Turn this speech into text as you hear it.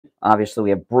Obviously, we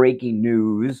have breaking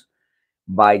news.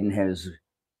 Biden has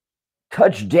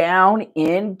touched down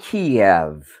in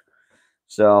Kiev.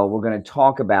 So we're going to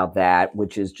talk about that,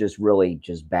 which is just really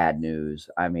just bad news.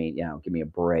 I mean, give me a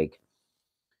break.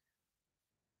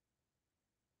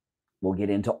 We'll get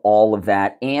into all of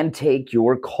that and take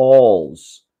your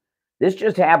calls. This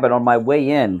just happened on my way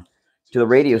in to the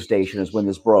radio station is when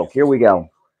this broke. Here we go.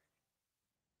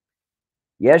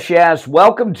 Yes.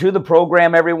 Welcome to the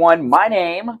program, everyone. My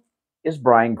name is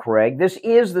Brian Craig. This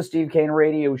is the Steve Kane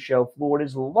Radio Show,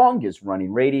 Florida's longest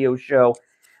running radio show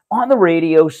on the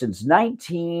radio since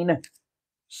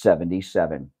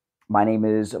 1977. My name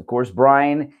is, of course,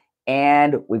 Brian,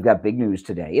 and we've got big news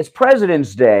today. It's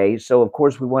President's Day, so of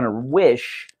course we want to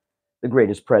wish the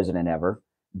greatest president ever,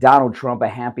 Donald Trump, a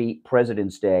happy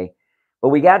President's Day. But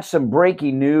we got some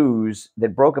breaking news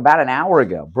that broke about an hour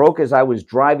ago. Broke as I was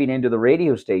driving into the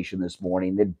radio station this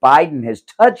morning that Biden has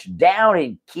touched down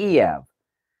in Kiev.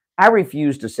 I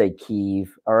refuse to say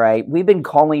Kiev, all right? We've been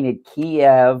calling it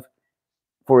Kiev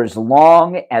for as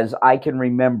long as I can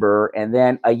remember. And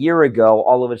then a year ago,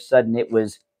 all of a sudden, it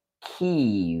was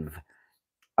Kiev.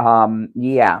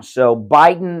 So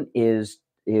Biden is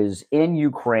in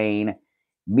Ukraine,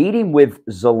 meeting with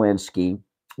Zelensky.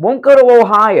 Won't go to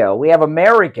Ohio. We have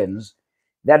Americans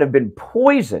that have been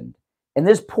poisoned. And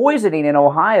this poisoning in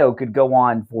Ohio could go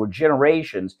on for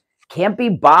generations. Can't be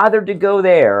bothered to go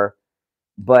there,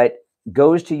 but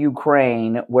goes to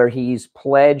Ukraine, where he's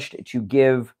pledged to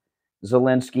give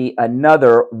Zelensky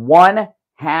another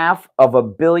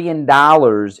 $500 million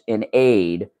in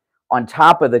aid on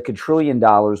top of the quadrillion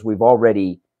dollars we've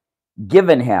already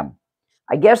given him.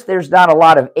 I guess there's not a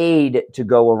lot of aid to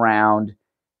go around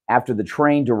after the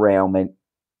train derailment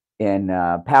in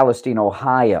Palestine,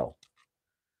 Ohio.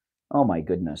 Oh my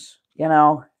goodness! There's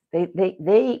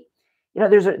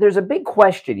a big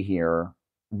question here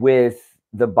with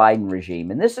the Biden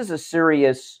regime, and this is a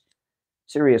serious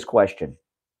question.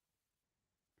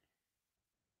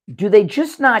 Do they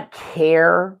just not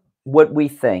care what we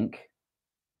think,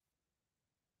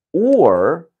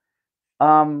 or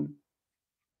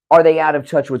are they out of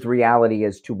touch with reality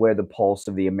as to where the pulse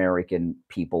of the American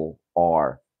people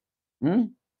are? I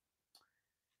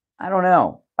don't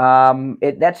know.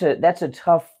 That's a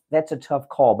tough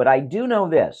call. But I do know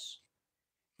this: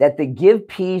 that the Give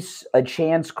Peace a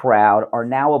Chance crowd are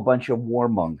now a bunch of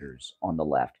warmongers on the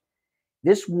left.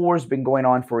 This war's been going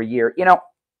on for a year.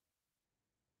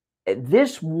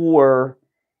 This war,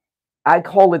 I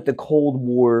call it the Cold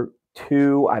War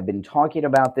II. I've been talking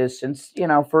about this since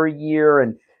for a year,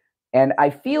 and I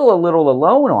feel a little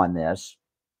alone on this,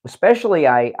 especially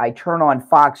I turn on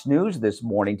Fox News this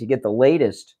morning to get the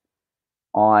latest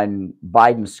on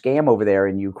Biden's scam over there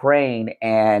in Ukraine.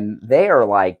 And they are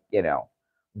like,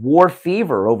 war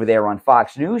fever over there on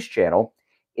Fox News Channel.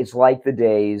 It's like the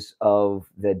days of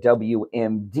the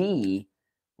WMD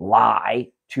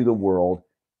lie to the world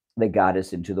that got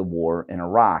us into the war in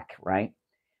Iraq, right?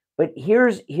 But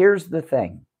here's the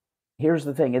thing.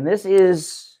 And this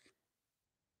is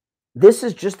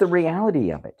just the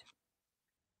reality of it.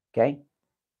 Okay?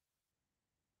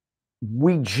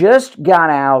 We just got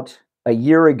out a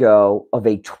year ago of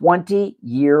a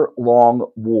 20-year-long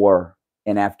war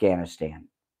in Afghanistan.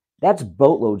 That's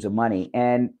boatloads of money.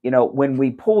 And, when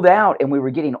we pulled out and we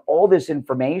were getting all this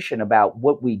information about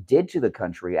what we did to the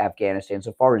country, Afghanistan,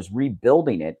 so far as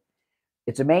rebuilding it,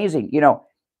 it's amazing.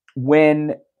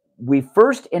 When we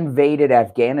first invaded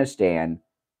Afghanistan,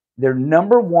 their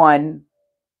number one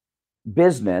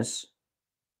business,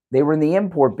 they were in the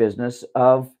import business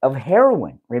of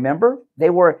heroin. Remember?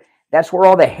 That's where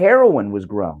all the heroin was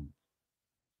grown.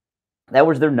 That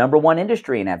was their number one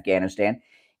industry in Afghanistan.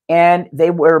 And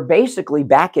they were basically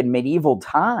back in medieval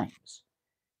times.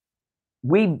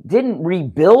 We didn't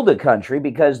rebuild a country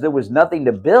because there was nothing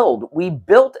to build. We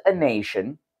built a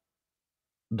nation,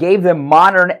 gave them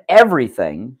modern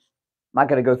everything. I'm not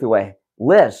going to go through a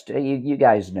list. You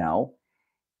guys know.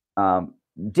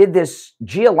 Did this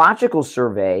geological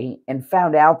survey and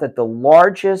found out that the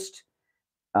largest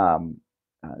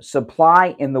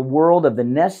supply in the world of the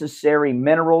necessary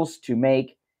minerals to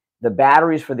make the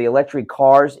batteries for the electric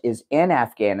cars is in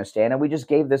Afghanistan. And we just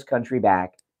gave this country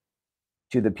back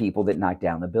to the people that knocked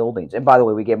down the buildings. And by the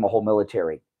way, we gave them a whole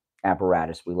military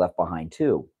apparatus we left behind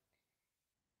too.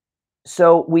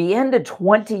 So we end a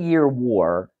 20-year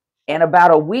war, and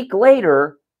about a week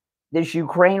later, this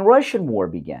Ukraine-Russian war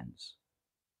begins.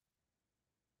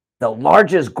 The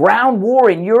largest ground war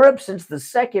in Europe since the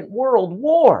Second World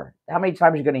War. How many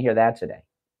times are you going to hear that today?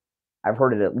 I've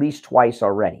heard it at least twice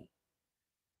already.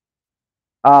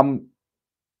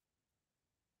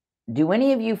 Do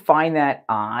any of you find that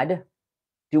odd?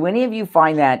 Do any of you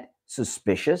find that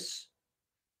suspicious?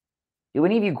 Do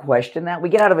any of you question that? We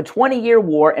get out of a 20-year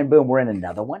war and boom, we're in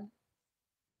another one.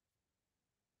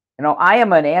 You know, I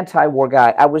am an anti-war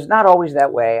guy. I was not always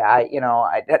that way.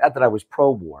 Not that I was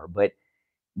pro-war, but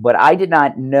I did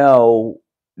not know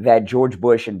that George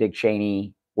Bush and Dick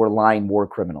Cheney were lying war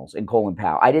criminals and Colin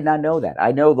Powell. I did not know that.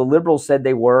 I know the liberals said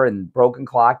they were, and Broken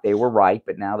Clock, they were right,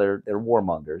 but now they're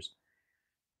warmongers.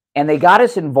 And they got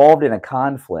us involved in a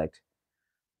conflict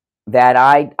that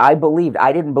I believed.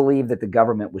 I didn't believe that the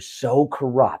government was so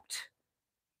corrupt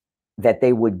that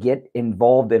they would get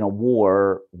involved in a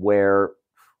war where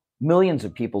millions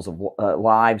of people's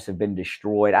lives have been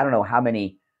destroyed. I don't know how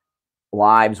many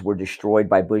lives were destroyed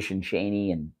by Bush and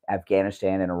Cheney in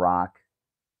Afghanistan and Iraq.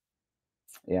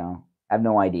 You know, I have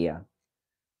no idea.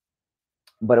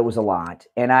 But it was a lot.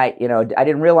 And I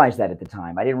didn't realize that at the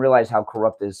time. I didn't realize how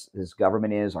corrupt this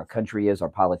government is, our country is, our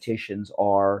politicians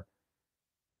are,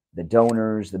 the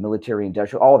donors, the military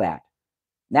industrial, all that.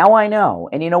 Now I know.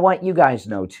 And you know what? You guys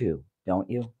know too, don't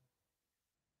you?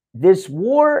 This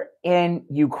war in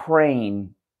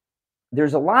Ukraine,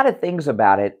 there's a lot of things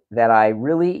about it that I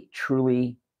really,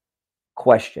 truly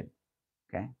question.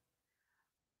 Okay.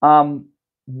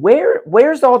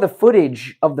 Where's all the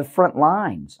footage of the front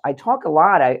lines? I talk a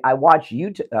lot. I watch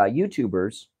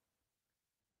YouTubers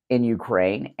in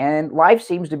Ukraine, and life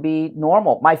seems to be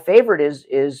normal. My favorite is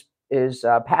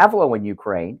Pavlo in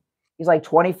Ukraine. He's like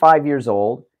 25 years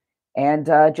old and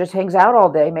just hangs out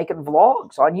all day making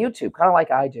vlogs on YouTube, kind of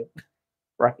like I do,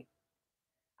 right?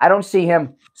 I don't see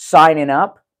him signing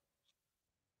up.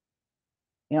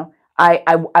 You know,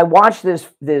 I watched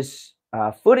this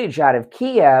footage out of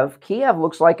Kiev. Kiev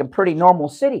looks like a pretty normal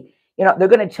city. You know, they're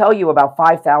going to tell you about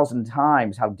 5,000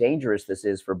 times how dangerous this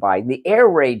is for Biden. The air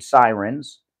raid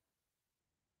sirens,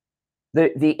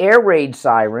 the air raid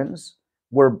sirens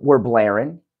were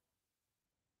blaring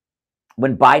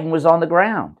when Biden was on the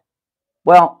ground.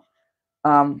 Well,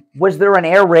 was there an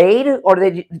air raid, or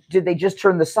did they just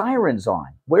turn the sirens on?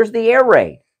 Where's the air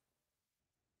raid?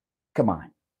 Come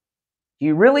on. Do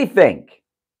you really think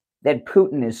that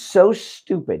Putin is so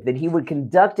stupid that he would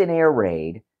conduct an air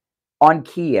raid on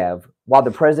Kiev while the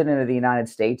president of the United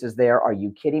States is there? Are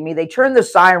you kidding me? They turned the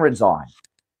sirens on.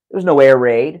 There was no air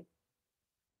raid.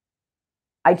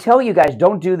 I tell you guys,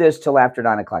 don't do this till after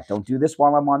 9 o'clock. Don't do this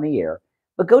while I'm on the air.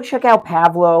 But go check out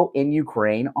Pavlo in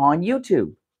Ukraine on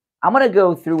YouTube. I'm going to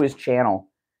go through his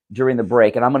channel during the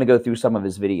break, and I'm going to go through some of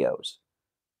his videos.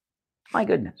 My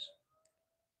goodness.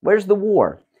 Where's the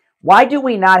war? Why do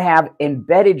we not have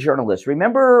embedded journalists?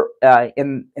 Remember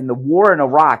in the war in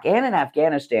Iraq and in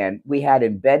Afghanistan, we had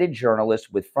embedded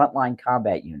journalists with frontline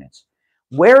combat units.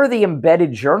 Where are the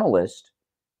embedded journalists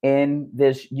in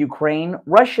this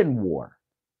Ukraine-Russian war?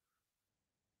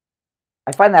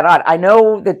 I find that odd. I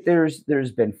know that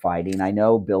there's been fighting. I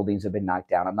know buildings have been knocked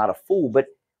down. I'm not a fool, but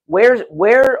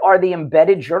where are the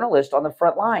embedded journalists on the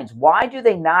front lines? Why do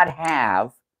they not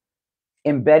have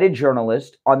embedded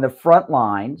journalists on the front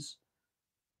lines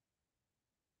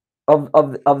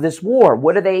of this war?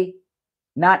 What are they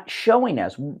not showing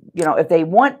us? You know, if they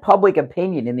want public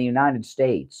opinion in the United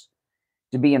States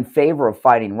to be in favor of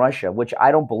fighting Russia, which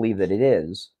I don't believe that it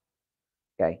is,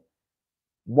 okay,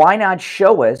 why not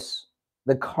show us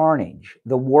the carnage,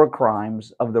 the war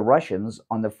crimes of the Russians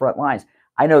on the front lines?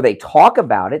 I know they talk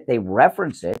about it, they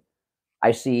reference it.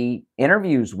 I see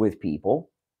interviews with people,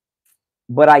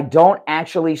 but I don't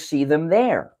actually see them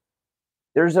there.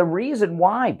 There's a reason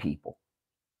why, people.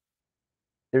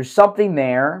 There's something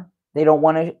there they don't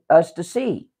want us to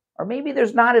see. Or maybe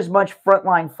there's not as much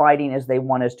frontline fighting as they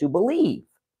want us to believe.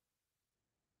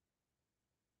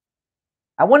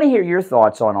 I want to hear your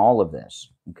thoughts on all of this,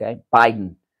 okay?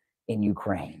 Biden in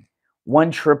Ukraine.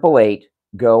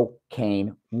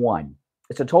 1-888-GO-KANE-1.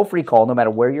 It's a toll-free call no matter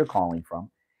where you're calling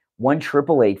from.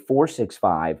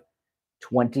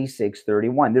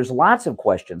 1-888-465-2631. There's lots of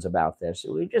questions about this.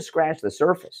 We just scratched the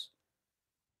surface.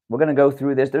 We're going to go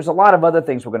through this. There's a lot of other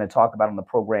things we're going to talk about on the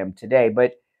program today,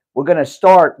 but we're going to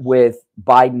start with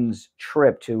Biden's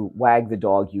trip to Wag the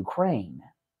Dog, Ukraine.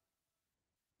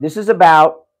 This is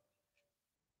about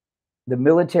the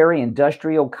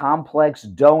military-industrial complex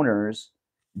donors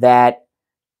that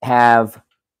have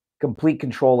complete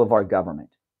control of our government.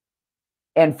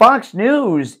 And Fox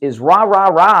News is rah, rah,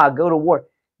 rah, go to war.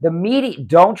 The media,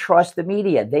 don't trust the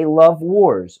media. They love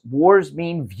wars. Wars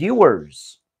mean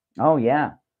viewers. Oh,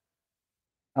 yeah.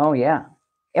 Oh, yeah.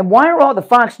 And why are all the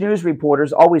Fox News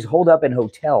reporters always holed up in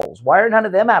hotels? Why are none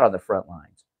of them out on the front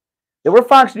lines? There were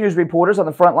Fox News reporters on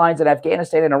the front lines in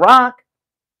Afghanistan and Iraq,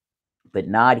 but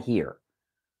not here.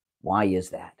 Why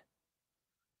is that?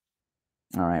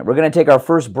 All right, we're going to take our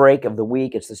first break of the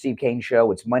week. It's the Steve Kane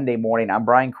Show. It's Monday morning. I'm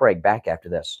Brian Craig, back after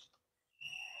this.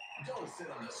 Don't sit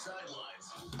on the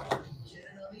sidelines.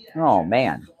 Oh,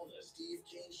 man.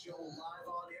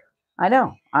 I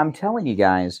know. I'm telling you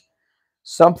guys,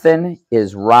 something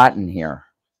is rotten here.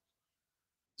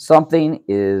 Something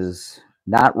is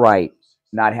not right,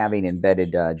 not having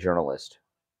embedded journalist.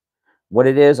 What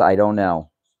it is, I don't know.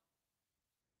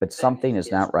 But something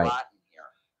is not right.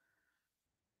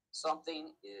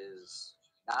 Something is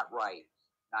not right,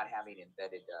 not having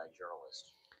embedded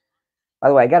journalist. By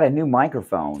the way, I got a new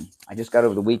microphone. I just got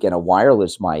over the weekend a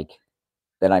wireless mic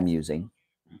that I'm using.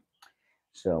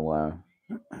 So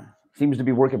seems to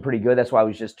be working pretty good. That's why I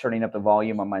was just turning up the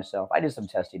volume on myself. I did some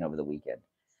testing over the weekend.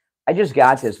 I just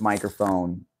got this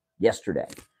microphone yesterday.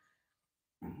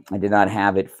 I did not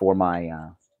have it for my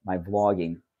my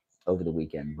vlogging over the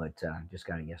weekend, but just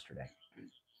got it yesterday.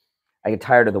 I get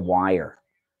tired of the wire.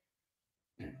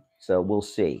 So we'll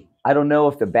see. I don't know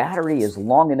if the battery is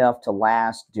long enough to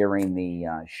last during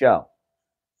the show.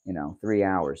 3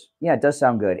 hours. Yeah, it does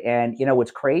sound good. And what's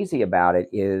crazy about it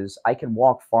is I can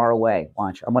walk far away.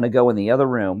 Watch, I'm going to go in the other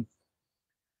room.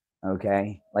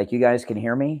 Okay, like you guys can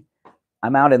hear me.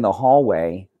 I'm out in the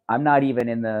hallway. I'm not even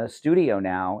in the studio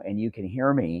now, and you can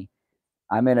hear me.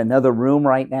 I'm in another room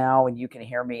right now, and you can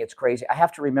hear me. It's crazy. I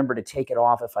have to remember to take it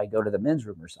off if I go to the men's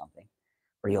room or something,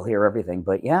 or you'll hear everything.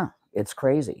 But yeah, it's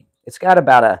crazy. It's got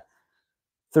about a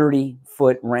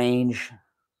 30-foot range.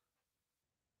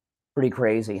 Pretty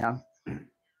crazy, huh?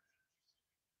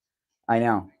 I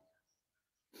know.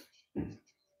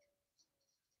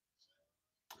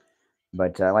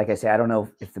 But like I say, I don't know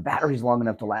if the battery's long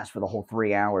enough to last for the whole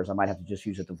 3 hours. I might have to just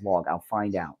use it to vlog. I'll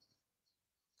find out.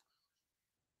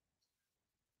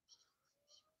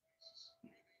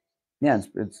 Yeah,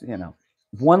 it's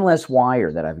one less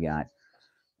wire that I've got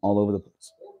all over the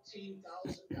place.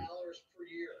 $14,000 per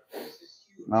year.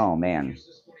 Oh, man.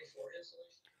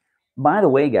 By the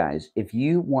way, guys, if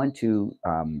you want to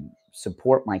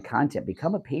support my content,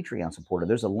 become a Patreon supporter.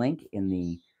 There's a link in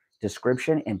the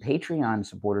description. And Patreon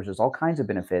supporters, there's all kinds of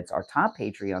benefits. Our top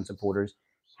Patreon supporters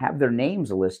have their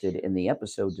names listed in the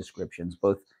episode descriptions,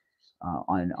 both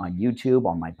on YouTube,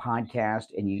 on my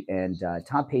podcast, and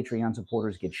top Patreon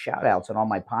supporters get shout outs on all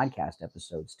my podcast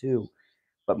episodes too.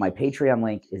 But my Patreon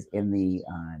link is in the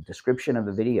description of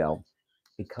the video.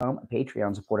 Become a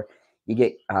Patreon supporter. You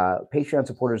get Patreon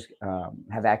supporters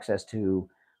have access to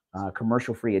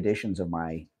commercial-free editions of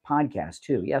my podcast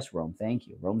too. Yes, Rome, thank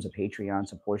you. Rome's a Patreon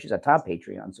supporter. She's a top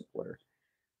Patreon supporter.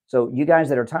 So you guys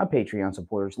that are top Patreon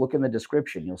supporters, look in the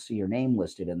description. You'll see your name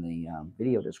listed in the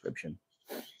video description.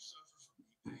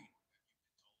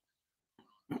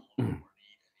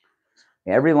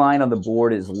 Every line on the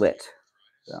board is lit.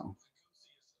 So.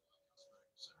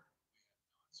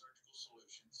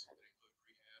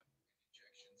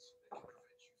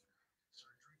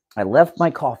 I left my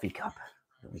coffee cup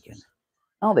the weekend.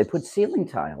 Oh, they put ceiling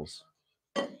tiles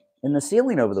in the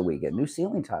ceiling over the weekend. New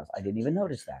ceiling tiles. I didn't even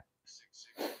notice that.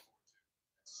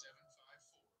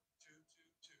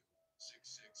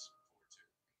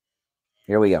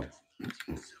 Here we go.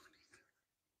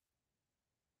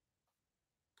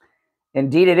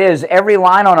 Indeed it is. Every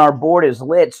line on our board is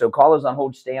lit, so callers on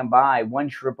hold stand by.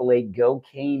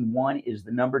 1-888-GO-KANE. 1 is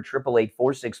the number,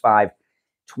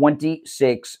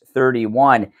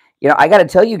 888-465-2631. I got to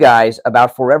tell you guys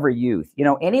about Forever Youth.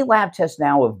 Any lab test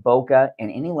now of Boca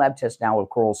and any lab test now of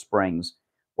Coral Springs,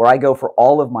 where I go for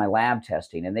all of my lab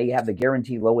testing, and they have the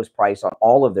guaranteed lowest price on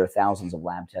all of their thousands of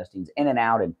lab testings, in and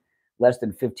out in less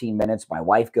than 15 minutes. My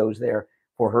wife goes there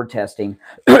for her testing.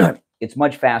 It's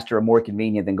much faster and more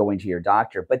convenient than going to your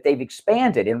doctor. But they've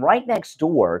expanded, and right next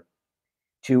door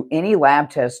to any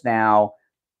lab test now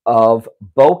of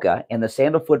Boca in the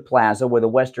Sandalfoot Plaza where the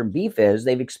Western Beef is,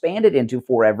 they've expanded into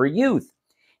Forever Youth.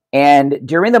 And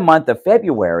during the month of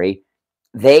February,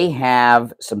 they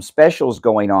have some specials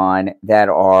going on that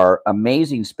are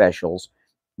amazing specials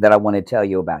that I want to tell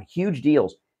you about. Huge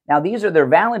deals. Now, these are their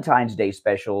Valentine's Day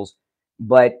specials,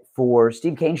 but for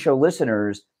Steve Kane Show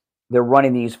listeners, they're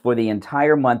running these for the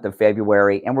entire month of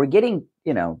February. And we're getting,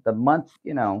 the month,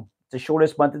 it's the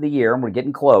shortest month of the year, and we're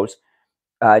getting close.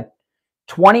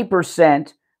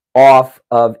 20% off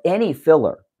of any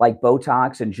filler like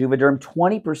Botox and Juvederm,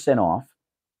 20% off.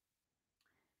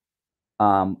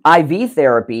 IV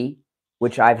therapy,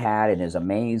 which I've had and is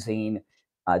amazing.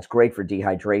 It's great for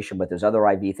dehydration, but there's other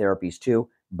IV therapies too.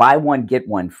 Buy one, get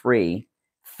one free.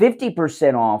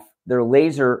 50% off their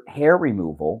laser hair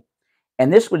removal.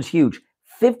 And this one's huge.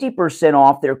 50%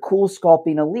 off their Cool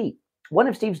Sculpting Elite. One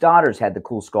of Steve's daughters had the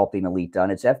Cool Sculpting Elite done.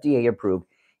 It's FDA approved.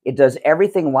 It does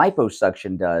everything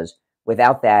liposuction does,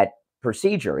 without that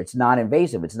procedure. It's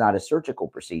non-invasive. It's not a surgical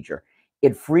procedure.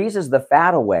 It freezes the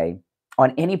fat away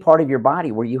on any part of your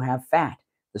body where you have fat.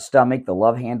 The stomach, the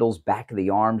love handles, back of the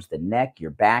arms, the neck,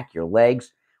 your back, your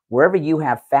legs. Wherever you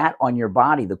have fat on your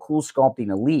body, the Cool Sculpting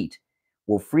Elite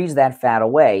will freeze that fat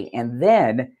away, and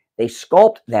then they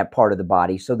sculpt that part of the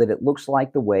body so that it looks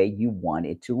like the way you want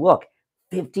it to look.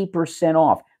 50%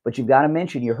 off. But you've got to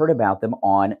mention you heard about them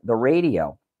on the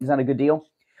radio. Isn't that a good deal?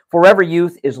 Forever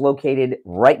Youth is located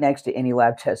right next to Any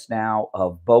Lab Test Now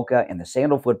of Boca in the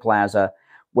Sandalfoot Plaza,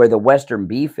 where the Western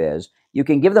Beef is. You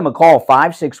can give them a call,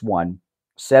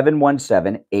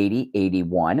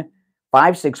 561-717-8081,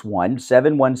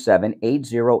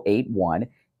 561-717-8081,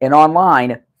 and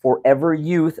online,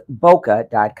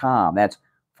 foreveryouthboca.com. That's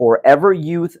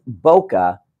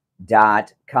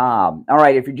foreveryouthboca.com. All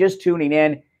right, if you're just tuning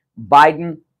in,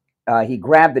 Biden, he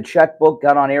grabbed the checkbook,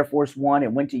 got on Air Force One,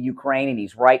 and went to Ukraine, and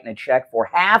he's writing a check for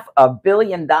 $500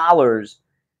 million to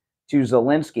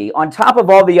Zelensky, on top of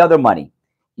all the other money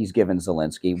he's given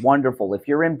Zelensky. Wonderful. If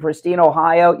you're in pristine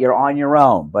Ohio, you're on your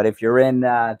own. But if you're in,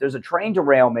 there's a train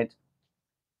derailment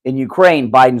in Ukraine,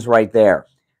 Biden's right there.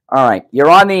 All right, you're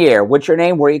on the air. What's your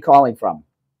name? Where are you calling from?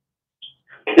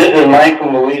 This is Mike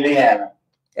from Louisiana.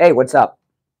 Hey, what's up?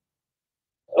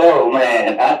 Oh,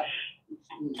 man.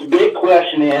 The big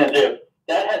question is, if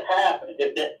that had happened,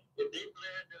 if they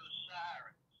blared those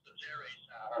sirens, those air raid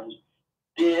sirens,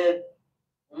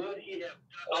 would he have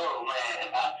done? Oh, man.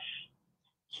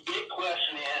 The big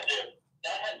question is, if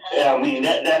that had happened. Yeah, I mean,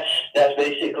 that's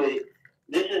basically,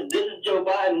 this is Joe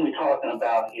Biden we're talking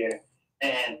about here.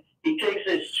 And he takes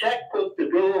his checkbook to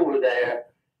go over there.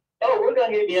 Oh, we're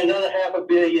going to give you another $500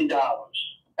 million.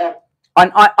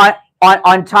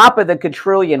 On top of the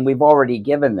quadrillion we've already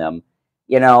given them,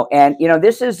 you know, and you know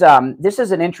this is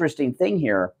an interesting thing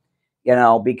here, you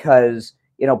know, because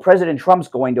you know President Trump's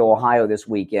going to Ohio this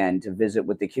weekend to visit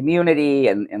with the community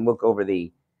and look over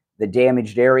the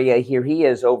damaged area. Here he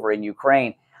is over in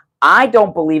Ukraine. I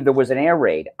don't believe there was an air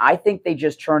raid. I think they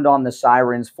just turned on the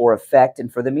sirens for effect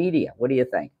and for the media. What do you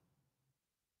think?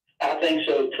 I think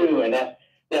so too, and that's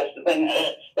the thing.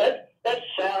 That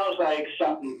sounds like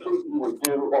something Putin would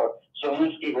do or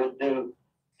Zelensky would do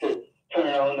to turn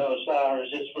on those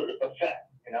sirens just for effect,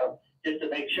 you know, just to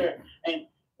make sure. And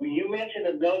when you mention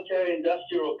the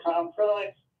military-industrial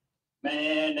complex,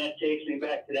 man, that takes me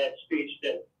back to that speech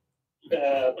that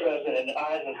President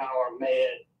Eisenhower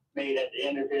made at the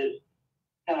end of his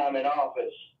time in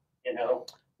office, you know.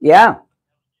 Yeah.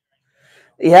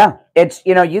 Yeah, it's,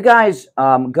 you know, you guys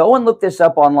go and look this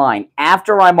up online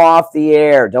after I'm off the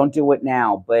air. Don't do it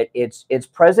now, but it's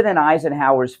President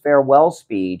Eisenhower's farewell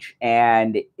speech,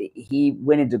 and he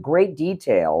went into great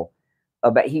detail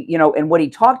about you know, and what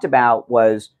he talked about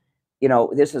was, you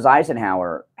know, this is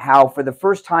Eisenhower, how for the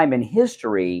first time in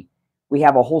history we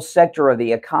have a whole sector of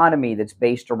the economy that's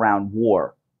based around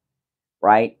war,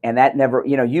 right? And that never,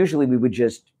 you know, usually we would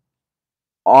just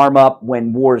arm up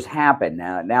when wars happen.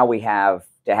 Now we have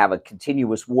to have a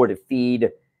continuous war to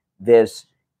feed this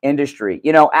industry.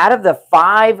 You know, out of the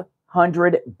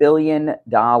 $500 billion,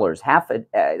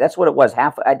 that's what it was. I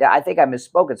think I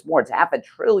misspoke. It's more. It's $500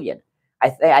 billion.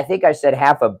 I think I said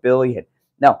 $500 million.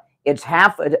 No, it's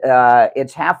 $500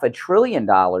 billion.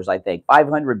 I think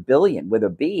 500 billion with a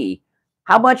B.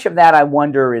 How much of that, I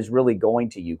wonder, is really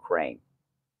going to Ukraine?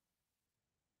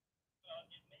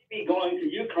 It may be going to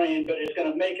Ukraine, but it's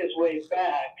going to make its way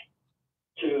back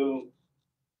to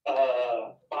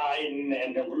Biden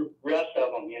and the rest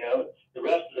of them, you know, the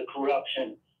rest of the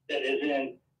corruption that is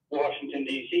in Washington,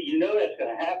 D.C. You know that's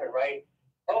going to happen, right?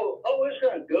 Oh, it's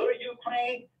going to go to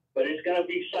Ukraine, but it's going to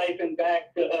be siphoned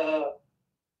back to,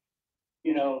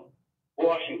 you know,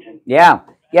 Washington. Yeah.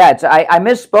 It's I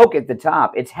misspoke at the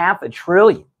top. It's $500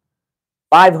 billion,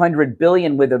 500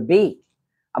 billion with a B.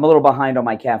 I'm a little behind on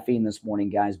my caffeine this morning,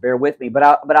 guys. Bear with me, but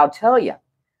I'll tell you,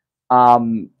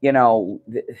 you know,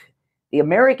 the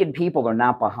American people are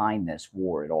not behind this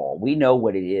war at all. We know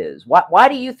what it is. Why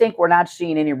do you think we're not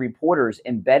seeing any reporters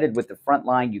embedded with the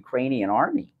frontline Ukrainian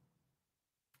army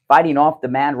fighting off the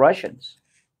mad Russians?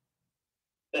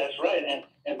 That's right.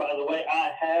 And by the way,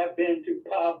 I have been to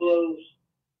Pablo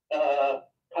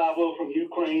from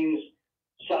Ukraine's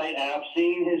site. I've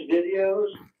seen his videos.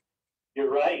 You're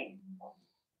right.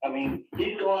 I mean,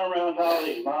 he's going around all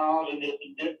these miles and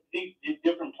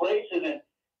different places, and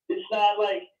it's not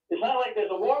like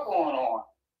there's a war going on.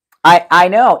 I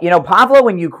know. You know, Pablo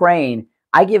in Ukraine,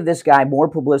 I give this guy more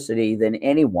publicity than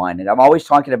anyone, and I'm always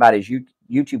talking about his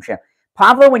YouTube channel.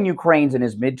 Pablo in Ukraine's in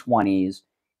his mid-20s.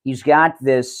 He's got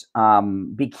this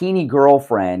bikini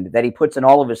girlfriend that he puts in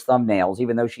all of his thumbnails,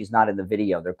 even though she's not in the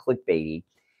video. They're clickbaity.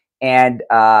 and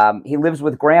he lives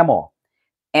with grandma.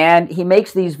 And he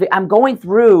makes these. I'm going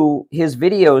through his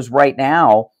videos right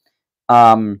now.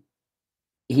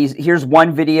 Here's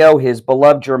one video. His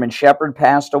beloved German Shepherd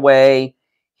passed away.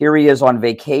 Here he is on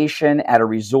vacation at a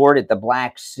resort at the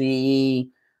Black Sea.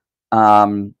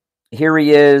 Here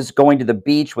he is going to the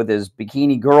beach with his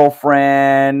bikini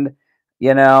girlfriend.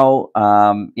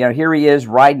 Here he is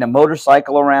riding a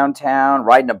motorcycle around town,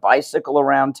 riding a bicycle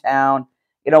around town.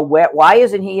 Why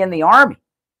isn't he in the army?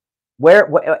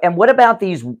 And what about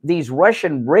these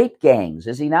Russian rape gangs?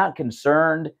 Is he not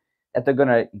concerned that they're going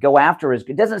to go after his?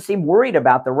 It doesn't seem worried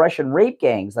about the Russian rape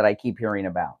gangs that I keep hearing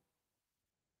about.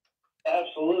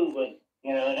 Absolutely,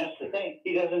 and that's the thing.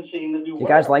 He doesn't seem to be. You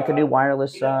guys like the new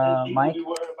wireless mic? To be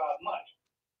worried about much.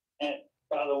 And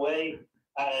by the way,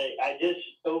 I just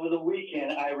over the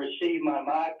weekend I received my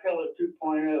MyPillow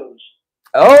 2.0s.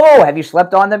 Oh, have you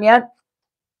slept on them yet?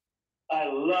 I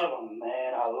love them,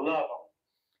 man. I love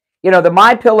them. The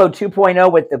MyPillow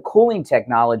 2.0 with the cooling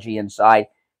technology inside,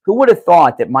 who would have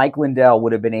thought that Mike Lindell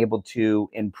would have been able to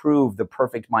improve the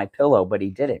perfect MyPillow, but he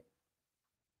did it.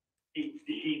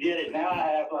 He did it. Now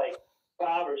I have like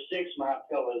 5 or 6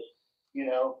 MyPillows,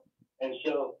 and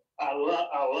so I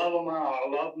love them all. I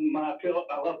love MyPillow.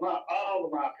 I love all the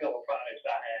MyPillow products I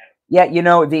have. Yeah,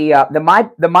 the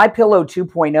MyPillow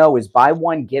 2.0 is buy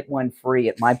one get one free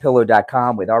at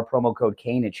mypillow.com with our promo code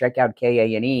Kane at checkout,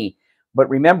 KANE. But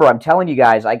remember, I'm telling you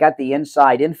guys, I got the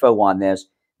inside info on this.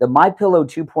 The MyPillow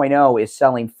 2.0 is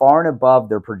selling far and above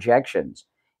their projections.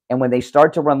 And when they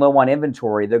start to run low on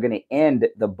inventory, they're going to end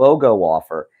the BOGO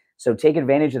offer. So take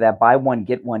advantage of that buy one,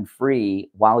 get one free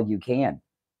while you can.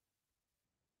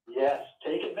 Yes,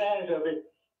 take advantage of it.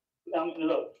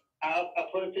 Look, I'll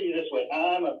put it to you this way.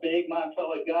 I'm a big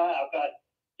MyPillow guy. I've got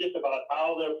just about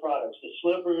all their products, the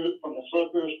slippers, from the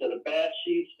slippers to the bath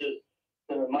sheets to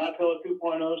the MyPillow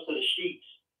 2.0s to the sheets.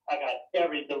 I got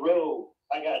the robe.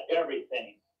 I got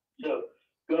everything. So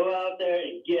go out there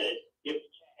and get it if you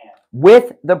can.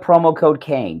 With the promo code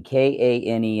Kane,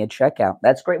 KANE at checkout.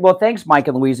 That's great. Well, thanks, Mike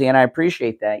in Louisiana. I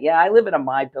appreciate that. Yeah, I live in a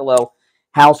MyPillow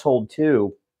household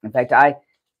too. In fact, I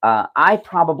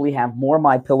probably have more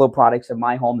MyPillow products in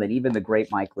my home than even the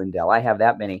great Mike Lindell. I have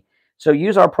that many. So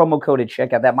use our promo code at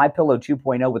checkout. That MyPillow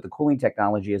 2.0 with the cooling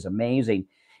technology is amazing.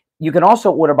 You can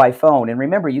also order by phone. And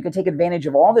remember, you can take advantage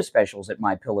of all the specials at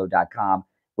mypillow.com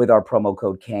with our promo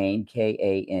code Kane,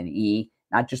 KANE,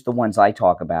 not just the ones I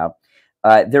talk about.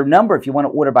 Their number, if you want to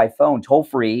order by phone, toll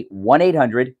free,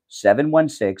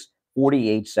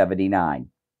 1-800-716-4879.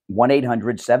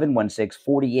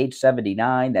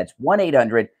 1-800-716-4879. That's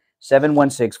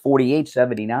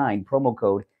 1-800-716-4879. Promo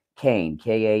code Kane,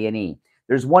 KANE.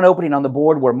 There's one opening on the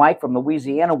board where Mike from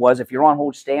Louisiana was. If you're on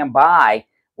hold, stand by.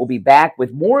 We'll be back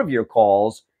with more of your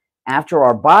calls after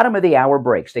our bottom of the hour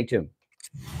break. Stay tuned.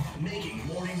 Making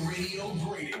morning radio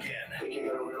great again.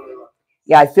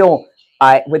 Yeah,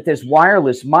 with this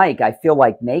wireless mic, I feel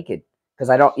like naked because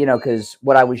I don't, because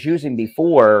what I was using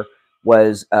before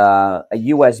was a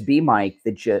USB mic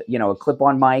that, a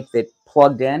clip-on mic that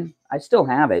plugged in. I still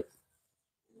have it.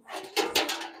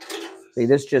 See,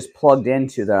 this just plugged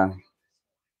into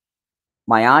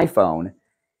my iPhone,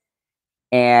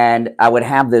 and I would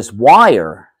have this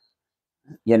wire,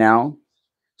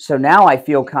 So now I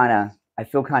feel kind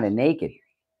of naked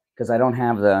because I don't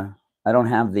have the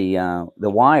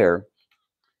wire.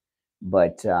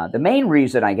 But the main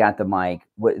reason I got the mic,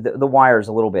 the wires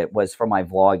a little bit, was for my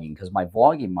vlogging, because my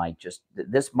vlogging mic,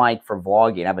 this mic for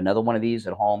vlogging, I have another one of these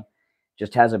at home,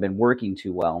 just hasn't been working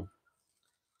too well.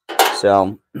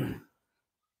 So,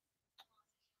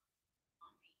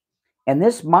 and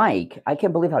this mic, I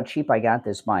can't believe how cheap I got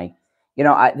this mic.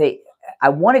 I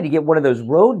wanted to get one of those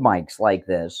Rode mics like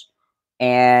this,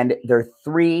 and they're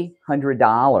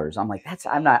 $300. I'm like,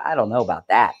 I don't know about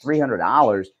that.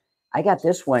 $300. I got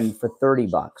this one for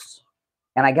 $30,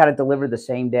 and I got it delivered the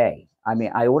same day. I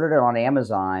mean, I ordered it on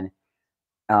Amazon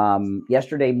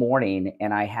yesterday morning,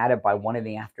 and I had it by 1 in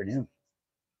the afternoon.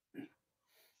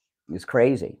 It's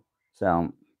crazy.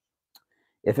 So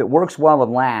if it works well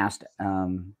and lasts,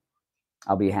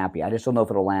 I'll be happy. I just don't know if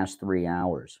it'll last 3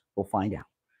 hours. We'll find out.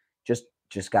 Just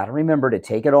got to remember to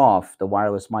take it off, the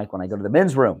wireless mic, when I go to the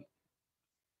men's room.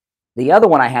 The other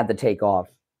one I had to take off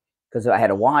because I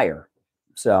had a wire.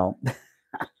 So,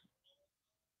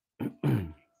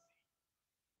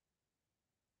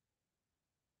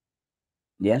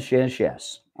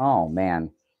 yes. Oh,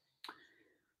 man.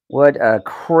 What a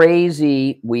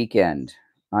crazy weekend,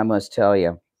 I must tell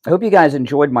you. I hope you guys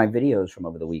enjoyed my videos from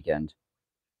over the weekend.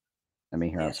 Let me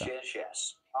hear it.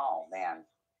 Yes. Oh, man.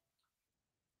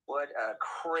 What a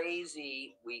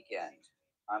crazy weekend,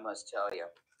 I must tell you.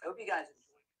 I hope you guys enjoy.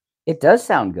 It does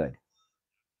sound good.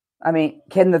 I mean,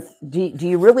 do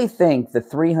you really think the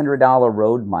 $300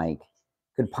 Rode mic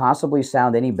could possibly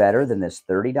sound any better than this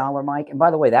 $30 mic? And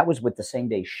by the way, that was with the same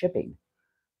day shipping,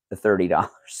 the $30.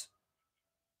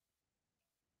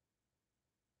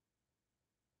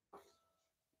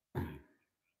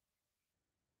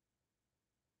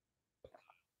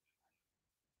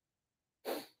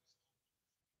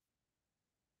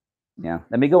 Yeah,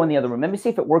 let me go in the other room. Let me see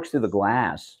if it works through the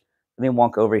glass. Let me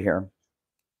walk over here.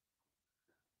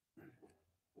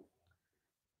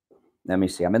 Let me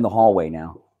see. I'm in the hallway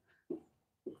now.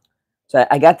 So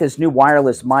I got this new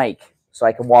wireless mic so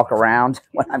I can walk around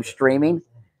when I'm streaming.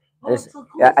 I just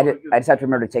have to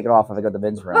remember to take it off if I go to the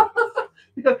men's room.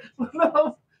 Yeah, would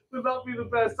not be the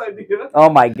best idea.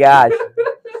 Oh my gosh.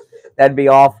 That'd be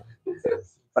awful.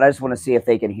 But I just want to see if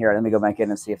they can hear it. Let me go back in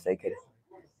and see if they could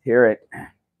hear it.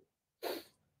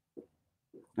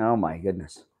 Oh my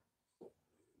goodness.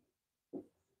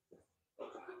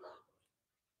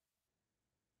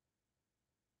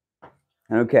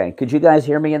 Okay, could you guys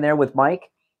hear me in there with Mike?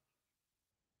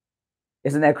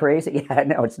 Isn't that crazy? Yeah,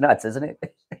 no, it's nuts, isn't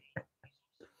it?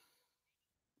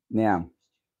 Yeah.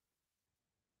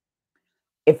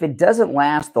 If it doesn't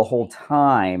last the whole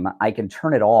time, I can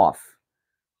turn it off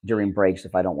during breaks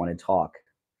if I don't want to talk.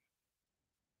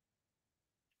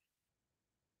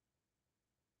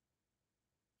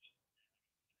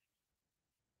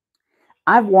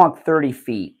 I've walked 30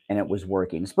 feet and it was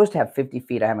working. It's supposed to have 50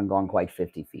 feet. I haven't gone quite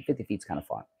 50 feet. 50 feet's kind of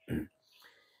fun.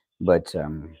 But,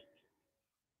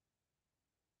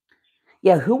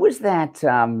 yeah, who was that,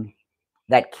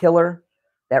 that killer,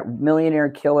 that millionaire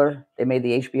killer they made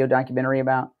the HBO documentary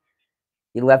about?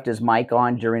 He left his mic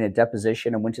on during a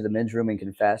deposition and went to the men's room and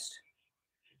confessed.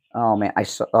 Oh, man, I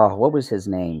saw, oh, what was his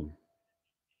name?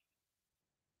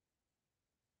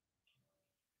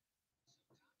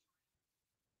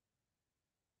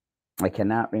 I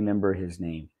cannot remember his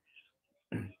name.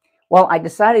 Well, I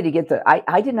decided to get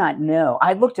I did not know.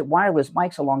 I looked at wireless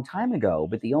mics a long time ago,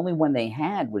 but the only one they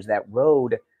had was that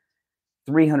Rode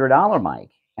 $300 mic.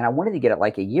 And I wanted to get it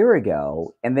like a year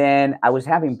ago. And then I was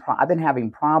I've been having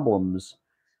problems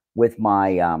with my,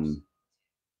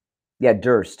 yeah,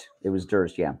 Durst. It was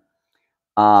Durst, yeah.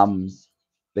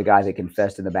 The guy that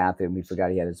confessed in the bathroom, we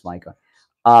forgot he had his mic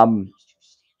on.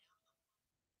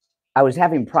 I was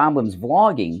having problems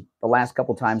vlogging the last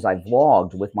couple times I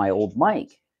vlogged with my old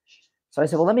mic. So I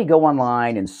said, well, let me go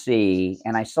online and see.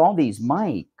 And I saw these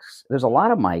mics. There's a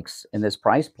lot of mics in this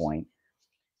price point.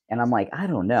 And I'm like, I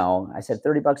don't know. I said,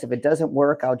 $30. If it doesn't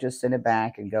work, I'll just send it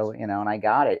back and go, you know, and I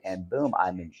got it. And boom,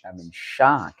 I'm in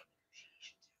shock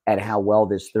at how well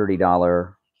this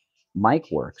 $30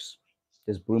 mic works.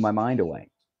 Just blew my mind away.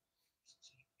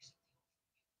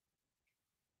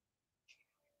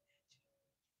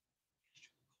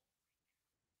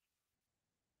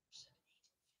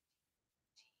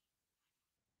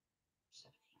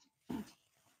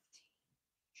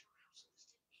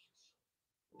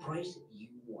 Price you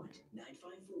want.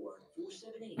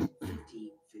 954-478-5015.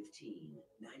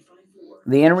 954.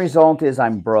 The end result is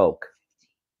I'm broke.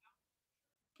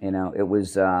 You know, it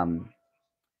was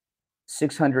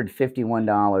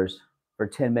 $651 for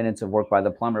 10 minutes of work by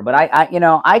the plumber. But I you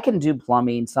know, I can do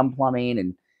plumbing, some plumbing,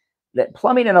 and that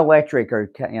plumbing and electric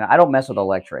are, you know, I don't mess with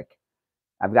electric.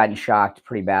 I've gotten shocked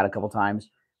pretty bad a couple times.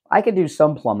 I can do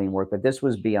some plumbing work, but this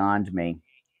was beyond me.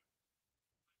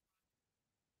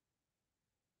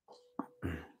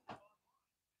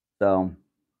 So,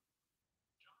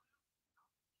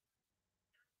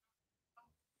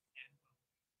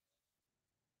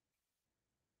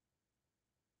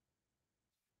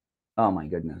 oh my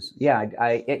goodness. Yeah,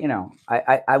 you know,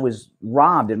 I was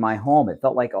robbed in my home. It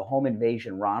felt like a home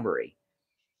invasion robbery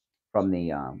from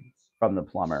the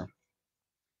plumber.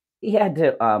 He had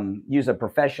to use a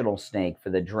professional snake for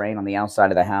the drain on the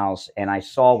outside of the house, and I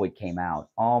saw what came out.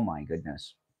 Oh my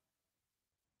goodness.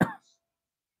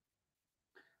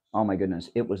 Oh my goodness.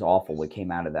 It was awful what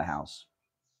came out of the house.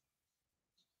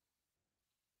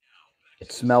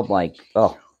 It smelled like,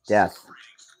 oh, death.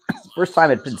 First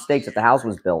time it put stakes that the house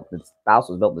was built. The house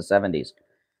was built in the 70s.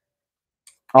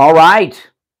 All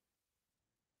right.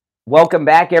 Welcome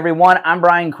back, everyone. I'm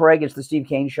Brian Craig. It's the Steve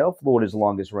Kane Show, Florida's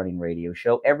longest running radio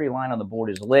show. Every line on the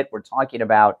board is lit. We're talking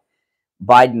about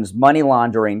Biden's money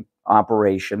laundering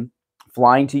operation,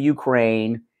 flying to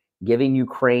Ukraine, giving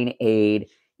Ukraine aid.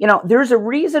 You know, there's a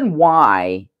reason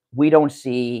why we don't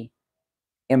see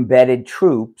embedded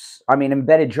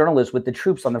journalists with the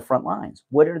troops on the front lines.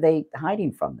 What are they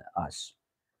hiding from us?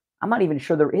 I'm not even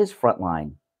sure there is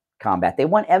frontline combat. They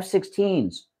want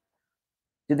F-16s.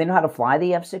 Do they know how to fly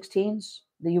the F-16s,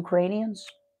 the Ukrainians?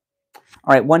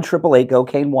 All right, 1-888 go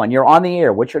Kane 1. You're on the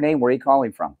air. What's your name? Where are you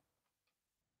calling from?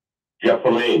 Jeff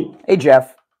from Maine. Hey,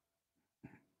 Jeff.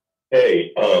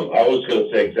 Hey, I was going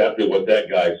to say exactly what that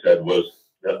guy said. Was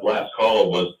that last caller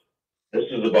was, this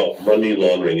is about money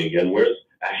laundering again. Where's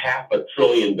 $500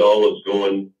 billion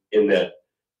going in that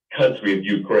country of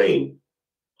Ukraine?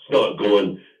 It's not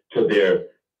going to their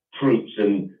troops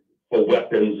and for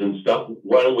weapons and stuff.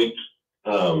 Why don't we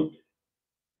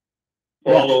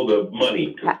follow the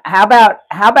money? How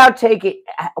about take it?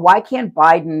 Why can't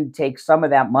Biden take some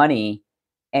of that money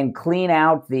and clean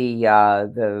out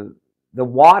the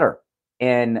water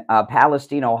in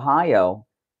Palestine, Ohio,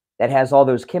 that has all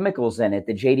those chemicals in it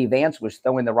that J.D. Vance was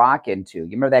throwing the rock into? You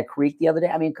remember that creek the other day?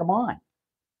 I mean, come on.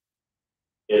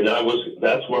 And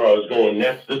that's where I was going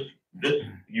next. This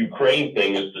Ukraine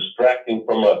thing is distracting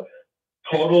from a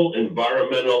total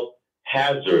environmental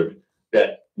hazard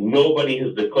that nobody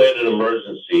has declared an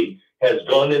emergency, has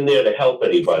gone in there to help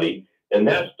anybody. And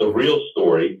that's the real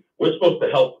story. We're supposed to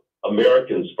help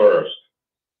Americans first.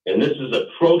 And this is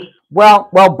atrocious. Well,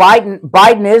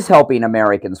 Biden is helping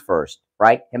Americans first,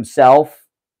 right? Himself,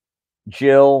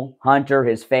 Jill, Hunter,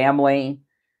 his family,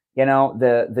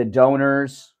 the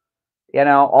donors,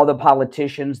 all the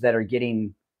politicians that are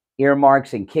getting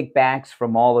earmarks and kickbacks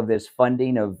from all of this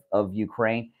funding of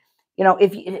Ukraine.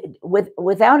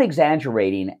 Without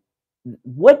exaggerating,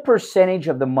 what percentage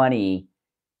of the money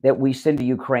that we send to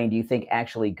Ukraine do you think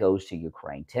actually goes to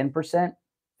Ukraine? 10%?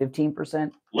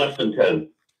 15%? Less than 10.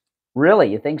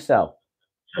 Really? You think so?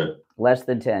 Sure. Less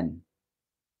than 10.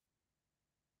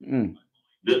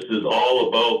 This is all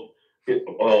about,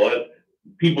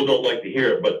 people don't like to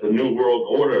hear it, but the New World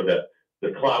Order, that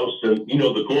the Klaus and,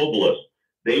 the globalists,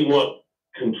 they want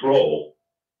control.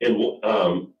 And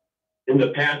in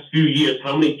the past few years,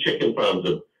 how many chicken farms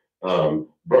have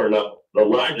burned up? The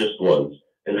largest ones.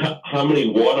 And how many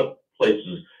water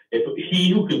places? If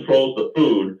he who controls the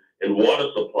food and water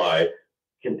supply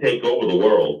can take over the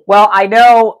world. Well, I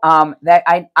know that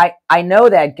I know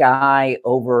that guy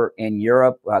over in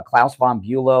Europe, Klaus von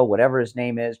Bülow, whatever his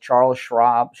name is, Charles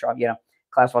Schwab,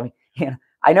 Klaus von.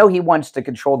 I know he wants to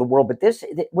control the world, but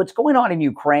what's going on in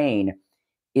Ukraine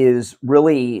is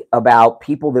really about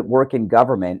people that work in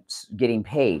government getting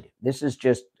paid. This is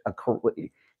just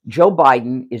Joe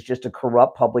Biden is just a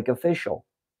corrupt public official.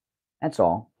 That's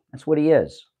all. That's what he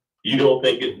is. You don't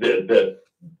think that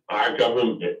our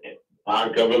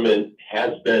government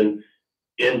has been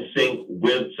in sync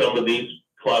with some of these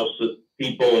Klaus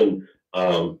people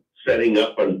and setting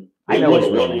up an I know it's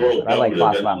one world I like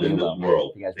Klaus von in this Bülow.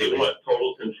 world. They want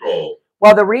total control.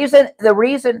 Well, the reason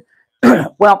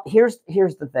well, here's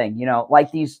the thing,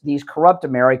 like these corrupt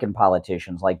American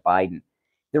politicians like Biden,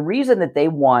 the reason that they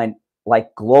want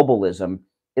like globalism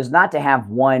is not to have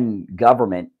one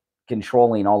government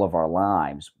controlling all of our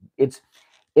lives.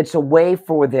 It's a way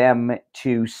for them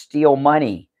to steal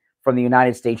money from the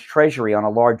United States Treasury on a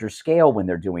larger scale when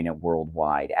they're doing it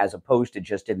worldwide, as opposed to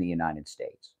just in the United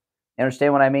States. You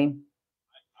understand what I mean?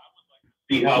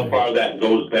 See how far that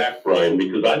goes back, Brian,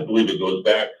 because I believe it goes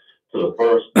back to the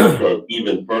first or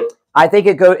even first. I think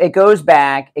it goes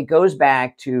back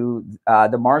to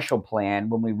the Marshall Plan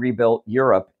when we rebuilt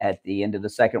Europe at the end of the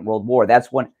Second World War.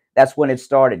 That's when it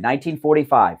started,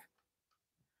 1945.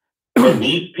 And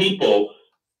these people,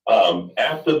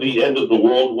 after the end of the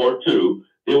World War II,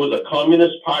 there was a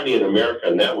Communist Party in America,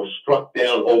 and that was struck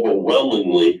down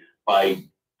overwhelmingly by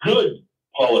good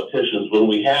politicians when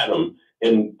we had them,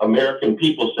 and American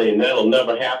people saying that'll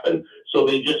never happen. So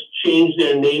they just changed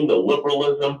their name to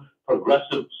liberalism,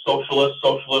 progressive socialist,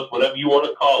 whatever you want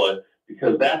to call it,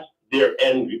 because that's their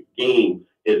end game,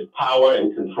 is power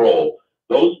and control.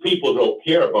 Those people don't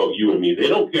care about you and me. They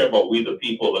don't care about we the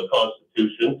people of the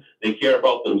Constitution. They care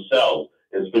about themselves.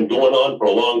 It's been going on for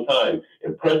a long time.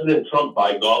 And President Trump,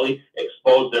 by golly,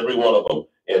 exposed every one of them.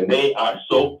 And they are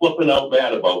so flipping out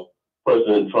mad about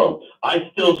President Trump. I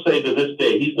still say to this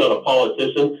day, he's not a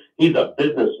politician. He's a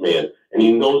businessman. And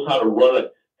he knows how to run a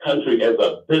country as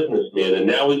a businessman. And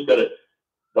now he's got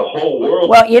the whole world.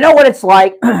 Well, you know what it's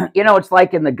like? It's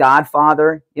like in The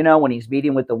Godfather, when he's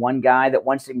meeting with the one guy that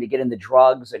wants him to get into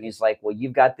drugs. And he's like, well,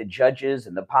 you've got the judges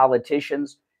and the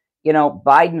politicians.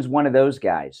 Biden's one of those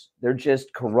guys. They're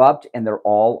just corrupt and they're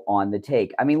all on the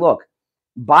take. I mean, look,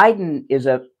 Biden is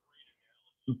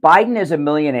a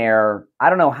millionaire. I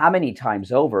don't know how many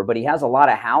times over, but he has a lot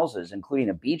of houses, including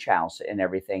a beach house and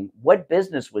everything. What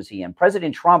business was he in?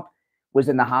 President Trump was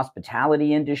in the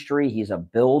hospitality industry. He's a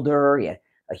builder. He had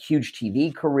a huge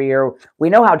TV career. We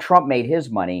know how Trump made his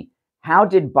money. How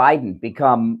did Biden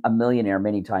become a millionaire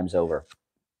many times over?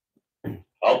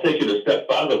 I'll take it a step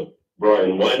further,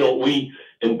 Brian. Why don't we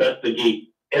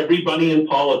investigate everybody in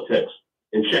politics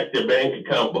and check their bank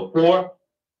account before,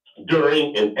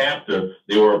 during, and after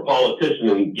they were a politician,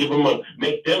 and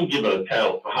make them give an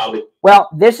account for how they. Well,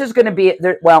 this is going to be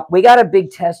well. We got a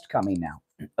big test coming now.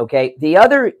 Okay, the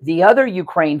other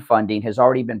Ukraine funding has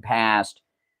already been passed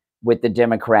with the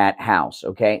Democrat House.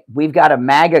 Okay, we've got a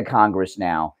MAGA Congress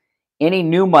now. Any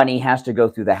new money has to go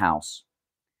through the House.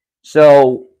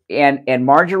 So, and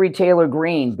Marjorie Taylor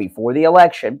Greene before the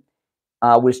election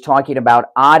was talking about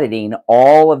auditing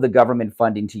all of the government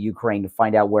funding to Ukraine to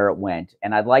find out where it went.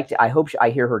 And I hope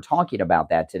I hear her talking about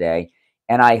that today.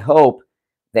 And I hope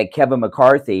that Kevin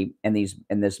McCarthy and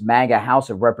this MAGA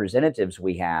House of Representatives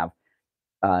we have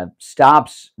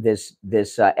stops this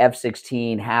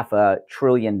F-16 $500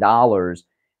 billion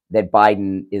that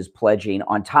Biden is pledging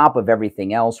on top of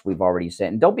everything else we've already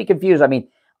sent. And don't be confused. I mean,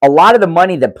 a lot of the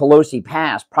money that Pelosi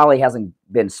passed probably hasn't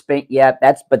been spent yet.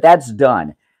 But that's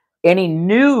done. Any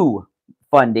new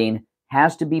funding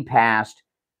has to be passed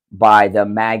by the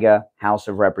MAGA House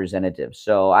of Representatives.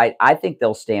 So I think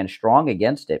they'll stand strong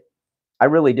against it. I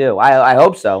really do. I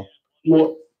hope so.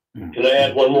 Can I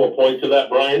add one more point to that,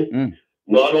 Brian?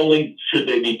 Not only should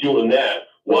they be doing that,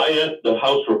 why aren't the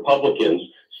House Republicans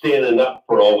standing up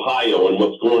for Ohio and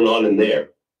what's going on in there?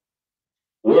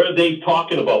 Where are they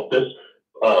talking about this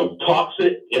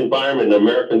toxic environment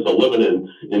Americans are living in,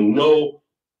 and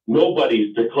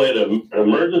nobody's declared an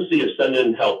emergency or sending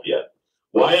in help yet?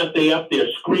 Why aren't they up there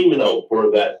screaming out for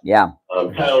that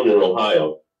town in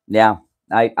Ohio? Yeah,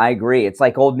 I agree. It's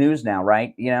like old news now,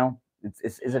 right? You know,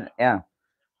 isn't it? Yeah.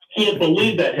 Can't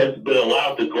believe that has been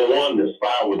allowed to go on this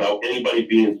far without anybody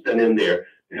being sent in there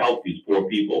to help these poor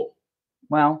people.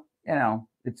 Well, you know,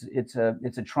 it's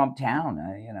a Trump town.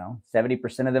 You know,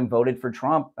 70% of them voted for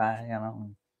Trump. You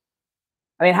know,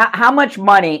 I mean, how much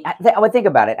money? I would think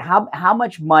about it. How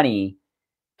much money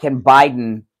can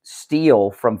Biden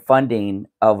steal from funding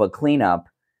of a cleanup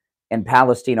in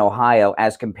Palestine, Ohio,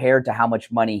 as compared to how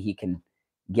much money he can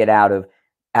get out of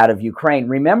Ukraine?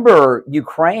 Remember,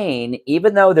 Ukraine,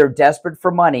 even though they're desperate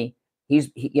for money,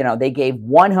 they gave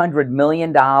 $100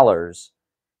 million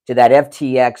to that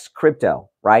FTX crypto,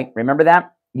 right? Remember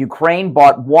that? Ukraine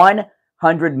bought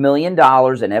 $100 million in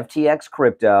FTX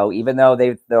crypto, even though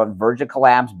they're on the verge of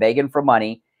collapse, begging for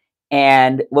money.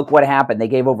 And look what happened. They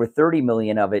gave over 30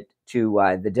 million of it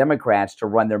to the Democrats to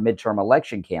run their midterm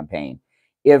election campaign.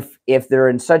 If they're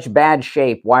in such bad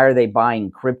shape, why are they buying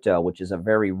crypto, which is a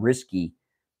very risky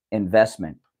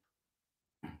investment?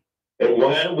 And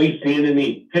why aren't we seeing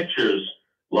any pictures,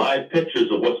 live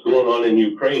pictures of what's going on in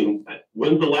Ukraine?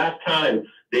 When's the last time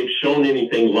they've shown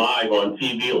anything live on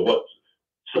TV of what's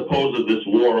supposed of this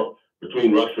war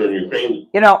between Russia and Ukraine?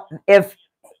 You know,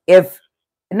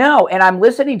 no, and I'm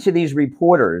listening to these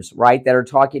reporters, right, that are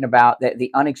talking about the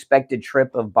unexpected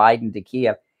trip of Biden to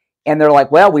Kiev. And they're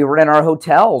like, well, we were in our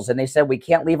hotels, and they said we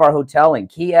can't leave our hotel in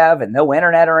Kiev and no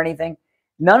internet or anything.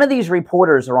 None of these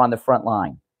reporters are on the front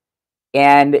line.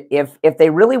 And if they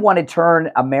really want to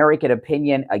turn American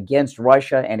opinion against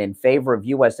Russia and in favor of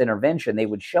U.S. intervention, they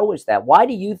would show us that. Why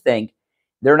do you think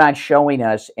they're not showing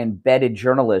us embedded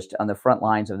journalists on the front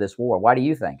lines of this war? Why do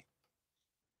you think?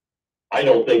 I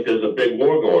don't think there's a big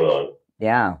war going on.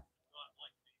 Yeah.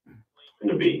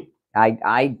 To be.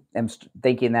 I am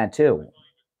thinking that too.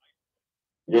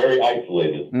 Very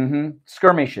isolated.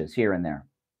 Skirmishes here and there.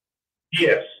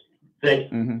 Yes.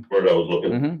 Thanks. Where I was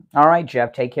looking. All right,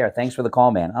 Jeff. Take care. Thanks for the call,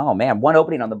 man. Oh man, one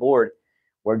opening on the board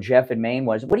where Jeff in Maine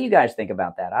was. What do you guys think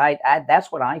about that?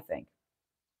 That's what I think,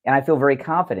 and I feel very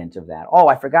confident of that. Oh,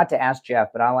 I forgot to ask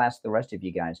Jeff, but I'll ask the rest of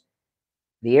you guys.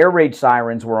 The air raid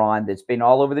sirens were on. That's been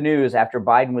all over the news after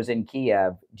Biden was in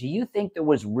Kiev. Do you think there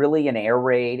was really an air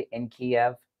raid in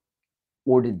Kiev,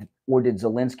 or did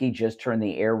Zelensky just turn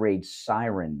the air raid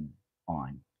siren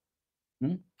on?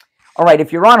 All right,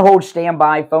 if you're on hold, stand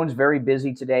by. Phone's very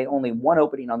busy today. Only one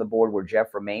opening on the board where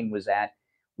Jeff from was at.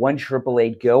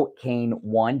 1-888-GOAT-KANE,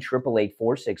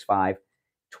 1-888-465-2631.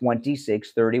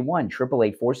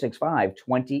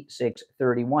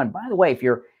 888-465-2631. By the way, if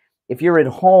you're at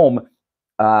home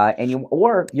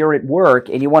or you're at work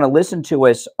and you want to listen to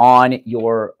us on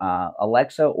your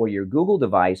Alexa or your Google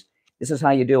device, this is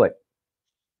how you do it.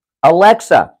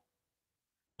 Alexa,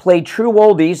 play True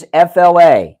Oldies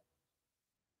FLA.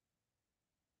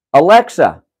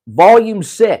 Alexa, volume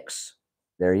 6.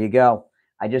 There you go.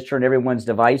 I just turned everyone's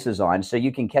devices on, so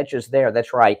you can catch us there.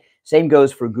 That's right. Same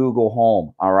goes for Google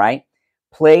Home. All right.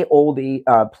 Play True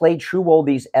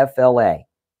Oldies FLA.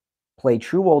 Play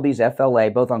True Oldies FLA,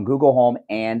 both on Google Home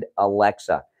and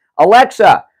Alexa.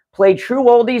 Alexa, play True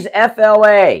Oldies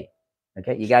FLA.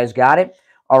 Okay, you guys got it?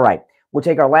 All right. We'll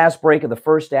take our last break of the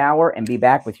first hour and be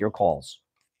back with your calls.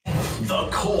 The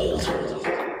cold,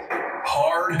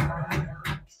 hard.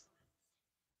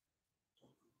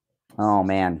 Oh,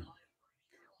 man.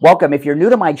 Welcome. If you're new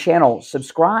to my channel,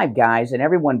 subscribe, guys. And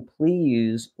everyone,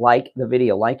 please like the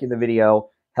video. Liking the video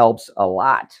helps a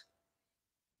lot.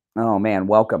 Oh, man.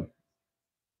 Welcome.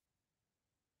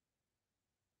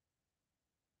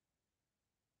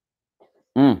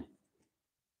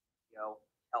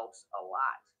 Helps a lot.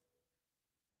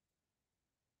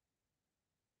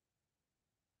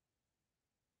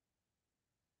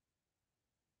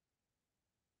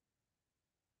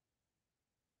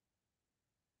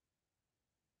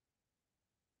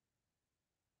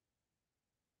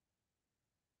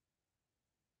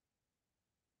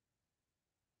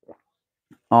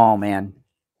 Oh, man.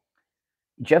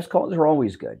 Jeff's calls are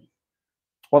always good.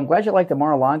 Well, I'm glad you liked the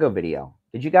Mar-a-Lago video.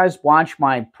 Did you guys watch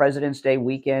my President's Day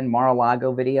weekend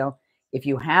Mar-a-Lago video? If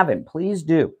you haven't, please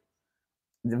do.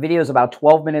 The video is about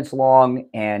 12 minutes long,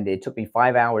 and it took me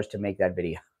 5 hours to make that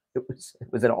video. It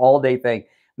was an all-day thing,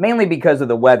 mainly because of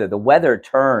the weather. The weather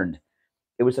turned.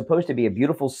 It was supposed to be a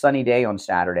beautiful sunny day on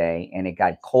Saturday, and it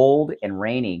got cold and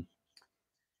rainy.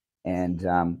 And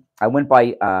I went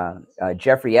by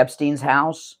Jeffrey Epstein's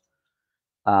house,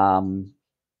 Rush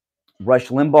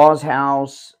Limbaugh's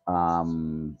house,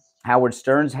 Howard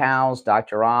Stern's house,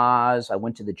 Dr. Oz. I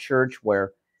went to the church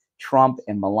where Trump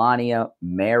and Melania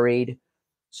married.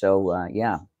 So,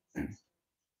 yeah,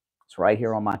 it's right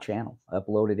here on my channel. I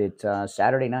uploaded it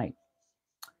Saturday night.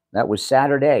 That was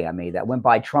Saturday. I made that. Went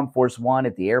by Trump Force One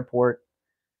at the airport.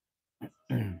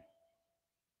 Thank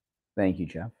you,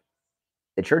 Jeff.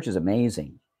 The church is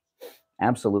amazing.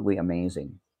 Absolutely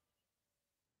amazing.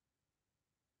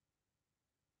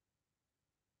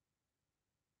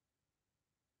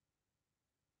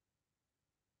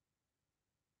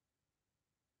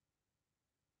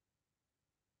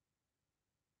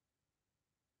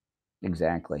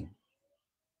 Exactly.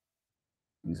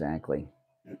 Exactly.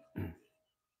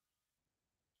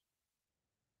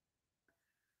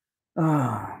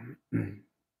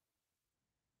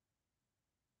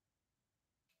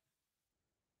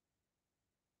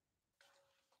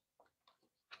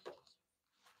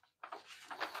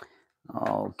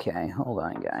 Okay, hold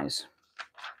on, guys.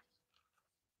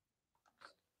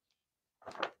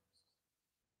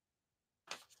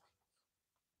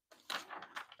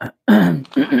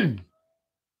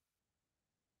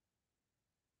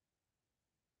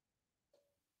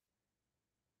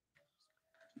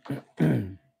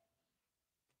 And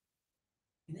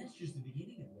that's just the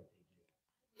beginning of what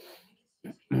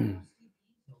they do.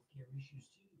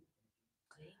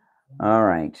 All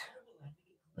right.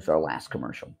 That's our last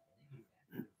commercial.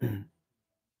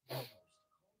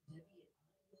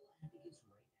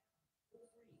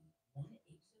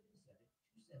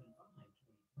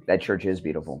 That church is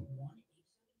beautiful.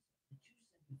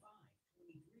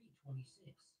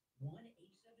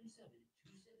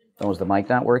 Oh, was the mic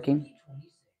not working?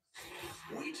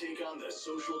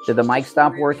 Did the mic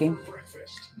stop working?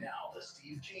 Now the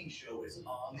Steve Kane Show is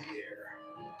on the air.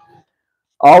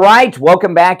 All right.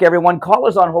 Welcome back, everyone.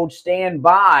 Callers on hold, stand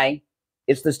by.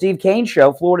 It's the Steve Kane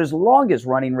Show, Florida's longest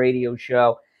running radio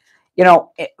show. You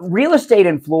know, real estate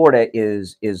in Florida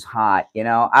is hot. You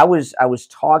know, I was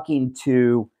talking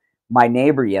to my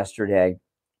neighbor yesterday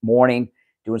morning,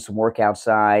 doing some work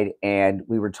outside, and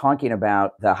we were talking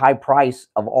about the high price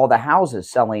of all the houses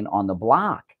selling on the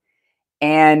block.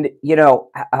 And, you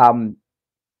know,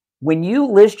 when you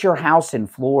list your house in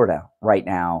Florida right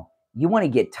now, you want to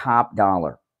get top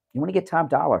dollar. You want to get top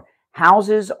dollar.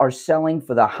 Houses are selling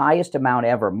for the highest amount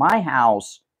ever. My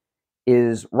house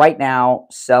is right now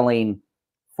selling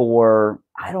for,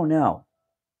 I don't know,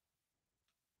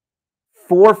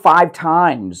 4 or 5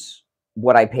 times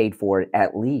what I paid for it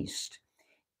at least.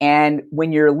 And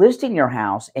when you're listing your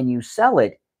house and you sell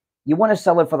it, you want to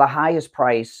sell it for the highest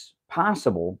price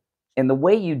possible. And the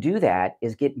way you do that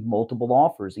is get multiple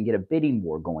offers and get a bidding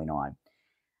war going on.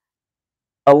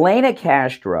 Elena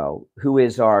Castro, who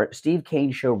is our Steve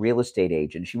Kane Show real estate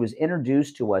agent, she was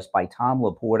introduced to us by Tom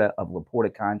Laporta of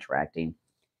Laporta Contracting.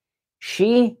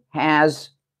 She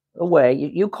has a way,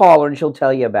 you call her and she'll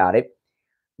tell you about it.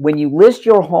 When you list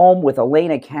your home with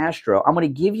Elena Castro, I'm going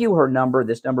to give you her number.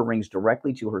 This number rings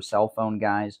directly to her cell phone,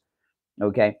 guys.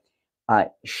 Okay.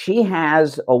 She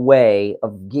has a way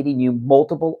of getting you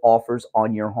multiple offers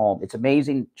on your home. It's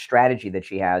amazing strategy that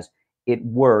she has. It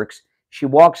works. She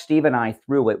walks Steve and I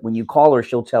through it. When you call her,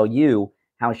 she'll tell you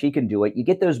how she can do it. You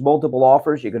get those multiple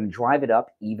offers, you're going to drive it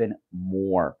up even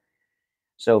more.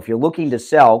 So if you're looking to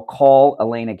sell, call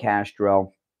Elena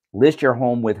Castro, list your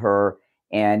home with her,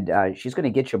 and she's going to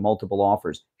get you multiple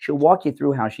offers. She'll walk you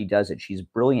through how she does it. She's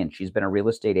brilliant. She's been a real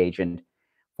estate agent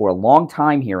for a long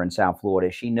time here in South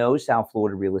Florida. She knows South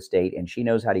Florida real estate, and she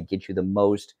knows how to get you the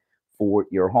most for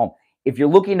your home. If you're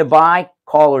looking to buy,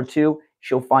 call her too.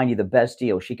 She'll find you the best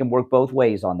deal. She can work both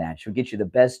ways on that. She'll get you the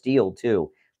best deal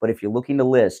too. But if you're looking to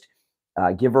list,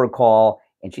 give her a call,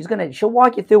 and she'll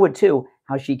walk you through it too,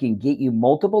 how she can get you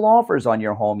multiple offers on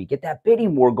your home. You get that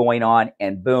bidding war going on,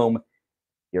 and boom,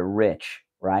 you're rich,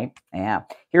 right? Yeah.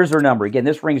 Here's her number. Again,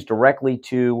 this rings directly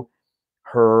to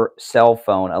her cell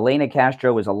phone. Elena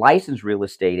Castro is a licensed real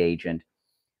estate agent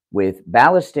with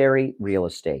Ballesteri Real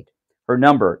Estate. Her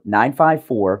number,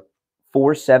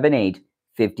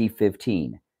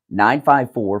 954-478-5015.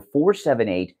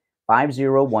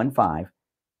 954-478-5015.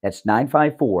 That's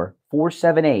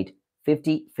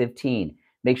 954-478-5015.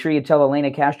 Make sure you tell Elena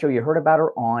Castro you heard about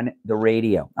her on the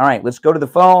radio. All right, let's go to the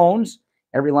phones.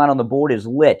 Every line on the board is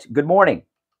lit. Good morning.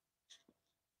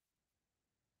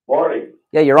 Morning.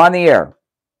 Yeah, you're on the air.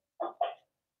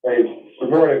 Hey, good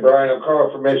morning, Brian. I'm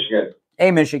calling from Michigan.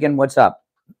 Hey, Michigan, what's up?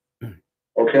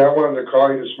 Okay, I wanted to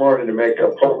call you this morning to make a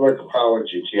public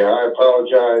apology to you. I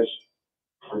apologize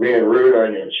for being rude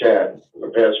on your chat the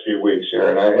past few weeks here,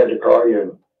 and I had to call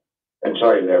you and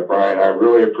tell you that, Brian. I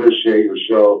really appreciate your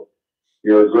show.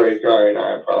 You're a great guy, and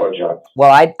I apologize.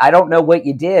 Well, I don't know what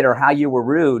you did or how you were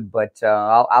rude, but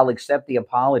I'll accept the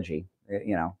apology.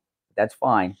 You know, that's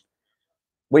fine.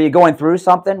 Were you going through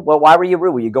something? Well, why were you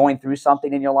rude? Were you going through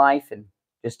something in your life and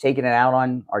just taking it out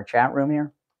on our chat room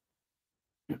here?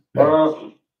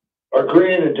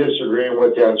 Agreeing and disagreeing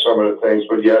with you on some of the things,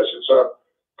 but yes, it's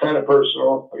kind of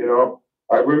personal, you know.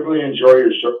 I really enjoy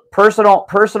your show.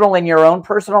 Personal in your own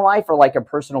personal life, or like a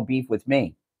personal beef with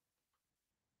me?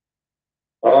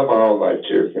 My own life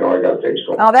too. You know, I got things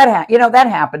going. Oh, that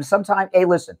happens sometimes. Hey,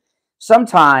 listen,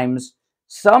 sometimes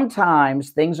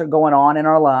things are going on in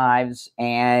our lives,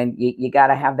 and you got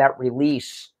to have that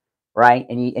release, right?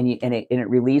 And it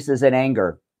releases in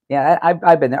anger. Yeah,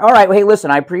 I've been there. All right. Well, hey,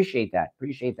 listen, I appreciate that.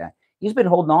 He's been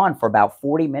holding on for about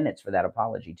 40 minutes for that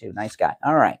apology too. Nice guy.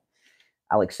 All right.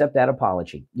 I'll accept that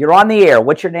apology. You're on the air.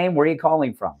 What's your name? Where are you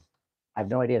calling from? I have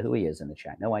no idea who he is in the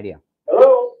chat. No idea.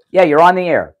 Hello? Yeah, you're on the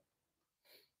air.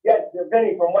 Yes,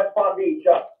 Vinny from West Palm Beach.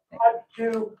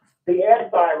 To the air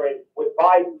siren with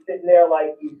Biden sitting there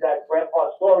like he's at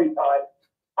Grandpa's story time.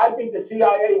 I think the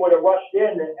CIA would have rushed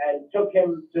in and took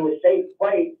him to a safe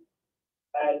place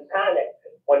and panicked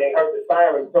when they heard the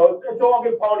siren. So it's a dog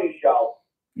and pony show.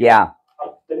 Yeah.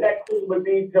 The next thing would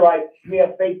be to like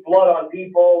smear fake blood on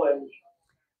people and.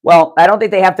 Well, I don't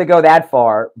think they have to go that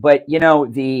far, but you know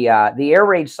the air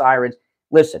raid sirens.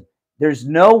 Listen, there's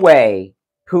no way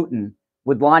Putin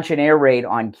would launch an air raid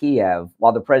on Kiev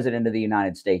while the president of the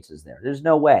United States is there. There's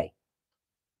no way.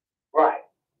 Right.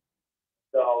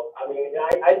 So, I mean,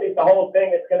 I think the whole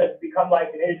thing is going to become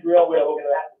like in Israel where we're going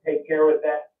to have to take care of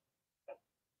that.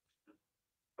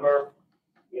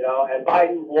 You know, and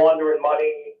Biden's laundering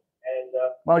money. And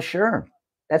well, sure.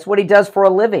 That's what he does for a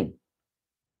living.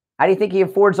 How do you think he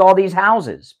affords all these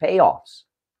houses, payoffs?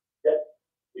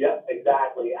 Yeah,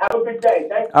 exactly. Have a good day.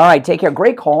 Thanks. All right, take care.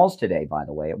 Great calls today, by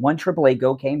the way. At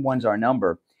 1-888-GO-CANE, 1's our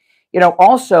number. You know,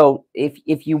 also,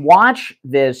 if you watch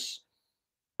this,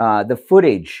 the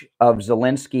footage of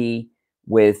Zelensky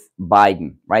with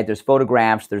Biden, right? There's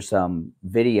photographs, there's some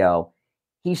video.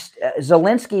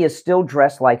 Zelensky is still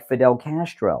dressed like Fidel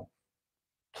Castro.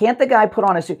 Can't the guy put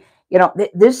on a suit? You know,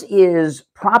 this is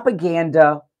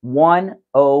propaganda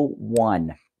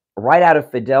 101, right out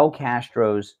of Fidel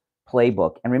Castro's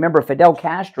playbook. And remember, Fidel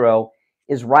Castro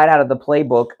is right out of the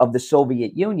playbook of the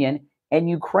Soviet Union, and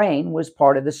Ukraine was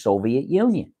part of the Soviet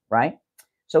Union, right?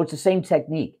 So it's the same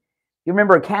technique. You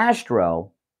remember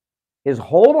Castro, his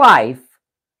whole life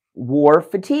wore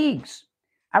fatigues.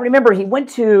 I remember he went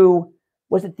to,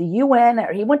 was it the UN?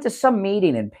 Or he went to some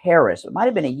meeting in Paris. It might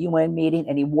have been a UN meeting,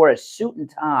 and he wore a suit and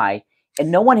tie, and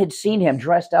no one had seen him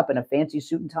dressed up in a fancy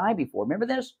suit and tie before. Remember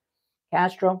this,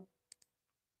 Castro?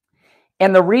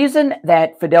 And the reason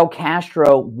that Fidel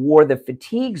Castro wore the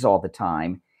fatigues all the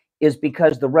time is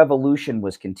because the revolution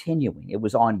was continuing. It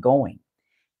was ongoing.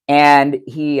 And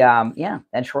he, yeah,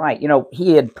 that's right. You know,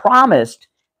 he had promised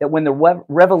that when the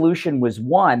revolution was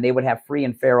won, they would have free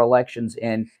and fair elections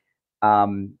in,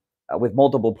 with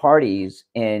multiple parties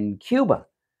in Cuba.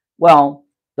 Well,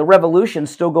 the revolution's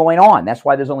still going on. That's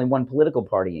why there's only one political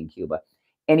party in Cuba.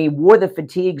 And he wore the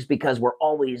fatigues because we're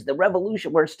always, the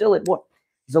revolution, we're still at war.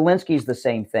 Zelensky's the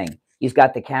same thing. He's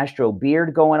got the Castro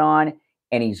beard going on,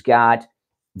 and he's got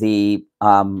the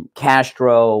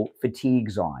Castro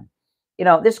fatigues on. You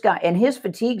know, this guy, and his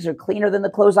fatigues are cleaner than the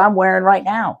clothes I'm wearing right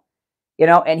now. You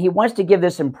know, and he wants to give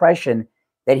this impression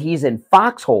that he's in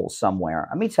foxhole somewhere.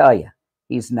 Let me tell you,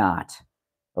 he's not.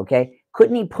 Okay?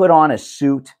 Couldn't he put on a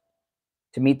suit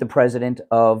to meet the president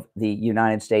of the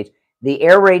United States? The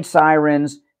air raid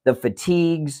sirens, the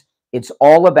fatigues, it's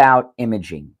all about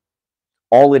imaging.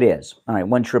 All it is. All right,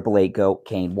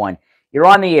 1-888-GO-KANE-1. You're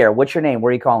on the air. What's your name?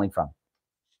 Where are you calling from?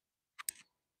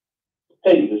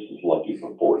 Hey, this is Lucky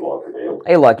from Fort Lauderdale.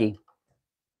 Hey, Lucky.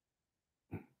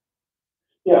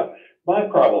 Yeah, my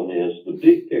problem is the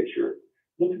big picture.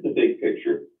 Look at the big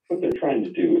picture. What they're trying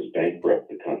to do is bankrupt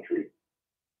the country.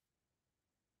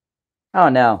 Oh,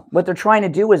 no. What they're trying to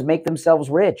do is make themselves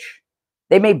rich.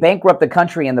 They may bankrupt the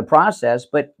country in the process,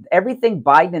 but everything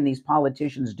Biden and these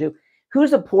politicians do.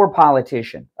 Who's a poor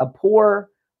politician? A poor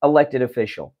elected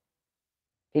official?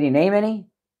 Can you name any?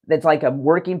 That's like a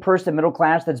working person, middle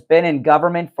class, that's been in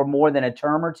government for more than a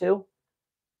term or two?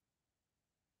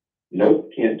 Nope,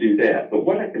 can't do that. But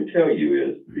what I can tell you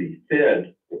is the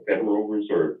Fed, the Federal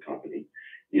Reserve Company,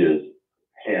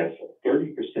 has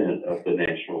 30% of the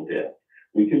national debt.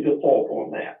 We can default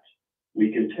on that.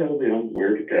 We can tell them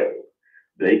where to go.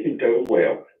 They can go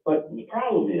well. But the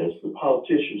problem is the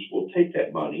politicians will take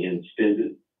that money and spend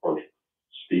it or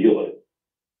steal it.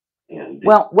 And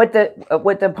well, what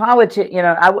the politician, you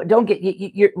know, don't get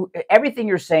everything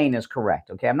you're saying is correct.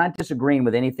 Okay, I'm not disagreeing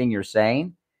with anything you're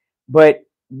saying, but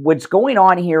what's going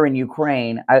on here in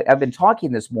Ukraine, I've been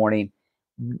talking this morning.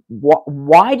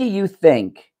 Why do you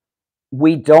think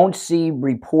we don't see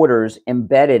reporters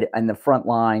embedded in the front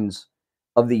lines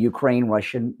of the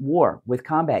Ukraine-Russian war with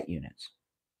combat units?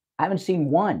 I haven't seen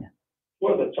one.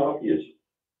 Well, that's obvious.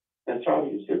 That's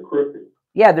obvious. They're crooked.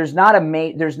 Yeah, there's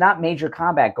not major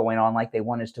combat going on like they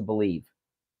want us to believe,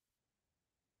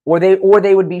 or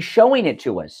they would be showing it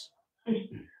to us.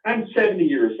 I'm 70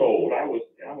 years old. I was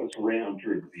around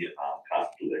during the Vietnam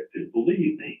conflict, and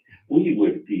believe me, we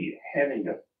would be having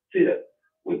a fit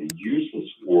with a useless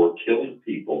war, killing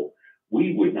people.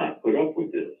 We would not put up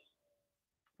with this.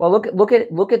 Well,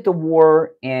 look at the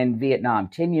war in Vietnam.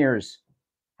 10 years.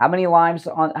 How many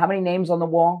names on the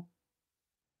wall?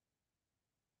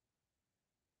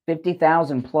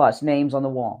 50,000 plus names on the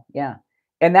wall. Yeah.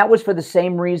 And that was for the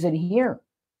same reason here,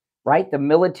 right? The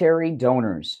military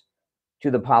donors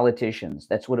to the politicians.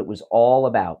 That's what it was all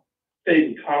about. Stayed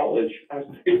in college. I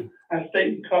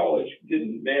stayed in college,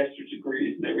 getting master's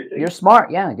degrees and everything. You're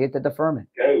smart. Yeah. Get the deferment.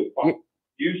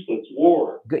 Useless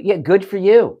war. Good. Yeah. Good for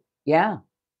you. Yeah.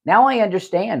 Now I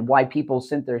understand why people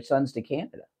sent their sons to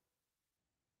Canada.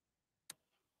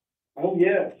 Oh,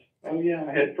 yes. Oh, yeah.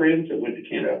 I had friends that went to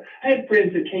Canada. I had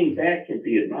friends that came back from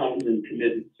Vietnam and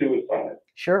committed suicide.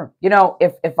 Sure. You know,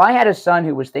 if I had a son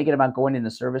who was thinking about going in the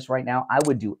service right now, I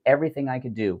would do everything I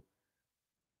could do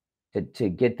to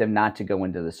get them not to go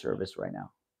into the service right now.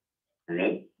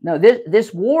 Really? No,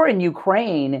 this war in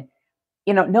Ukraine,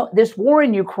 you know, this war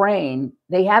in Ukraine,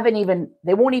 they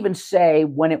won't even say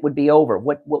when it would be over.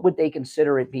 What would they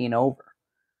consider it being over?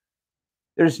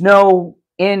 There's no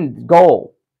end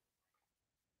goal.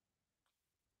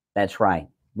 That's right.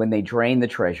 When they drain the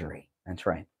treasury. That's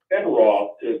right. Better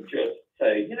off to just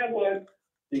say, you know what?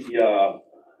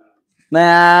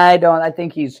 Nah, I don't. I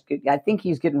think he's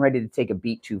getting ready to take a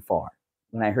beat too far.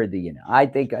 When I heard I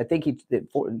think he's,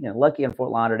 Lucky in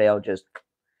Fort Lauderdale.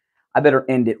 I better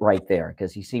end it right there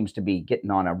because he seems to be getting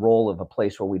on a roll of a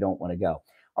place where we don't want to go.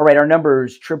 All right, our number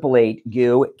is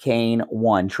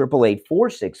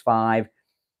 888-GO-KANE-1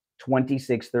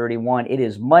 888-465-2631. It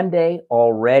is Monday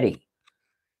already.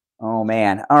 Oh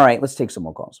man! All right, let's take some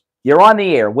more calls. You're on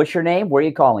the air. What's your name? Where are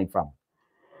you calling from?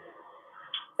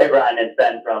 Hey, Brian, it's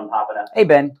Ben from Paulette. Hey,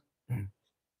 Ben.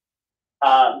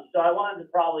 So I wanted to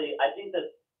I think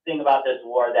the thing about this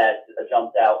war that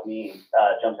jumps at me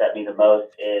the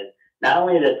most is not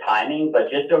only the timing,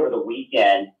 but just over the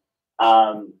weekend,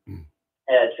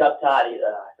 Chuck Todd,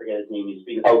 I forget his name,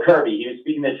 Kirby, he was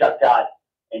speaking to Chuck Todd,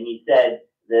 and he said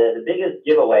the biggest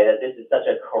giveaway that this is such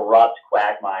a corrupt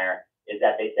quagmire is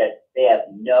that they said they have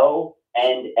no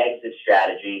end exit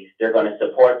strategy. They're going to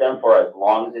support them for as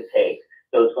long as it takes.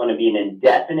 So it's going to be an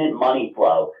indefinite money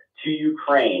flow to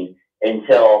Ukraine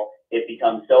until it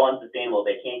becomes so unsustainable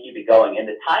they can't keep it going. And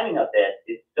the timing of this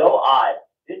is so odd.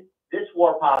 This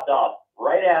war popped off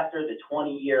right after the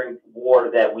 20-year war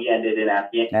that we ended in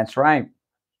Afghanistan. That's right.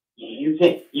 You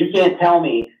can't tell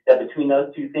me that between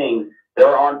those two things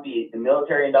there aren't the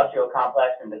military-industrial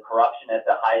complex and the corruption at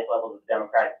the highest levels of the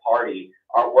Democratic Party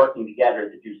aren't working together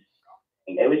to do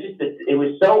something. It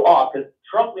was so off because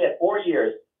Trump, we had 4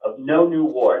 years of no new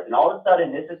wars, and all of a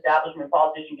sudden this establishment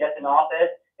politician gets in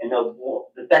office, and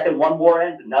the second one war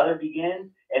ends, another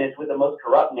begins, and it's with the most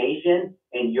corrupt nation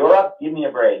In Europe, give me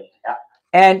a break.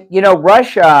 And, you know,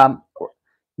 Russia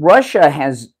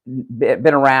has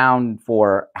been around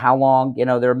for how long? You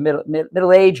know, they're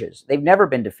Middle Ages. They've never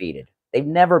been defeated. They've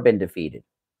never been defeated.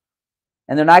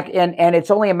 And they're not, and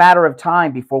it's only a matter of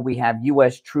time before we have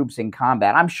U.S. troops in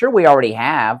combat. I'm sure we already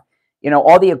have. You know,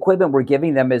 all the equipment we're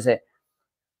giving them is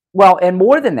well, and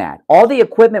more than that, all the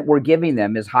equipment we're giving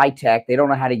them is high tech. They don't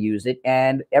know how to use it,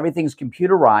 and everything's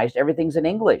computerized. Everything's in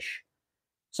English.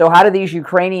 So how do these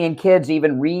Ukrainian kids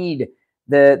even read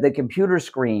the computer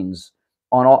screens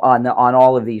on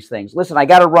all of these things? Listen, I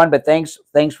got to run, but thanks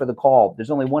for the call.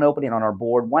 There's only one opening on our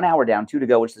board. 1 hour down, 2 to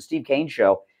go. It's the Steve Kane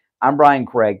Show. I'm Brian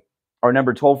Craig. Our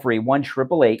number toll free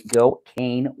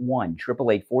 1-888-GO-KANE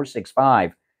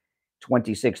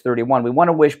 1-888-465-2631. We want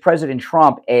to wish President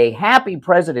Trump a happy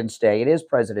President's Day. It is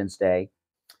President's Day,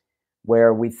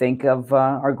 where we think of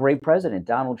our great president,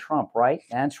 Donald Trump, right?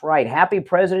 That's right. Happy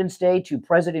President's Day to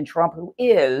President Trump, who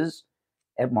is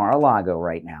at Mar-a-Lago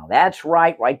right now. That's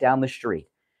right down the street.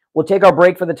 We'll take our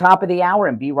break for the top of the hour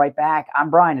and be right back.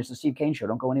 I'm Brian. It's the Steve Kane Show.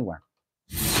 Don't go anywhere.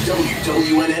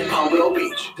 WWNN Palmetto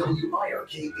Beach,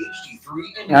 WIRK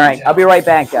HD3. All right, I'll be right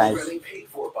back, guys. Paid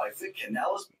for by Thick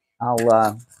Canales.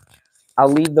 I'll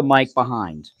leave the mic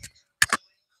behind.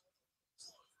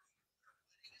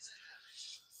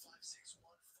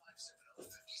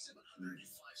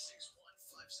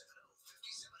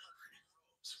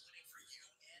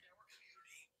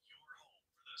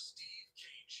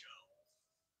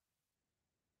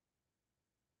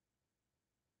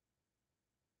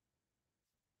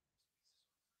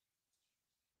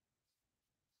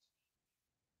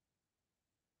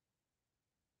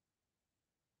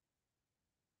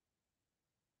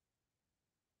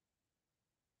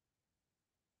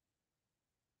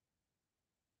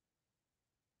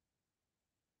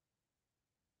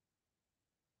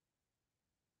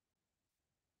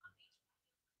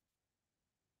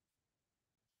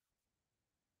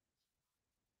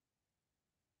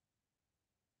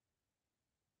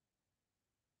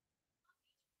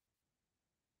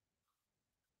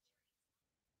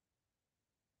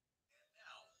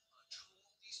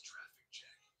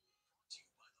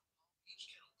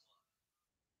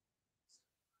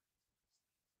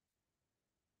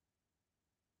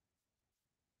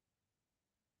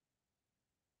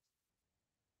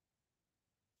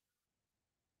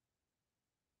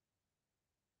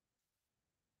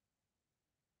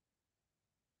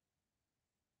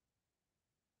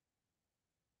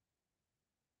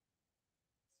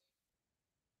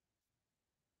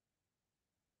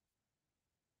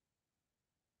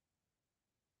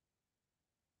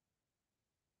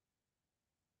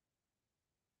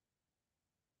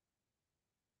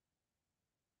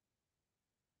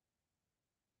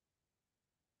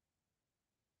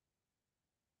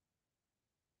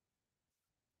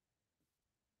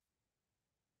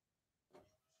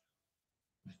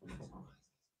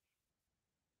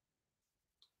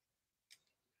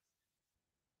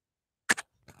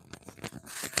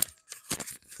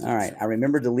 All right, I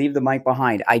remembered to leave the mic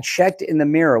behind. I checked in the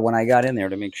mirror when I got in there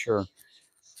to make sure.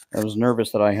 I was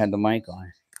nervous that I had the mic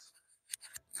on.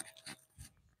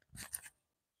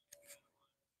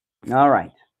 All right.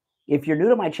 If you're new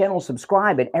to my channel,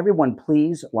 subscribe, and everyone,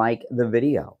 please like the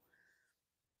video.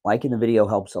 Liking the video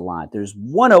helps a lot. There's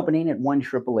one opening at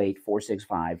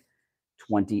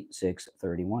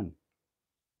 1-888-465-2631.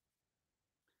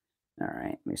 All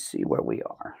right, let me see where we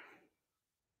are.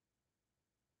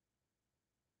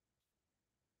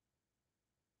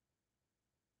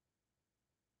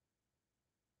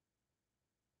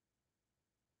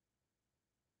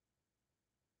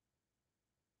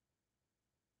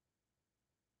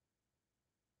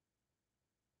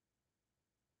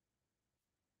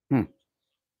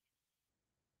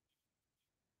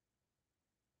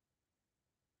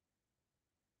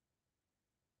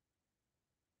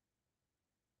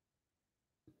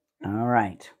 All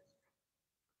right.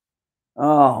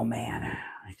 Oh, man,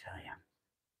 I tell you.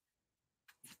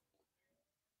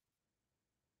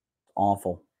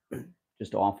 Awful.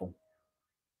 Just awful.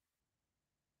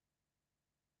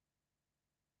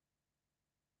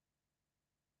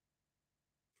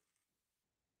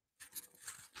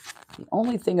 The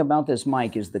only thing about this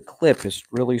mic is the clip is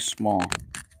really small.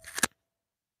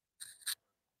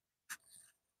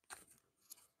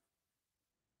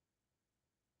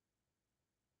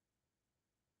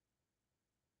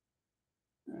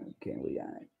 Okay, we got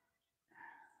it.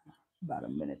 About a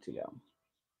minute to go.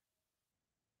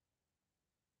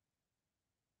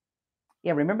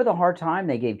 Yeah, remember the hard time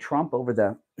they gave Trump over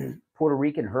the Puerto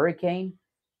Rican hurricane?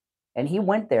 And he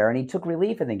went there and he took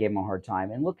relief and they gave him a hard time.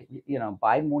 And look, you know,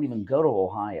 Biden won't even go to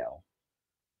Ohio.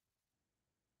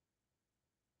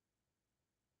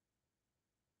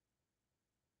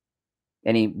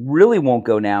 And he really won't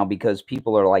go now because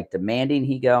people are like demanding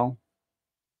he go.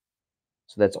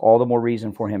 So that's all the more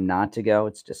reason for him not to go.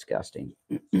 It's disgusting.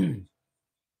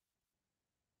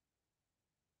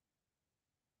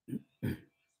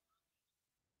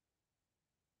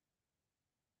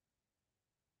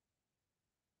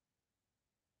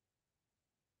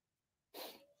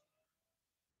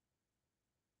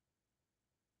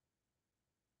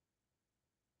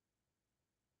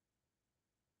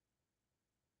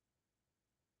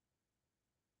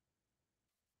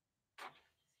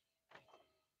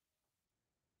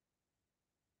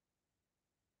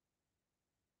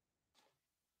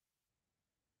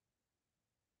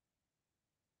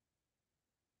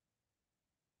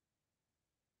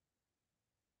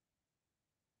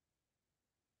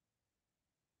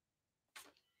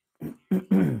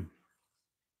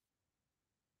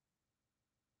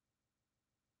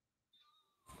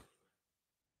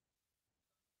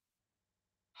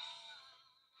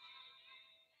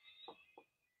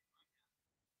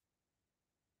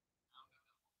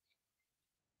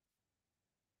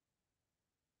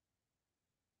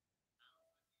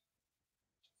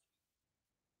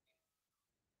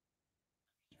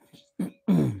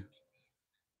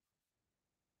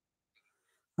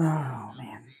 Oh,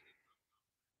 man.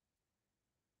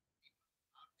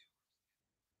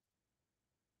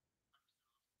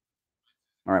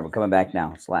 All right, we're coming back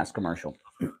now. It's the last commercial.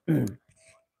 See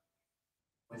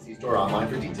store online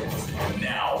for details.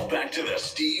 Now, back to the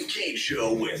Steve Kane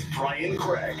Show with Brian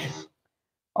Craig.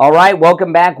 All right,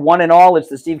 welcome back, one and all. It's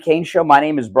the Steve Kane Show. My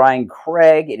name is Brian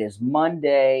Craig. It is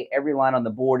Monday. Every line on the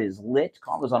board is lit.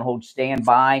 Callers on hold, stand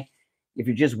by. If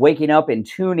you're just waking up and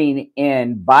tuning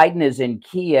in, Biden is in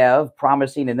Kiev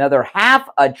promising another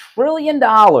 $500 billion.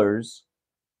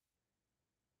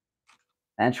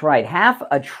 That's right,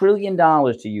 $500 billion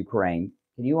to Ukraine.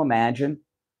 Can you imagine?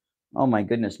 Oh, my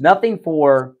goodness. Nothing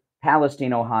for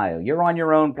Palestine, Ohio. You're on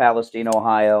your own, Palestine,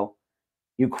 Ohio.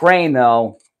 Ukraine,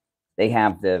 though, they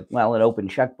have an open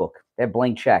checkbook. They have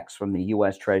blank checks from the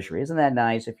U.S. Treasury. Isn't that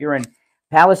nice? If you're in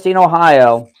Palestine,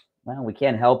 Ohio, well, we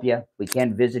can't help you. We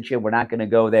can't visit you. We're not going to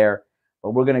go there,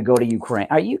 but we're going to go to Ukraine.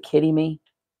 Are you kidding me?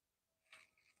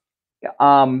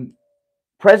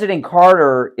 President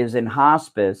Carter is in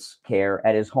hospice care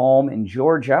at his home in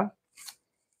Georgia.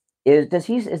 Is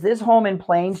this home in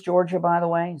Plains, Georgia, by the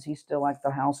way? Is he still at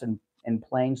the house in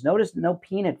Plains? Notice no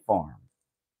peanut farm.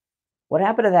 What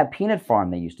happened to that peanut farm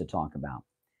they used to talk about?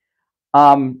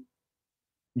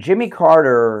 Jimmy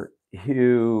Carter,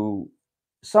 who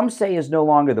some say is no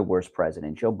longer the worst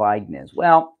president, Joe Biden is.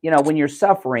 Well, when you're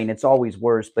suffering, it's always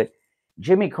worse. But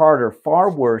Jimmy Carter, far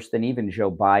worse than even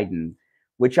Joe Biden,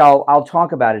 which I'll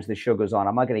talk about as the show goes on.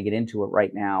 I'm not going to get into it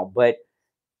right now, but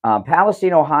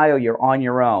Palestine, Ohio, you're on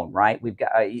your own, right? We've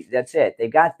got that's it.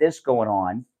 They've got this going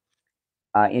on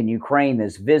in Ukraine.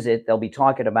 This visit, they'll be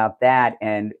talking about that,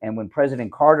 and when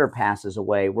President Carter passes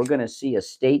away, we're going to see a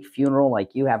state funeral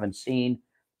like you haven't seen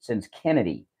since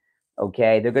Kennedy.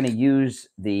 Okay, they're going to use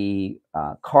the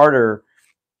Carter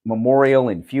memorial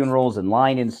and funerals and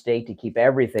line in state to keep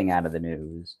everything out of the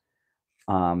news.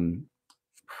 And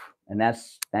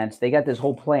that's they got this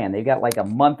whole plan. They've got like a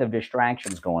month of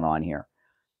distractions going on here.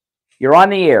 You're on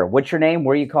the air. What's your name?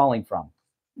 Where are you calling from?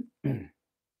 Good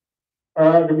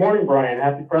morning, Brian.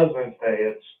 Happy President's Day.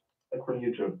 It's Slick from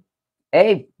YouTube.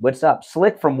 Hey, what's up?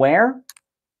 Slick from where?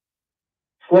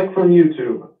 Slick from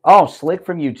YouTube. Oh, Slick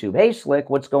from YouTube. Hey, Slick,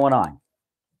 what's going on?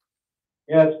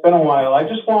 Yeah, it's been a while. I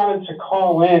just wanted to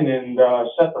call in and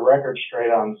set the record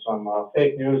straight on some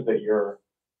fake news that you're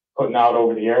putting out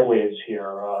over the airwaves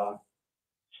here.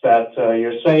 That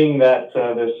you're saying that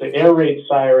this air raid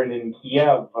siren in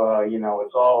Kiev,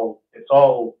 it's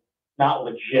all not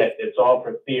legit. It's all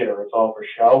for theater. It's all for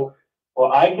show.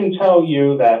 Well, I can tell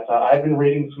you that I've been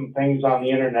reading some things on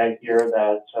the internet here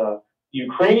that the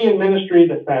Ukrainian Ministry of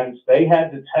Defense, they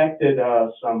had detected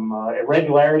some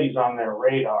irregularities on their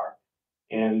radar.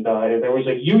 And there was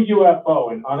a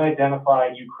UFO, an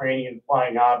unidentified Ukrainian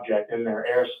flying object in their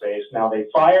airspace. Now, they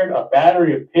fired a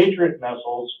battery of Patriot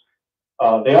missiles.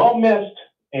 They all missed,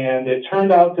 and it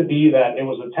turned out to be that it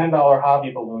was a $10 hobby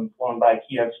balloon flown by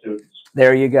Kiev students.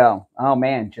 There you go. Oh,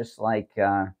 man, just like,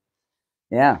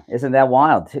 yeah, isn't that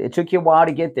wild? It took you a while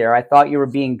to get there. I thought you were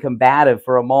being combative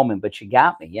for a moment, but you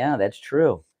got me. Yeah, that's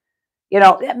true.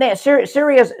 Man, serious.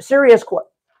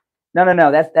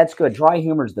 No, that's good. Dry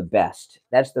humor is the best.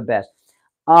 That's the best.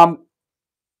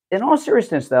 In all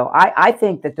seriousness, though, I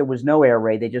think that there was no air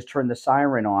raid. They just turned the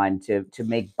siren on to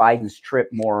make Biden's trip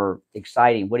more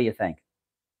exciting. What do you think?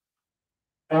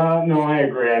 No, I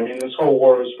agree. I mean, this whole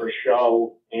war is for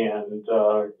show, and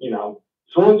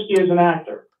Zelensky is an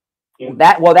actor.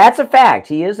 That's a fact.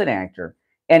 He is an actor,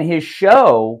 and his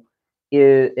show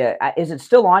is it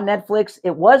still on Netflix?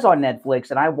 It was on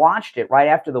Netflix, and I watched it right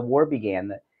after the war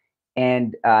began.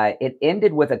 And it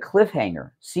ended with a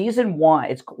cliffhanger. Season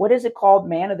 1. What is it called?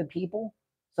 Man of the People,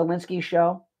 Zelensky's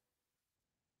show.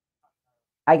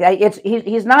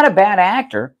 He's not a bad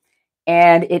actor,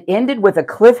 and it ended with a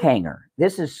cliffhanger.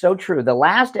 This is so true. The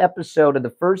last episode of the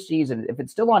first season, if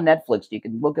it's still on Netflix, you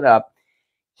can look it up.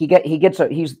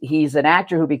 He's an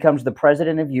actor who becomes the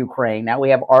president of Ukraine. Now we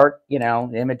have art,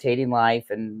 imitating life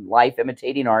and life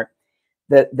imitating art.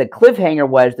 The cliffhanger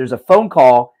was there's a phone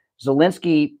call.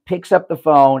 Zelensky picks up the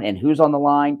phone, and who's on the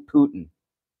line? Putin.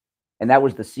 And that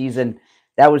was the season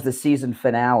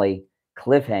finale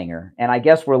cliffhanger. And I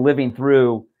guess we're living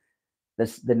through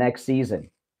the next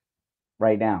season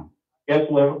right now. I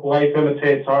guess life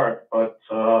imitates art, but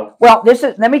well,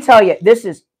 let me tell you, this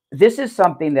is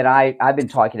something that I've been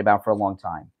talking about for a long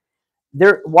time.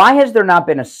 Why has there not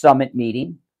been a summit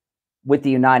meeting with the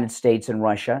United States and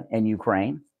Russia and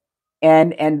Ukraine?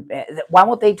 And why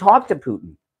won't they talk to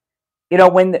Putin?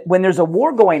 When there's a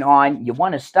war going on, you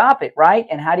want to stop it, right?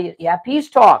 And how do you have peace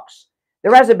talks?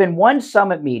 There hasn't been one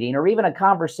summit meeting or even a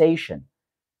conversation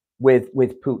with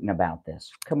Putin about this.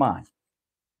 Come on.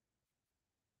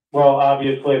 Well,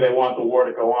 obviously they want the war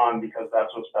to go on because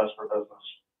that's what's best for business.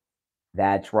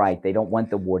 That's right. They don't want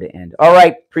the war to end. All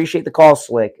right. Appreciate the call,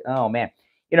 Slick. Oh, man.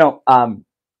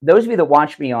 Those of you that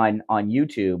watch me on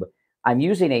YouTube, I'm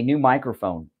using a new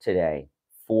microphone today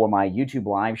for my YouTube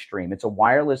live stream. It's a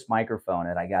wireless microphone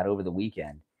that I got over the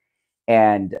weekend.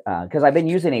 And because I've been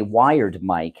using a wired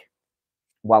mic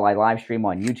while I live stream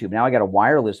on YouTube. Now I got a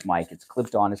wireless mic. It's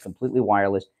clipped on. It's completely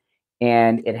wireless.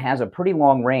 And it has a pretty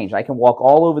long range. I can walk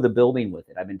all over the building with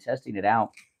it. I've been testing it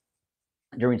out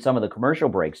during some of the commercial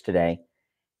breaks today.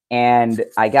 And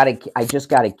I just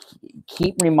got to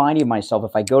keep reminding myself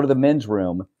if I go to the men's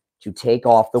room to take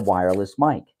off the wireless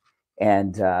mic.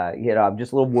 And, I'm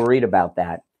just a little worried about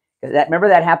that. Remember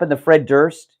that happened to Fred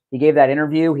Durst? He gave that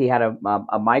interview. He had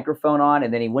a microphone on,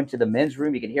 and then he went to the men's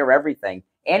room. You could hear everything.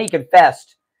 And he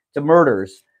confessed to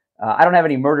murders. I don't have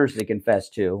any murders to confess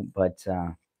to, but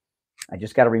I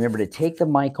just got to remember to take the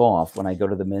mic off when I go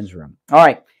to the men's room. All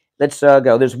right, let's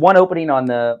go. There's one opening on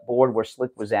the board where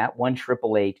Slick was at.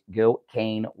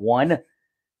 1-888-GO-CANE.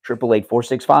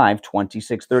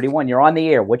 1-888-465-2631. You're on the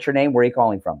air. What's your name? Where are you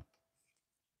calling from?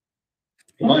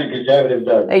 Mike, conservative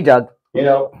Doug. Hey, Doug.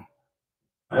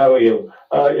 How are you?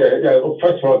 Well,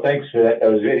 first of all, thanks for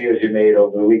those videos you made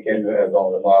over the weekend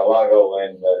on the Mar-a-Lago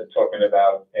and talking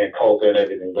about and Colton and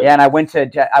everything. But, yeah, and I went to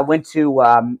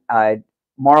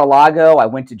Mar-a-Lago. I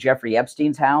went to Jeffrey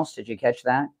Epstein's house. Did you catch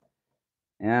that?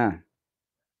 Yeah.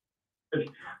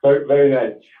 Very, very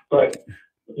nice. But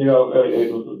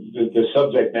the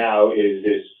subject now is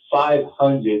this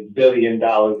 $500 billion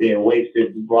being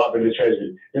wasted robbing the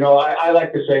treasury. I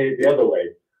like to say it the other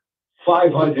way.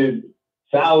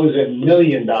 $500,000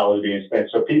 million being spent,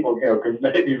 so people can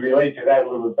maybe relate to that a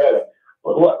little bit better.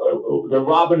 But the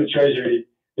robbing the treasury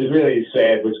is really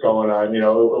sad. What's going on?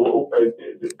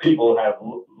 People have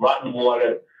rotten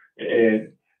water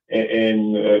in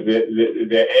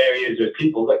the areas of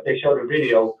people. They showed a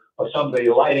video of somebody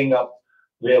lighting up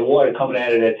their water coming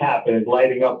out of their tap and it's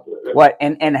lighting up. What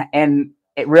and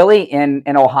it really in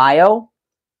Ohio?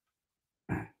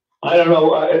 I don't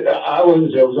know. It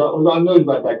was on news,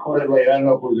 but I caught it late. I don't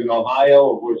know if it was in Ohio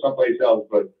or if it was someplace else,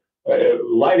 but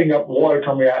lighting up water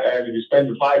coming out, and you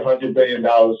spend $500 billion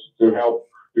to help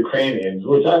Ukrainians,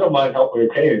 which I don't mind helping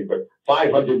Ukrainians, but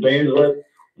 $500 billion worth,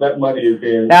 that money is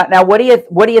being. Now, what do you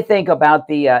think about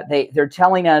they're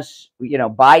telling us,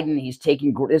 Biden, he's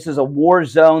taking, this is a war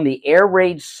zone. The air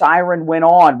raid siren went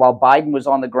on while Biden was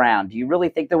on the ground. Do you really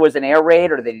think there was an air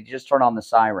raid, or did he just turn on the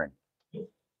siren?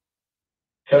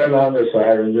 Turn on the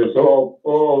siren. It's all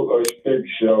a big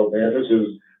show, man. This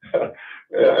is,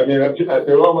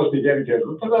 they're almost beginning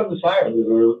to put on the siren.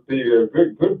 It'll be a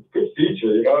good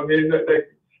feature.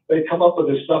 They come up with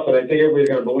this stuff, and I think everybody's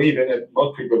going to believe in it.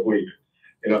 Most people believe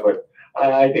it. But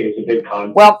I think it's a big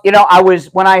con. Well,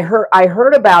 when I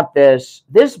heard about this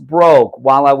broke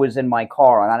while I was in my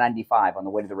car on I-95 on the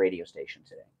way to the radio station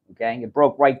today. Okay, it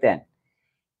broke right then,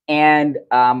 and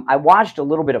I watched a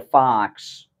little bit of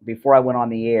Fox before I went on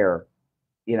the air,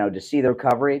 to see their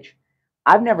coverage.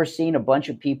 I've never seen a bunch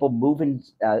of people moving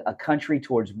a country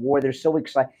towards war. They're so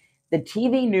excited. The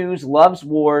TV news loves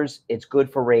wars. It's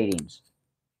good for ratings.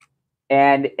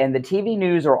 And the TV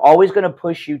news are always going to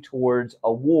push you towards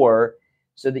a war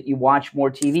so that you watch more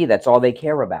TV. That's all they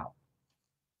care about.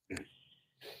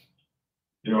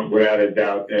 without a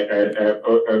doubt.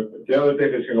 The other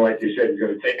thing that's going to, like you said, is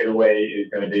going to take it away is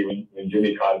going to be when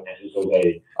Jimmy Carter passes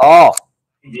away. Oh.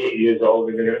 88 years old,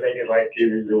 and they're going to make it like he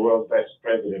was the world's best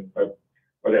president, but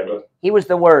whatever. He was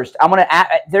the worst. I'm going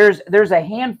to, there's a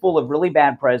handful of really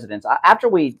bad presidents. After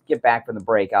we get back from the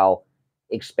break, I'll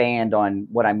expand on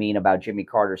what I mean about Jimmy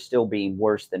Carter still being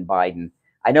worse than Biden.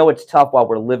 I know it's tough while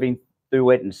we're living through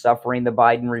it and suffering the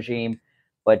Biden regime,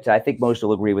 but I think most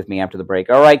will agree with me after the break.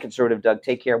 All right, Conservative Doug,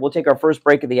 take care. We'll take our first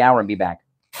break of the hour and be back.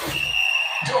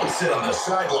 Don't sit on the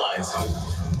sidelines.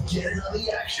 Get in on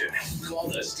the action. Call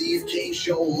the Steve Kane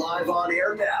Show live on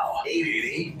air now.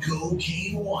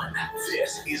 888-GO-KANE-1.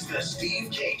 This is the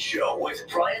Steve Kane Show with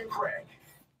Brian Craig.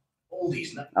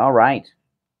 Oldies. All right.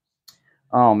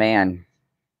 Oh, man.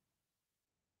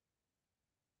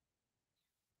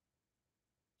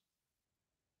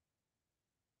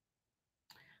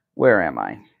 Where am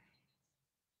I?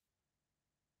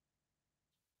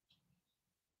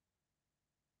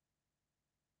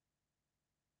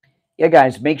 Yeah,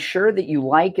 guys, make sure that you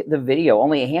like the video.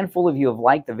 Only a handful of you have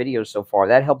liked the video so far.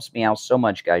 That helps me out so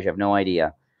much, guys. You have no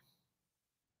idea.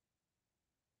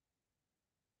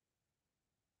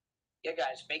 Yeah,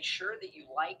 guys, make sure that you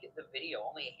like the video.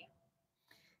 Only a handful.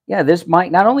 Yeah, this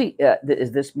mic, not only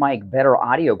is this mic better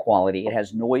audio quality, it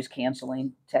has noise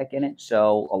canceling tech in it.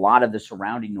 So a lot of the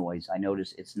surrounding noise, I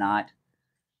notice it's not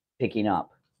picking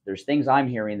up. There's things I'm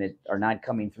hearing that are not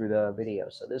coming through the video.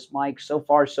 So this mic, so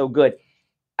far, so good.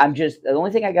 The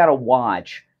only thing I got to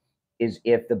watch is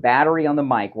if the battery on the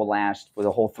mic will last for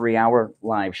the whole 3-hour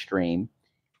live stream,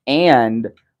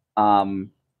 and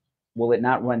will it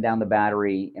not run down the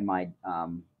battery in my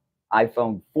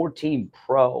iPhone 14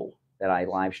 Pro that I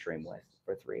live stream with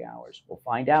for 3 hours. We'll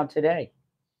find out today.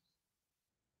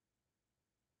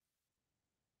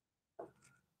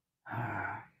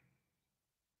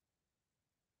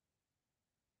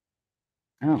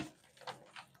 Oh.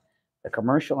 The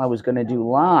commercial I was going to do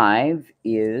live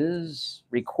is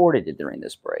recorded during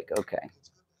this break. Okay.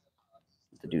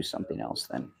 To do something else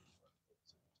then.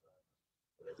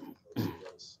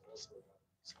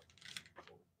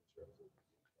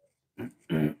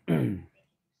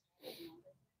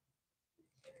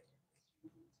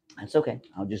 That's okay.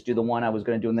 I'll just do the one I was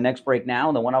going to do in the next break now,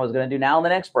 and the one I was going to do now in the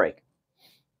next break.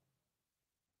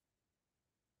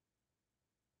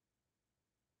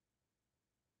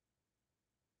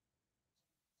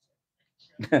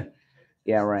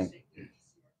 Yeah, right.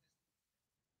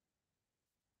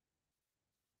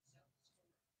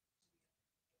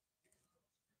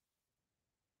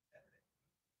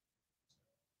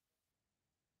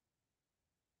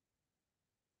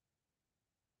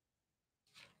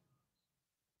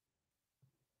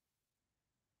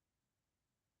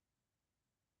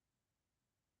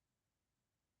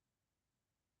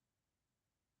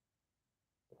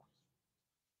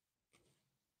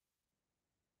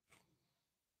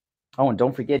 Oh, and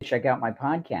don't forget, check out my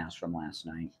podcast from last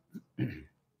night.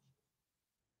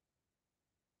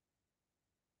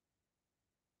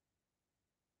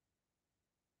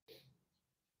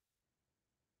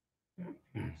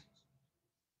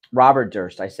 Robert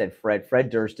Durst. I said Fred. Fred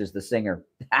Durst is the singer.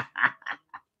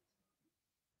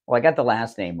 Well, I got the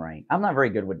last name right. I'm not very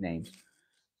good with names.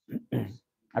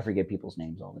 I forget people's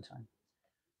names all the time.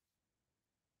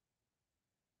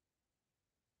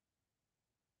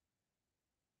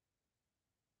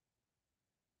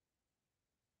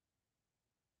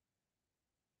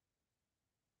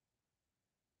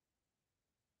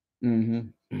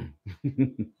 Mm-hmm.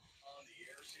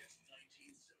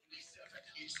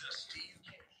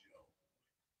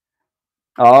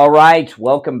 All right,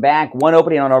 welcome back. One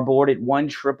opening on our board at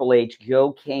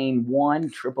 1-888-GO-KANE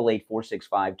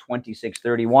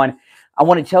 1-888-465-2631. I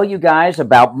want to tell you guys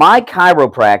about my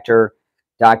chiropractor,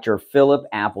 Dr. Philip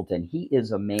Appleton. He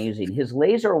is amazing. His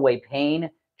laser away pain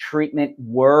treatment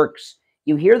works.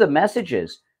 You hear the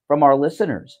messages from our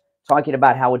listeners talking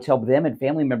about how it's helped them and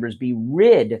family members be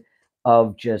rid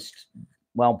of just,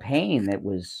 well, pain that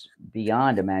was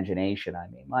beyond imagination. I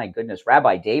mean, my goodness.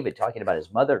 Rabbi David talking about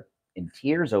his mother in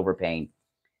tears over pain.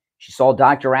 She saw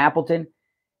Dr. Appleton.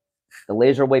 The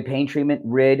laser away pain treatment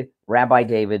rid Rabbi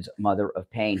David's mother of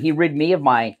pain. He rid me of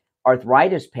my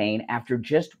arthritis pain after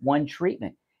just one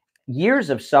treatment. Years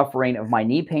of suffering of my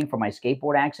knee pain from my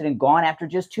skateboard accident gone after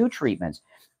just 2 treatments.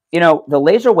 You know, the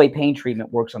laser away pain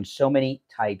treatment works on so many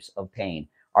types of pain.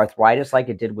 Arthritis, like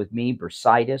it did with me,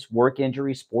 bursitis, work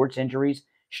injuries, sports injuries,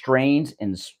 strains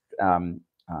and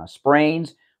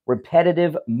sprains,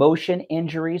 repetitive motion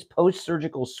injuries,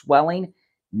 post-surgical swelling,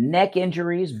 neck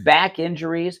injuries, back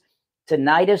injuries,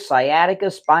 tinnitus,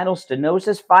 sciatica, spinal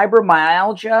stenosis,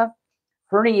 fibromyalgia,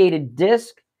 herniated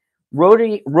disc,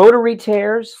 rotary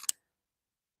tears,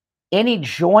 any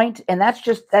joint, and that's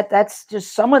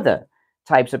just some of the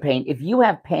types of pain. If you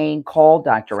have pain, call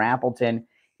Dr. Appleton.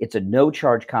 It's a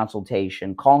no-charge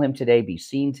consultation. Call him today. Be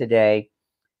seen today.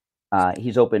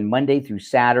 He's open Monday through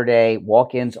Saturday.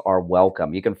 Walk-ins are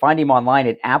welcome. You can find him online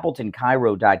at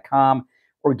AppletonChiro.com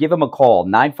or give him a call,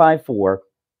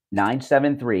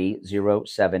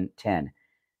 954-973-0710.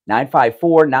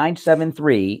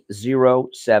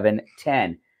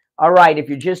 954-973-0710. All right, if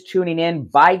you're just tuning in,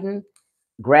 Biden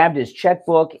grabbed his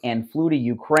checkbook and flew to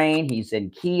Ukraine. He's in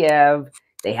Kiev.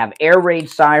 They have air raid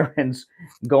sirens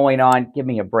going on. Give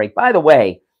me a break. By the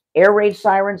way, air raid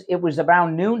sirens, it was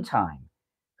around noontime.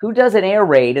 Who does an air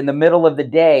raid in the middle of the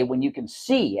day when you can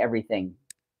see everything?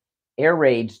 Air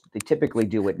raids, they typically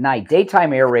do at night.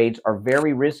 Daytime air raids are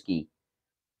very risky.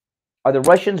 Are the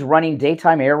Russians running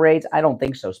daytime air raids? I don't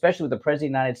think so, especially with the President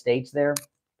of the United States there.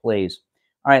 Please.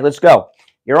 All right, let's go.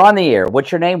 You're on the air.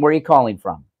 What's your name? Where are you calling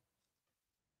from?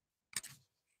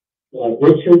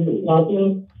 Richard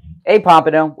Pompano. Hey,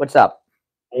 Pompano. What's up?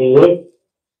 Okay,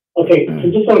 so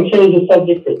just want to change the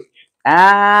subject.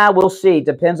 We'll see.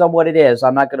 Depends on what it is.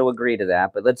 I'm not going to agree to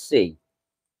that, but let's see.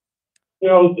 You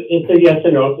know, it's a yes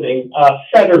or no thing.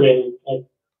 Fetterman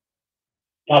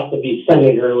got to be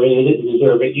senator when he didn't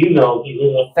deserve it. You know, he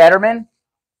was a Fetterman?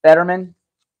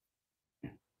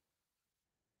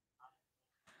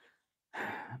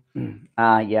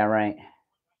 Yeah, right.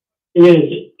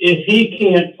 If he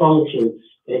can't function,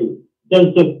 and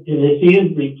if he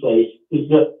is replaced, does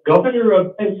the governor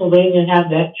of Pennsylvania have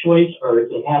that choice, or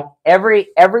does it have?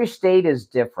 Every state is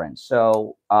different.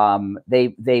 So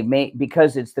they may,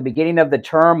 because it's the beginning of the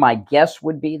term. My guess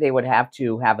would be they would have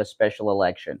to have a special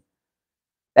election.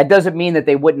 That doesn't mean that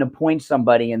they wouldn't appoint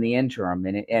somebody in the interim,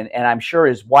 and I'm sure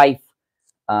his wife,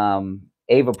 Ava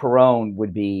Perone,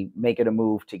 would be making a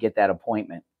move to get that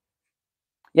appointment.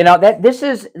 You know, that this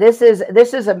is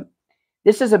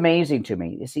amazing to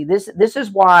me. You see, this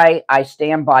is why I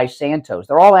stand by Santos.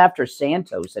 They're all after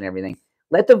Santos and everything.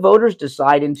 Let the voters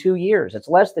decide in 2 years. It's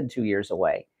less than 2 years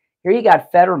away. Here you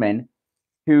got Fetterman,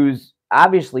 who's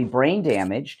obviously brain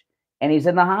damaged, and he's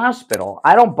in the hospital.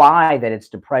 I don't buy that it's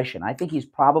depression. I think he's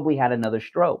probably had another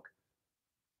stroke.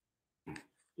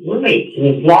 Right, and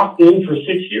he's locked in for 6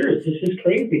 years. This is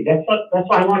crazy. That's why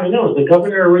I want to know. Is the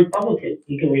governor a Republican?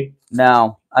 He can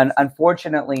No,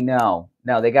 unfortunately, no.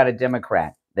 No, they got a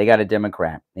Democrat.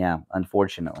 Yeah,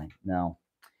 unfortunately, no.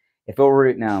 If it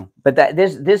were no, but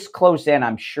this close in,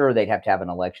 I'm sure they'd have to have an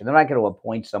election. They're not going to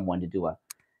appoint someone to do a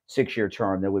 6-year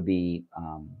term. There would be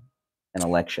an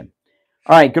election.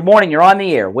 All right. Good morning. You're on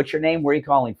the air. What's your name? Where are you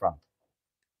calling from?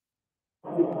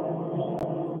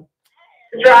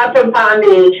 Drop from Palm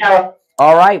Beach.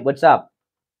 All right. What's up?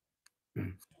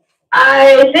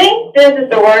 I think this is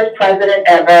the worst president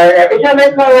ever. Every time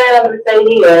I call in, I'm going to say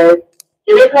he is.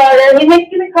 Jimmy Carter, he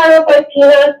makes Jimmy Carter look like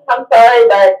peanuts. I'm sorry,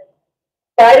 but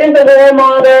Biden's a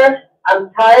warmonger. I'm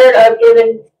tired of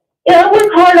giving,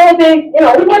 work hard all day.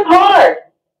 We work hard.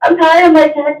 I'm tired of my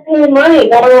taxpaying money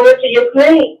going over to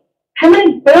Ukraine. How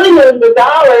many billions of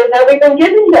dollars have we been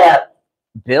giving them?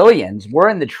 Billions? We're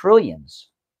in the trillions.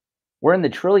 We're in the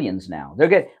trillions now.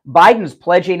 Biden's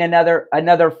pledging another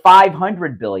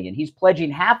 $500 billion. He's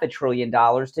pledging $500 billion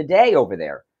today over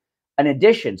there. In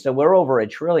addition, so we're over $1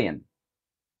 trillion.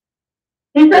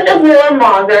 He's such a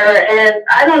warmonger, and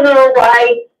I don't know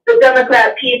why the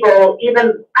Democrat people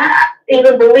even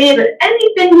believe in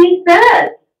anything he says.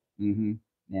 Mm-hmm.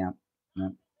 Yeah.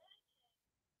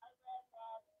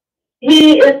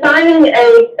 He is signing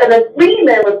an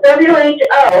agreement with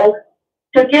WHO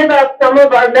to give up some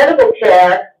of our medical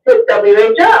care to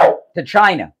WHO. To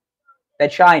China.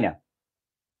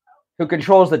 Who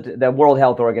controls the World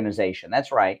Health Organization.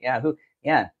 That's right. Yeah.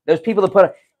 Those people that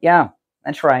put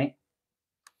that's right.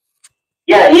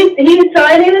 Yeah, he's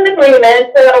signing an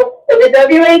agreement. So the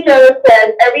WHO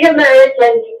says every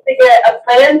American needs to get a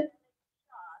plan.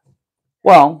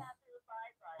 Well,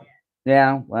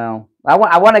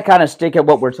 I want to kind of stick at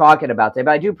what we're talking about today,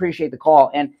 but I do appreciate the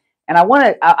call. And I want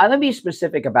to let me be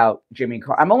specific about Jimmy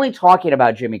Carter. I'm only talking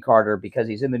about Jimmy Carter because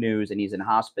he's in the news and he's in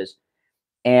hospice,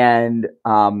 and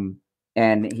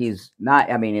he's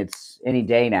not. I mean, it's any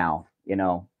day now.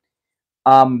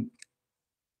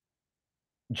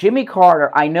 Jimmy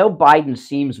Carter. I know Biden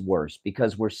seems worse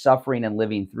because we're suffering and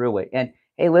living through it. And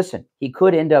hey, listen, he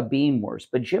could end up being worse.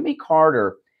 But Jimmy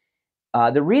Carter.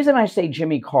 The reason I say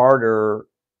Jimmy Carter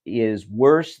is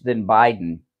worse than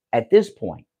Biden at this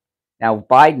point. Now,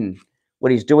 Biden,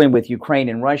 what he's doing with Ukraine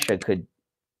and Russia could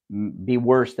be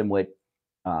worse than what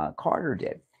Carter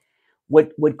did.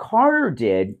 What Carter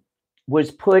did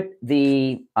was put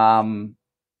the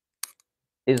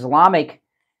Islamic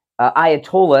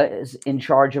Ayatollah is in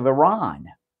charge of Iran.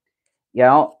 You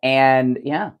know, and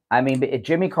yeah, I mean,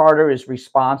 Jimmy Carter is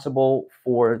responsible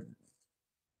for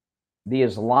the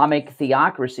Islamic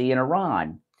theocracy in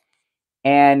Iran.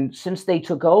 And since they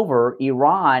took over,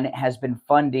 Iran has been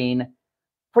funding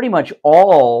pretty much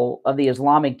all of the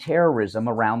Islamic terrorism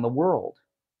around the world.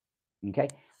 Okay,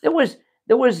 there was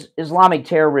Islamic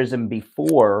terrorism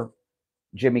before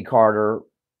Jimmy Carter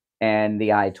and the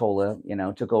Ayatollah, you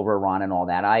know, took over Iran and all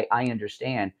that. I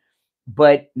understand,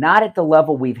 but not at the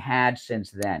level we've had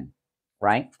since then,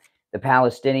 right? The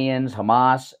Palestinians,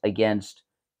 Hamas against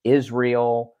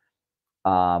Israel,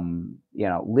 you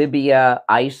know, Libya,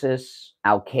 ISIS,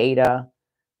 Al Qaeda.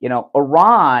 You know,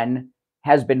 Iran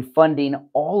has been funding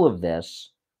all of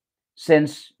this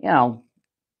since, you know,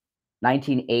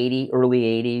 1980, early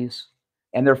 80s,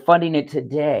 and they're funding it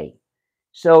today.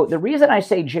 So the reason I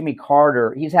say Jimmy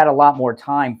Carter, he's had a lot more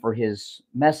time for his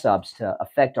mess ups to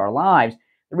affect our lives.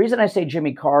 The reason I say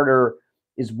Jimmy Carter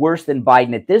is worse than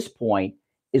Biden at this point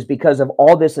is because of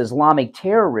all this Islamic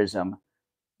terrorism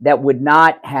that would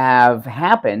not have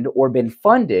happened or been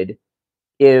funded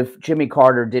if Jimmy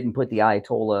Carter didn't put the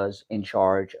Ayatollahs in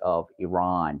charge of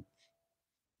Iran.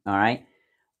 All right.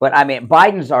 But I mean,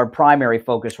 Biden's our primary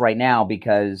focus right now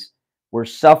because we're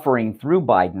suffering through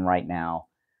Biden right now.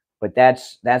 But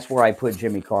that's where I put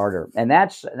Jimmy Carter, and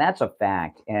that's a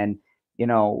fact. And you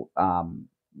know,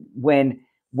 when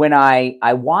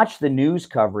I watch the news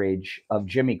coverage of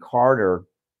Jimmy Carter,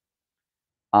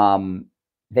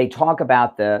 they talk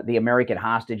about the American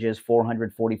hostages,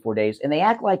 444 days, and they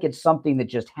act like it's something that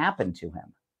just happened to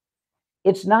him.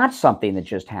 It's not something that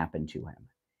just happened to him.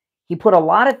 He put a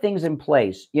lot of things in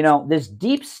place. You know, this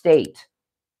deep state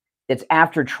that's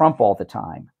after Trump all the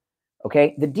time.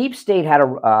 Okay, the deep state had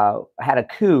a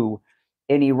coup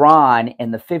in Iran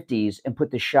in the 50s and put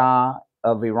the Shah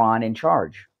of Iran in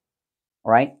charge.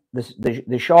 Right,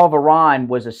 the Shah of Iran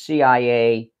was a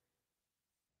CIA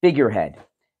figurehead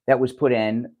that was put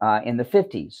in the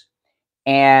 50s,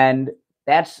 and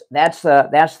that's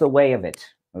the way of it.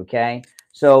 Okay,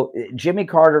 so Jimmy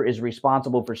Carter is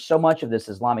responsible for so much of this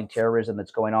Islamic terrorism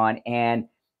that's going on, and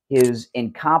his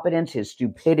incompetence, his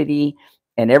stupidity,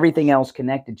 and everything else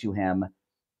connected to him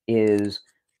is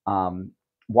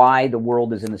why the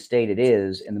world is in the state it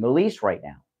is in the Middle East right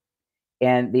now.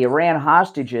 And the Iran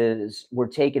hostages were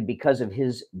taken because of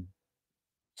his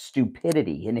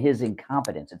stupidity and his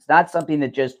incompetence. It's not something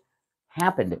that just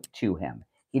happened to him.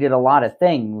 He did a lot of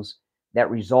things that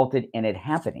resulted in it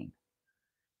happening.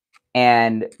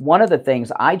 And one of the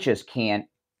things I just can't,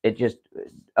 it just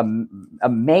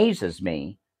amazes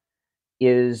me,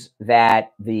 is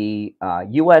that the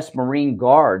U.S. Marine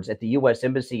Guards at the U.S.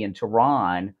 Embassy in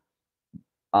Tehran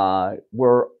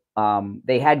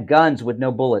they had guns with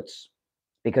no bullets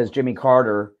because Jimmy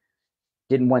Carter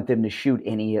didn't want them to shoot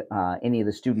any of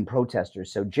the student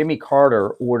protesters. So Jimmy Carter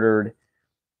ordered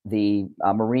the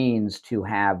Marines to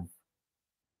have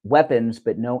weapons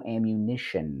but no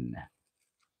ammunition.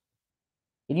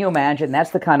 Can you imagine?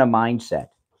 That's the kind of mindset,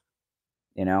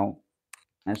 you know.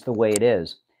 That's the way it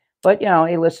is. But you know,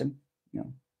 hey, listen, you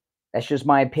know, that's just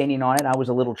my opinion on it. I was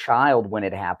a little child when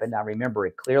it happened. I remember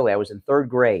it clearly. I was in 3rd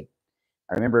grade.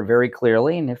 I remember it very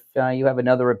clearly. And if you have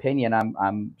another opinion,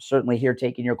 I'm certainly here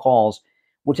taking your calls.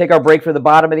 We'll take our break for the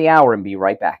bottom of the hour and be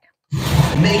right back.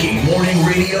 Making morning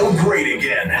radio great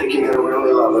again.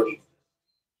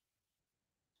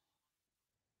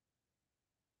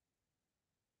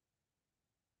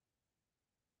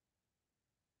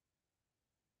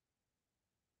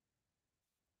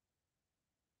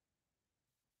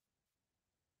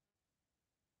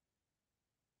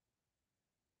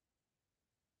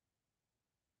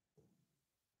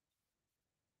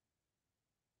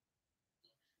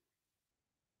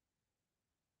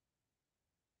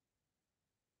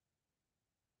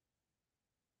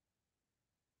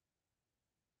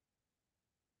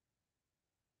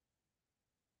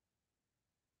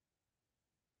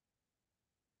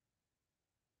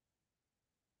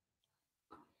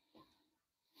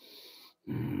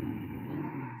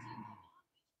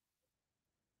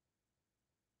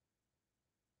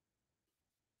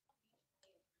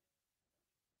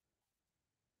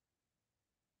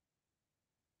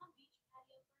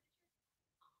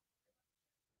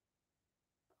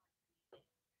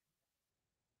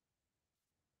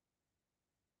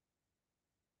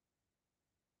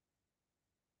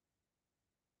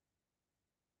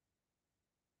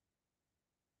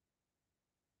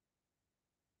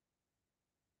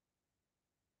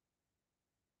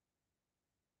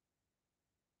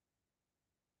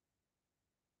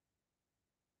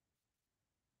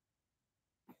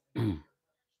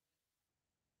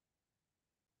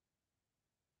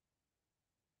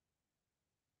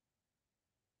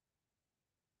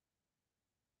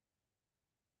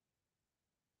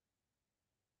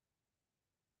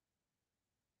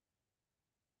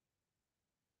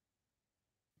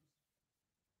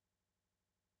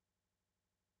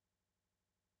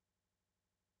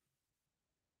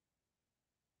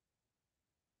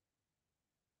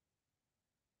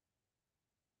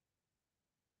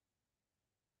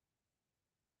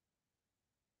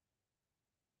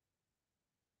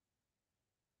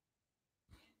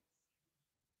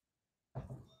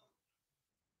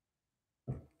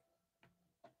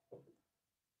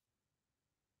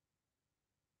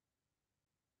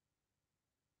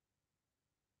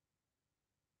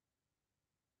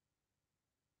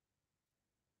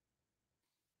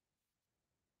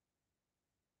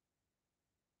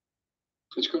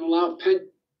 It's going to allow pension.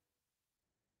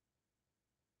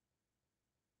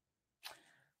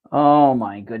 Oh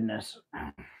my goodness.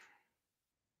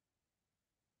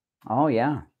 Oh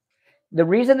yeah. The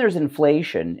reason there's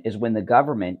inflation is when the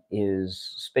government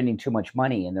is spending too much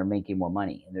money and they're making more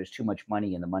money, and there's too much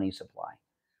money in the money supply.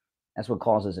 That's what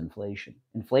causes inflation.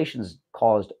 Inflation is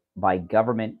caused by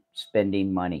government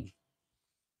spending money.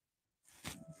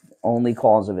 Only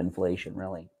cause of inflation,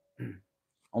 really.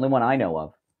 Only one I know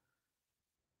of.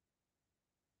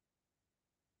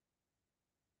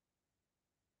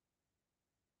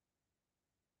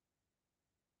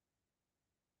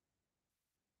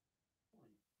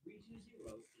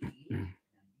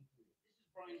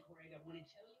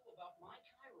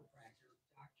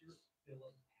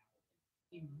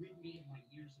 He rid me of my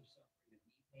years of suffering of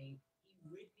knee pain. He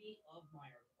rid me of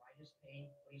my arthritis pain,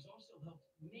 but he's also helped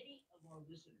many of our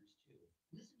listeners too.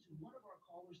 Listen to one of our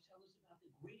callers tell us about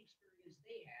the great experience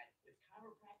they had with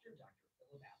chiropractor Dr.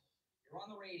 Philip Apple. You're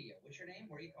on the radio. What's your name?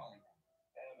 Where are you calling from?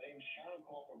 My name's Sean. I'm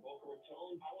calling from Boca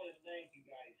Raton. I want to thank you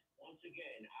guys once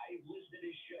again. I've listened to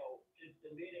this show since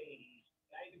the mid-'80s.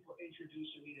 Thank you for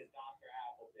introducing me to Dr.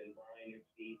 Appleton, Brian and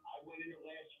Steve. I went in there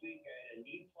last week. I had a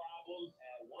knee problem.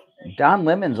 Don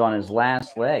Lemon's on his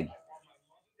last leg.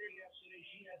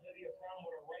 She has any problem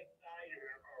with her right side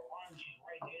or her arm. She's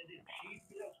right-handed. She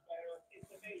feels better.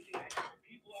 It's amazing. I have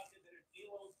people out there that are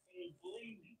dealing with pain.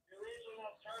 Believe me, there is an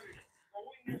alternative.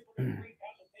 Go in there for the free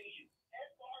consultation.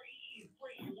 FRE is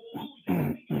free. You will lose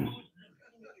everything you lose the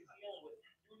pain that you're dealing with.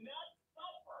 Do not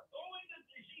suffer. Go in there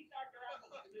to see Dr.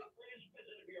 Appleton for the greatest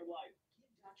visit of your life. Give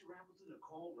Dr. Appleton a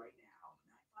call right now.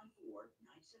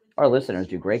 954-973. Our listeners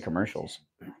do great commercials.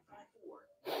 954-973-0710.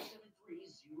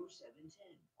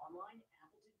 Online,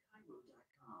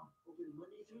 AppletonChiro.com. Open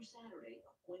Monday through Saturday.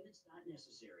 Appointments not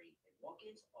necessary. And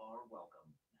walk-ins are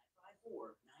welcome.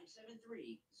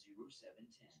 954-973-0710.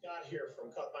 Scott here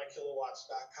from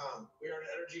CutMyKilowatts.com. We are an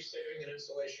energy saving and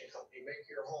installation company. Make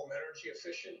your home energy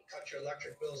efficient, cut your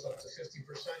electric bills up to 50%,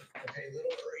 and pay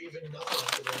little or even nothing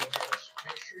for the repairs.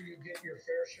 Make sure you get your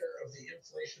fair share of the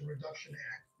Inflation Reduction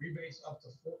Act. Rebates up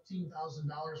to $14,000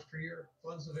 per year.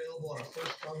 Funds available on a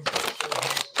first-come, first-served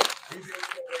basis. Rebate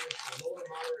programs for low to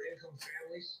moderate income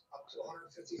families up to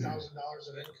 $150,000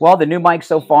 of income. Well, the new mic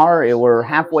so far, we're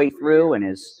halfway through and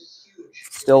is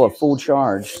still a full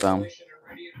charge. So.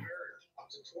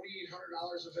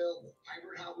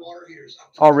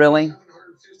 Oh, really?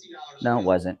 No, it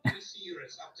wasn't.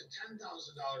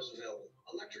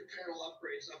 Electric panel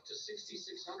upgrades up to $6,600.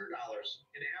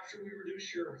 And after we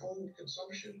reduce your home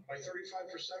consumption by 35%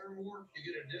 or more, you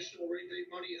get additional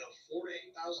rebate money of $4,000 to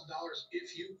 $8,000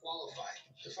 if you qualify.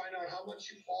 To find out how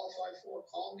much you qualify for,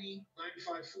 call me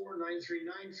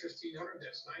 954-939-1500.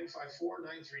 That's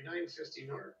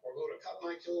 954-939-1500. Or go to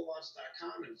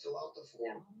cutmykilowatts.com and fill out the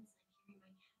form.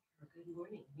 Good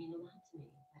morning mean a lot to me,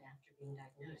 but after being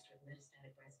diagnosed with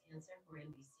metastatic breast cancer, or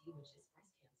MBC, which is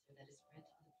breast cancer that is spread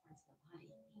to other parts of the body,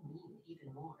 we mean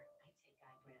even more. I take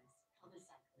Ibrance,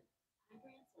 Palbociclib.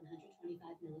 Ibrance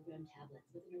 125 milligram tablets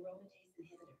with an aromatase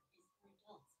inhibitor is for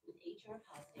adults with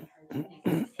HR-positive,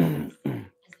 HER2-negative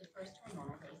as the first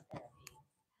hormonal-based therapy.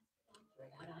 Ask your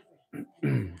doctor about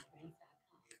Ibrance at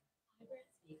Ibrance.com.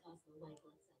 Ibrance may cause the white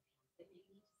blood cell count that may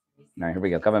lead to serious. All right, here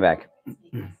we go. Coming back.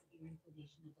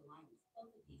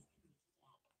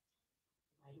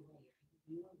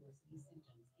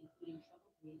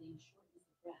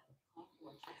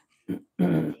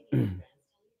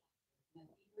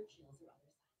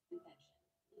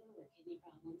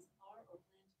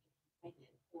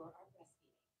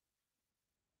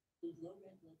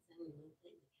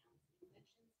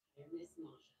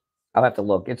 I'll have to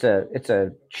look. It's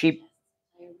a cheap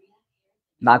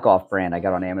knockoff brand I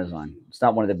got on Amazon. It's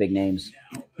not one of the big names.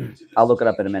 I'll look it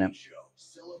up in a minute.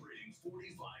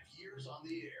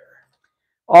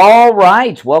 All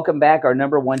right, welcome back. Our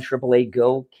number one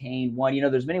 888-GO-CANE-1. You know,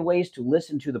 there's many ways to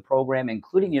listen to the program,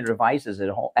 including your devices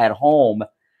at home.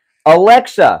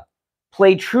 Alexa,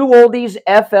 play True Oldies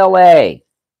FLA.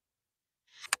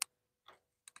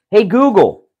 Hey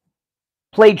Google,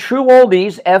 play True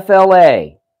Oldies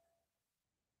FLA.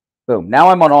 Boom. Now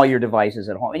I'm on all your devices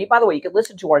at home. And by the way, you can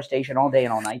listen to our station all day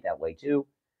and all night that way too.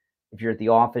 If you're at the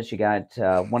office, you got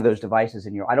one of those devices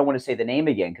in your, I don't want to say the name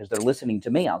again because they're listening to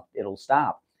me. It'll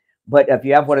stop. But if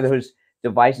you have one of those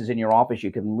devices in your office,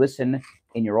 you can listen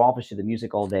in your office to the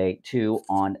music all day too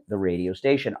on the radio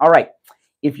station. All right.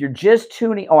 If you're just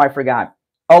tuning, oh, I forgot.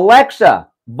 Alexa,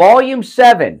 volume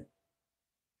 7.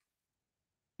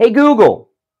 Hey,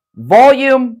 Google,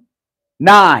 volume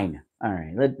 9. All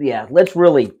right. Let's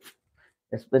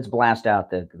blast out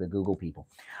the Google people.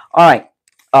 All right.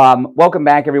 Welcome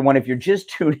back, everyone. If you're just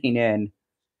tuning in,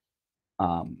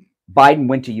 Biden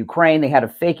went to Ukraine. They had a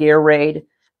fake air raid.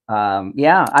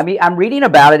 Yeah, I mean, I'm reading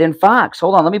about it in Fox.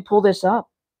 Hold on, let me pull this up.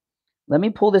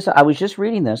 I was just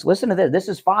reading this. Listen to this. This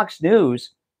is Fox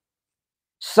News.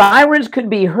 Sirens could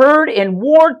be heard in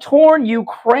war-torn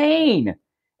Ukraine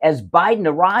as Biden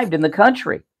arrived in the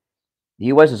country. The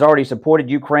U.S. has already supported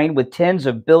Ukraine with tens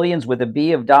of billions with a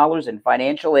B of dollars in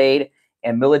financial aid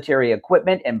and military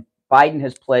equipment, and Biden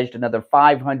has pledged another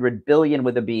 $500 billion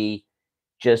with a B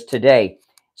just today.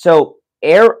 So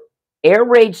air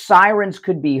raid sirens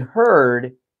could be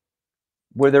heard.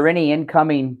 Were there any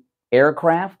incoming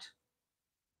aircraft?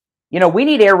 You know, we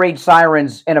need air raid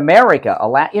sirens in America.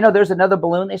 You know, there's another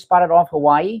balloon they spotted off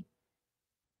Hawaii.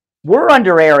 We're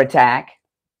under air attack.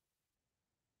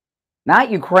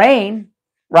 Not Ukraine,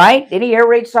 right? Any air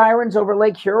raid sirens over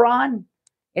Lake Huron?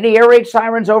 Any air raid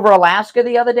sirens over Alaska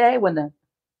the other day?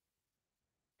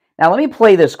 Now, let me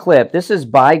play this clip. This is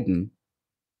Biden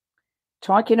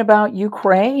talking about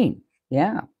Ukraine.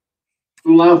 Yeah.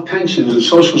 Allow pensions and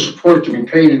social support to be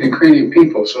paid to the Ukrainian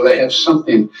people so they have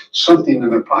something in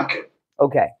their pocket.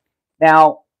 Okay.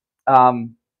 Now,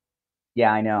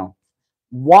 yeah, I know.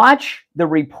 Watch the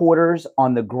reporters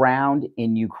on the ground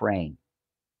in Ukraine,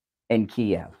 in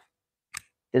Kiev.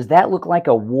 Does that look like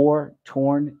a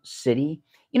war-torn city?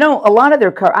 You know, a lot of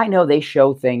their I know they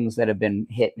show things that have been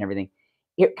hit and everything.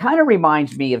 It kind of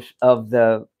reminds me of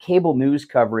the cable news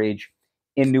coverage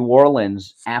in New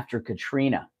Orleans after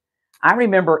Katrina. I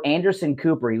remember Anderson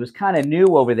Cooper. He was kind of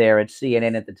new over there at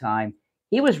CNN at the time.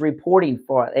 He was reporting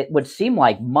for, it would seem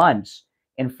like months,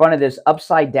 in front of this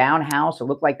upside-down house. It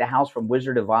looked like the house from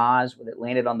Wizard of Oz when it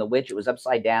landed on the witch. It was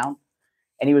upside down.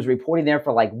 And he was reporting there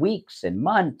for like weeks and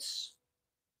months.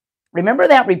 Remember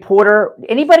that reporter?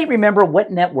 Anybody remember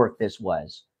what network this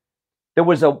was? There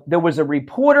was a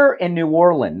reporter in New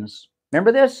Orleans.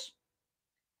 Remember this?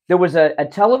 There was a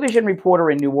television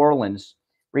reporter in New Orleans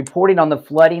reporting on the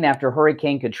flooding after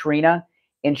Hurricane Katrina,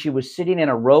 and she was sitting in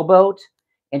a rowboat,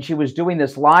 and she was doing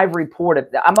this live report.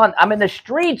 I'm in the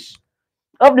streets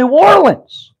of New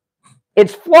Orleans.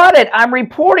 It's flooded. I'm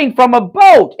reporting from a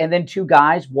boat. And then two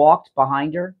guys walked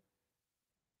behind her.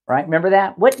 Right? Remember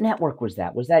that? What network was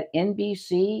that? Was that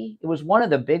NBC? It was one of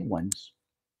the big ones.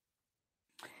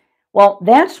 Well,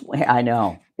 I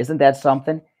know. Isn't that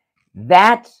something?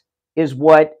 That is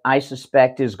what I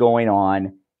suspect is going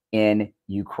on in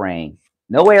Ukraine.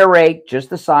 No air raid, just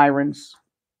the sirens.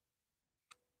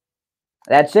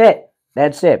 That's it.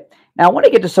 That's it. Now, I want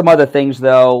to get to some other things,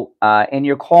 though, and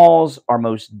your calls are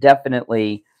most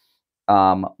definitely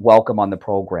welcome on the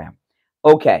program.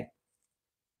 Okay.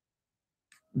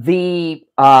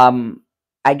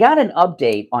 I got an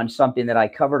update on something that I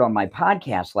covered on my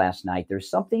podcast last night.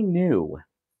 There's something new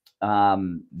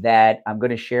that I'm going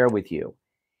to share with you.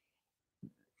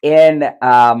 And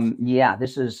yeah,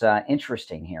 this is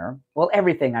interesting here. Well,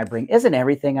 isn't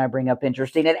everything I bring up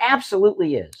interesting? It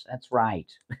absolutely is. That's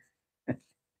right.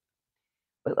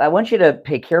 But I want you to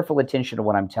pay careful attention to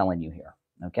what I'm telling you here.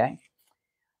 Okay.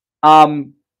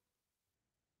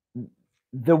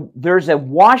 There's a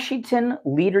Washington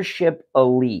leadership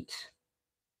elite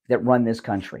that run this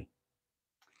country.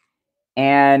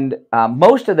 And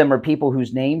most of them are people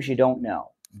whose names you don't know.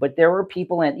 But there are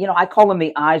people in, I call them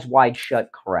the eyes wide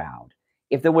shut crowd.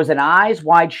 If there was an eyes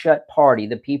wide shut party,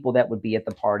 the people that would be at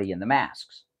the party in the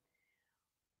masks.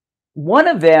 One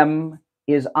of them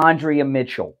is Andrea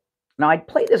Mitchell. Now, I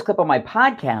played this clip on my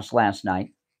podcast last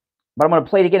night, but I'm going to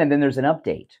play it again, and then there's an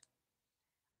update.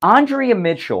 Andrea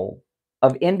Mitchell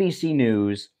of NBC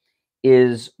News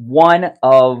is one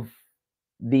of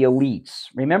the elites.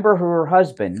 Remember, her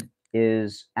husband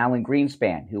is Alan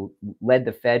Greenspan, who led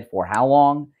the Fed for how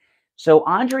long? So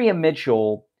Andrea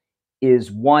Mitchell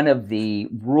is one of the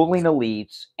ruling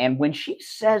elites. And when she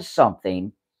says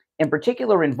something, in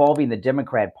particular involving the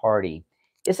Democrat Party,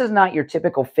 this is not your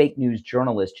typical fake news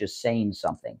journalist just saying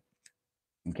something.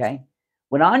 Okay?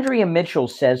 When Andrea Mitchell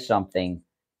says something,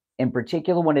 in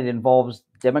particular when it involves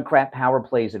Democrat power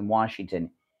plays in Washington,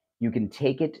 you can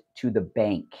take it to the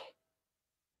bank.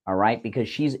 All right? Because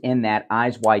she's in that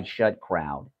eyes wide shut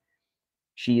crowd.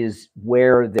 She is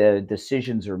where the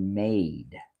decisions are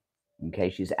made.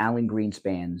 Okay? She's Alan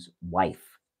Greenspan's wife.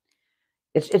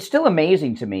 It's still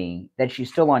amazing to me that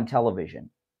she's still on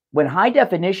television. When high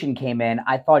definition came in,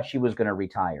 I thought she was going to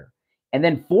retire. And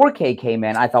then 4K came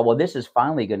in. I thought, well, this is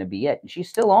finally going to be it. And she's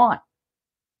still on.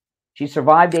 She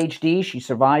survived HD. She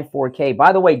survived 4K.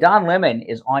 By the way, Don Lemon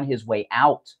is on his way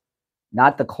out,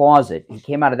 not the closet. He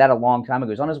came out of that a long time ago.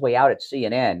 He's on his way out at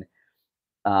CNN.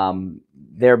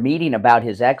 their meeting about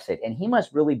his exit, and he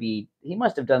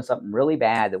must have done something really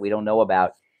bad that we don't know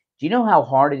about. Do you know how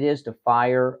hard it is to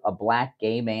fire a black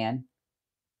gay man?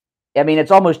 I mean,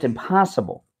 it's almost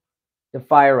impossible to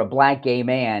fire a black gay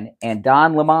man, and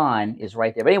Don Lemon is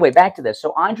right there. But anyway, back to this.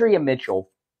 So Andrea Mitchell,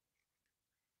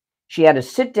 she had a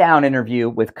sit-down interview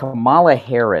with Kamala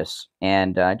Harris,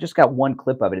 and I just got one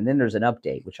clip of it, and then there's an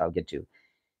update, which I'll get to.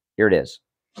 Here it is.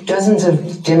 Dozens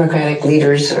of Democratic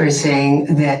leaders are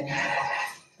saying that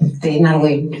they not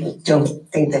only don't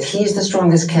think that he's the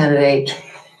strongest candidate,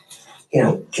 you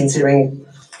know, considering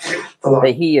the law.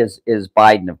 He is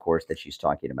Biden, of course, that she's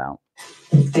talking about.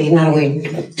 They not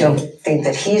only don't think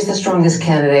that he's the strongest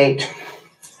candidate,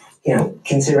 you know,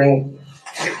 considering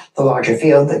the larger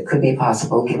field that could be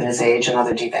possible given his age and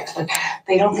other defects, but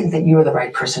they don't think that you're the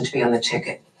right person to be on the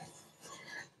ticket.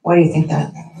 Why do you think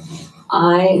that?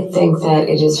 I think that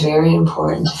it is very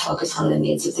important to focus on the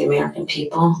needs of the American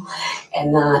people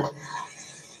and not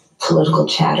political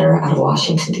chatter out of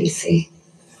Washington, D.C.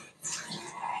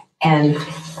 And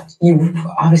you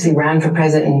obviously ran for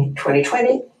president in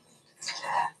 2020.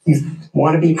 You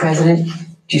want to be president.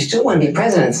 Do you still want to be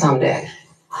president someday?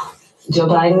 Joe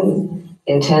Biden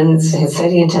has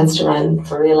said he intends to run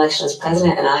for re-election as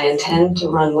president, and I intend to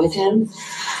run with him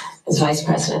as vice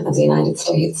president of the United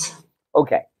States.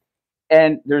 Okay.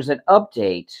 And there's an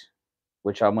update,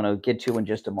 which I'm going to get to in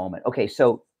just a moment. Okay,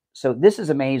 so this is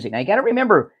amazing. Now, you got to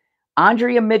remember,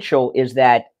 Andrea Mitchell is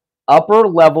that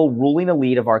upper-level ruling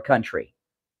elite of our country,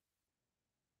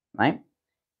 right?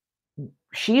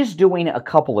 She's doing a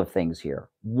couple of things here.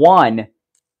 One,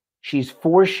 she's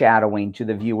foreshadowing to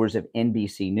the viewers of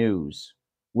NBC News,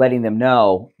 letting them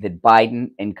know that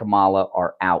Biden and Kamala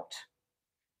are out.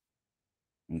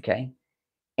 Okay?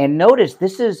 And notice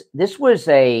this was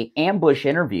a ambush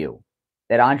interview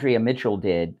that Andrea Mitchell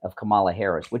did of Kamala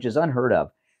Harris, which is unheard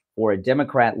of for a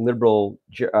Democrat liberal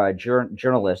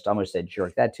journalist. I almost said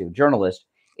jerk, that too. Journalist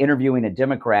interviewing a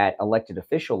Democrat elected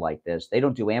official like this. They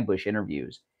don't do ambush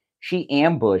interviews. She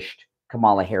ambushed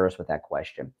Kamala Harris with that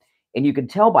question. And you can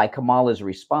tell by Kamala's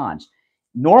response.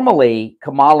 Normally,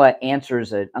 Kamala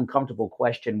answers an uncomfortable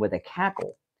question with a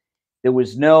cackle. There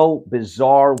was no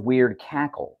bizarre, weird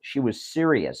cackle. She was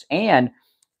serious. And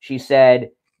she said,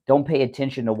 don't pay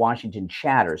attention to Washington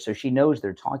chatter. So she knows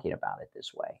they're talking about it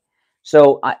this way.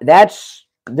 So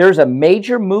there's a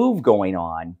major move going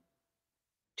on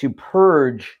to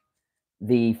purge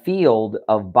the field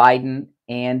of Biden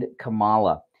and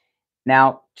Kamala.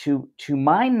 Now, to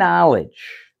my knowledge,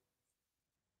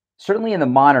 certainly in the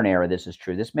modern era, this is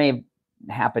true. This may have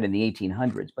happened in the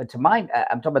 1800s, but I'm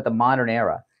talking about the modern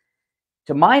era.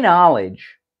 To my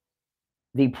knowledge,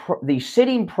 the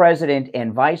sitting president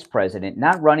and vice president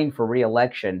not running for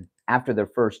re-election after their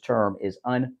first term is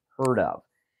unheard of.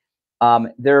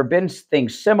 There have been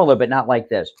things similar, but not like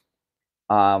this.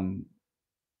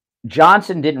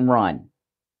 Johnson didn't run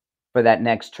for that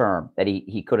next term that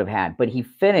he could have had, but he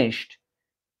finished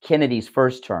Kennedy's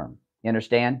first term. You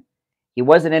understand? He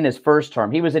wasn't in his first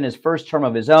term. He was in his first term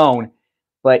of his own,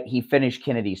 but he finished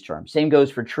Kennedy's term. Same goes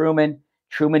for Truman.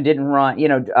 Truman didn't run. You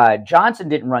know, Johnson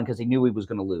didn't run because he knew he was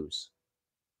going to lose.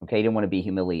 Okay, he didn't want to be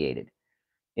humiliated.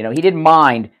 You know, he didn't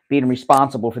mind being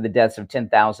responsible for the deaths of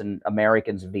 10,000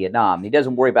 Americans in Vietnam. He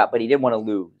doesn't worry about, but he didn't want to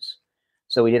lose.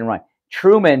 So he didn't run.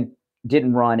 Truman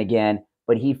didn't run again,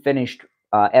 but he finished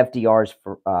FDR's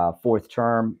fourth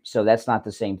term. So that's not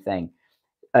the same thing.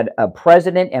 A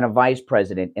president and a vice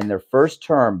president in their first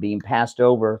term being passed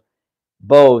over,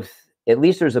 both, at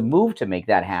least there's a move to make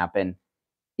that happen,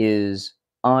 is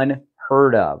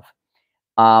unheard of.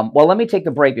 Well, let me take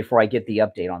the break before I get the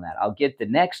update on that. I'll get the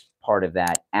next part of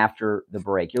that after the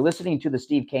break. You're listening to the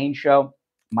Steve Kane Show.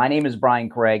 My name is Brian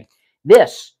Craig.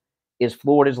 This is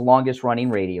Florida's longest running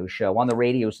radio show, on the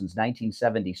radio since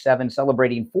 1977,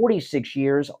 celebrating 46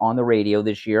 years on the radio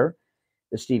this year.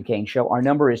 The Steve Kane Show. Our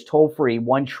number is toll-free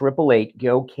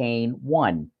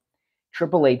 1-888-GO-KANE-1.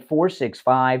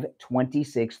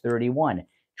 888-465-2631.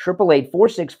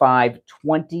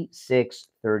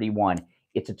 888-465-2631.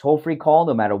 It's a toll-free call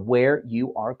no matter where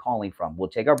you are calling from. We'll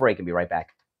take our break and be right back.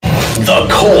 The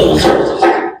cold,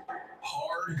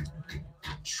 hard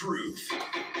truth.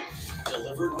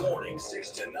 Delivered morning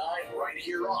 6 to 9 right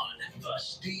here on The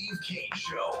Steve Kane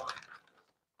Show.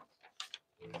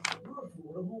 You're a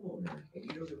Florida homeowner and And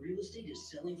you know that real estate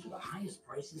is selling for the highest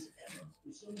prices ever.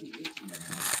 With so many listings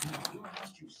now, your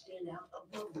house to stand out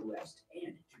above the rest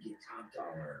and to get top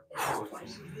dollar. As a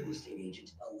licensed real estate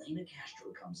agent, Elena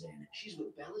Castro comes in. She's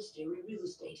with Ballesteri Real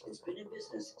Estate. It's been in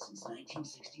business since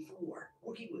 1964.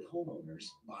 Working with homeowners,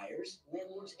 buyers,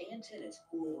 landlords, and tenants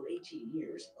for over 18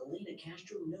 years, Elena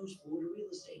Castro knows Florida real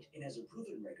estate and has a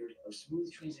proven record of smooth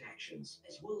transactions,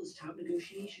 as well as top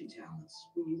negotiation talents.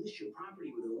 When you list your property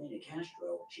with Elena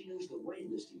Castro, she knows the right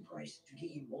listing price to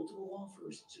get you multiple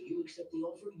offers, so you accept the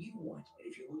offer you want. And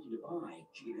if you're looking to buy,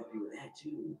 she can help you with that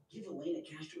too. Give Elena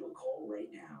Castro a call right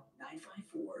now.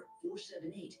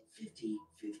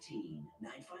 954-478-5015.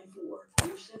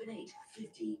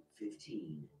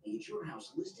 954-478-5015. Get your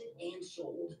house listed and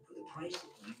sold for the price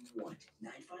you want.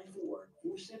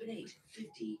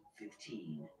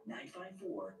 954-478-5015.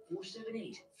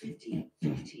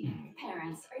 954-478-5015.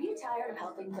 Parents, are you tired of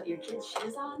helping put your kids'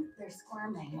 shoes on? They're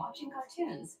squirming, watching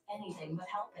cartoons, anything but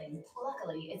helping.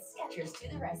 Luckily, it's Skechers to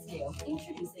the rescue.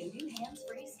 Introducing new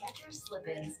hands-free Skechers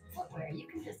slip-ins. Footwear you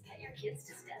can just get your kids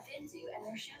to step into and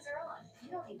their shoes are on. You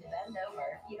don't need to bend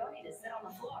over. You don't need to sit on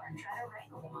the floor and try to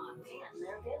wrangle them on. And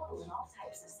they're available in all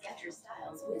types of Skechers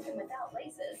styles with and without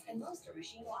laces, and most are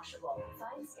machine washable.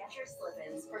 Find Skechers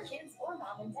slip-ins for kids or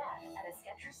mom and dad at a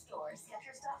Skechers store,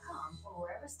 Skechers.com, or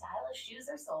wherever stylish shoes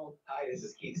are sold. Hi, this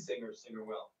is Keith Singer, Singer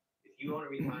Will. If you own a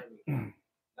retirement account,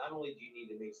 not only do you need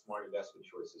to make smart investment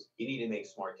choices, you need to make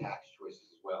smart tax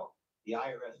choices as well. The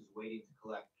IRS is waiting to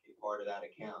collect a part of that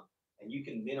account, and you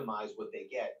can minimize what they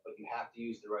get, but you have to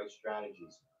use the right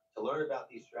strategies. To learn about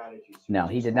these strategies... No,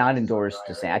 he did not endorse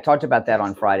DeSantis. I talked about that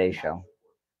on Friday's show.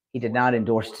 He did not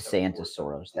endorse DeSantis,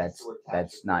 Soros. That's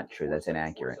not true. That's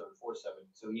inaccurate.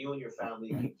 So you and your family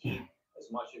can keep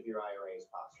as much of your IRA as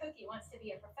possible. Cookie wants to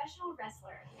be a professional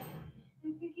wrestler.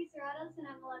 I'm Cookie Serratos, and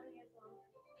I'm 11 years old.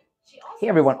 Hey,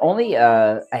 everyone. Only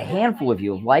a handful of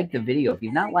you have liked the video. If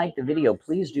you've not liked the video,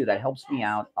 please do. That helps me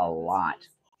out a lot.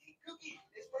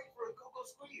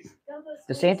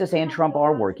 DeSantis and Trump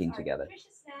are working together.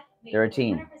 They're a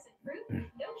team. No sugar added.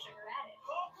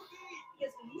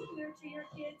 Because when you nurture your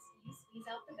kids, you squeeze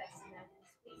out the best in them.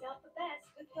 Squeeze out the best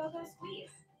with Go-Go Squeeze.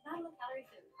 Not a low-calorie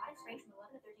food. Products range from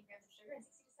 11 to 13 grams of sugar and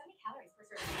 60 to 70 calories per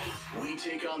serving. We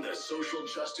take on the social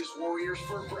justice warriors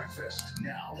for breakfast.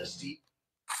 Now, the Steve.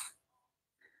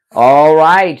 All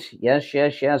right. Yes,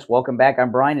 yes, yes. Welcome back.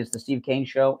 I'm Brian. It's the Steve Kane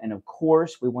Show. And, of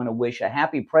course, we want to wish a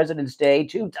happy President's Day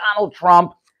to Donald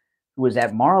Trump, who is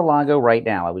at Mar-a-Lago right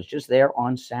now. I was just there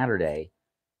on Saturday.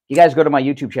 You guys go to my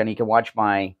YouTube channel. You can watch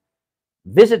my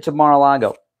visit to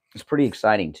Mar-a-Lago. It's pretty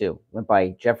exciting, too. Went by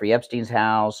Jeffrey Epstein's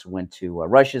house, went to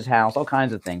Rush's house, all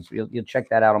kinds of things. You'll check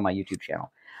that out on my YouTube channel.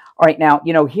 All right, now,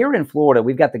 you know, here in Florida,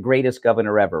 we've got the greatest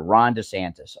governor ever, Ron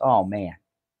DeSantis. Oh, man.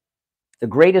 The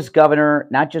greatest governor,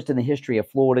 not just in the history of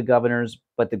Florida governors,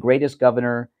 but the greatest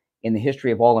governor in the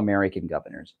history of all American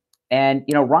governors. And,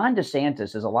 you know, Ron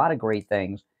DeSantis is a lot of great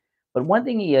things. But one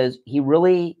thing he's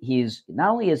not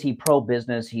only is he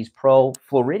pro-business, he's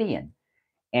pro-Floridian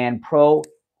and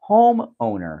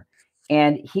pro-homeowner.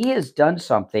 And he has done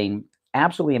something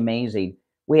absolutely amazing.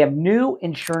 We have new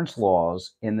insurance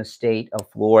laws in the state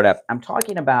of Florida. I'm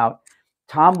talking about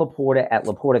Tom Laporta at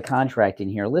Laporta Contracting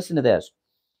here. Listen to this.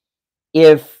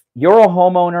 If you're a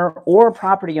homeowner or a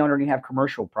property owner and you have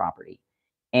commercial property,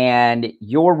 and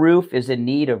your roof is in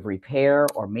need of repair,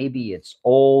 or maybe it's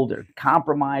old or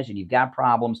compromised and you've got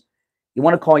problems, you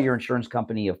want to call your insurance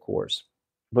company, of course.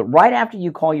 But right after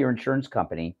you call your insurance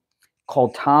company,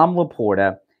 call Tom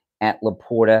Laporta at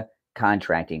Laporta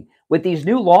Contracting. With these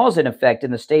new laws in effect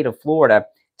in the state of Florida,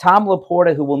 Tom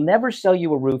Laporta, who will never sell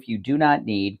you a roof you do not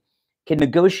need, can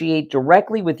negotiate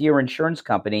directly with your insurance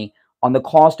company on the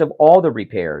cost of all the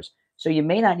repairs. So you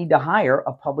may not need to hire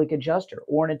a public adjuster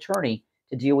or an attorney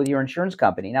to deal with your insurance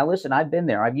company. Now, listen, I've been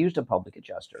there. I've used a public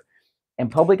adjuster.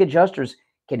 And public adjusters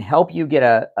can help you get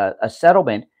a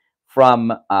settlement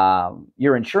from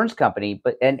your insurance company,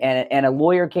 but and a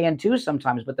lawyer can too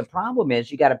sometimes. But the problem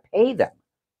is you got to pay them.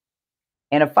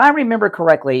 And if I remember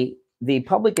correctly, the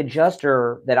public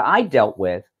adjuster that I dealt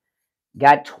with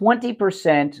got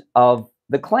 20% of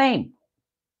the claim.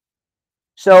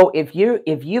 So if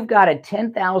you've got a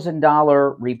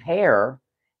 $10,000 repair,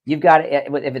 you've got,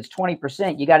 if it's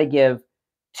 20%, you got to give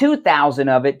 $2,000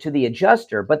 of it to the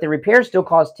adjuster, but the repair still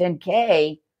costs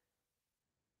 $10K.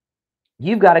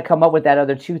 You've got to come up with that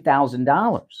other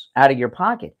 $2,000 out of your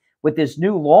pocket. With this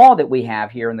new law that we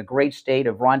have here in the great state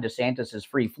of Ron DeSantis'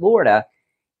 free Florida,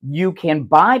 you can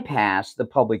bypass the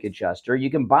public adjuster.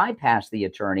 You can bypass the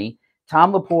attorney.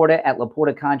 Tom Laporta at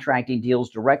Laporta Contracting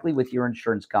deals directly with your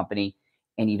insurance company,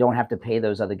 and you don't have to pay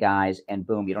those other guys, and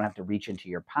boom, you don't have to reach into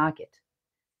your pocket.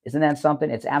 Isn't that something?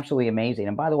 It's absolutely amazing.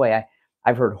 And by the way,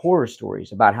 I've heard horror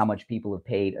stories about how much people have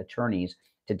paid attorneys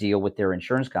to deal with their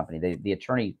insurance company. The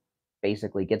attorney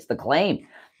basically gets the claim.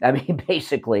 I mean,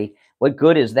 basically, what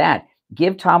good is that?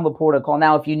 Give Tom Laporta a call.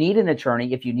 Now, if you need an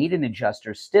attorney, if you need an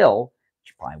adjuster still,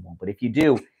 which you probably won't, but if you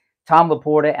do, Tom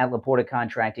Laporta at Laporta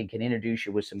Contracting can introduce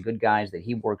you with some good guys that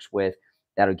he works with.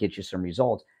 That'll get you some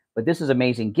results. But this is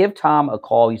amazing. Give Tom a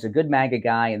call. He's a good MAGA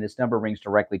guy, and this number rings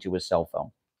directly to his cell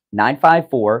phone.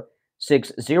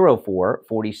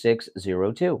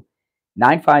 954-604-4602.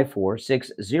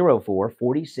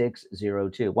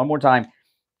 954-604-4602. One more time,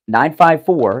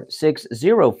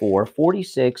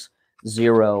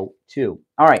 954-604-4602.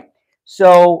 All right.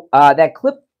 So that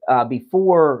clip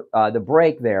before the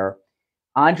break there,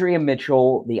 Andrea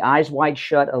Mitchell, the eyes wide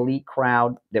shut elite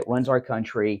crowd that runs our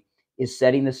country, is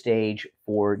setting the stage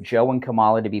for Joe and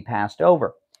Kamala to be passed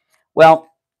over. Well,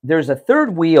 there's a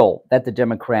third wheel that the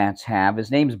Democrats have.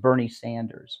 His name's Bernie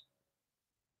Sanders.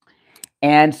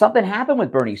 And something happened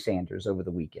with Bernie Sanders over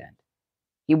the weekend.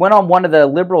 He went on one of the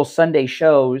liberal Sunday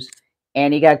shows,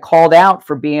 and he got called out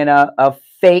for being a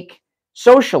fake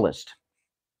socialist.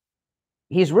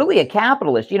 He's really a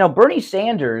capitalist. You know, Bernie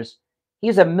Sanders,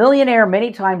 he's a millionaire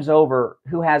many times over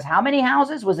who has how many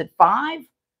houses? Was it 5?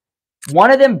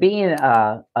 One of them being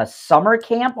a summer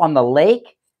camp on the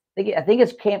lake. I think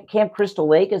it's Camp Crystal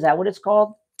Lake. Is that what it's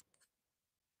called?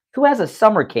 Who has a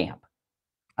summer camp?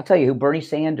 I'll tell you who, Bernie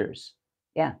Sanders.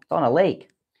 Yeah, it's on a lake.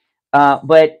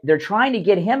 But they're trying to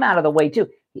get him out of the way too.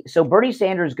 So Bernie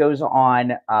Sanders goes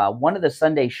on one of the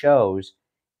Sunday shows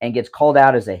and gets called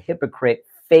out as a hypocrite,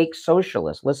 fake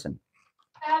socialist. Listen.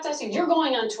 I have to ask you, you're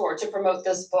going on tour to promote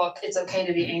this book, It's Okay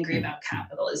to Be Angry About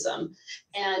Capitalism.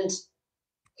 And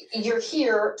you're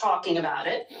here talking about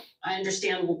it. I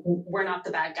understand we're not the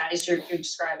bad guys you're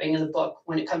describing in the book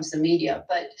when it comes to media,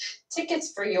 but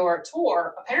tickets for your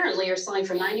tour apparently are selling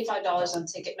for $95 on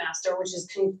Ticketmaster, which is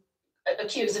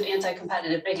accused of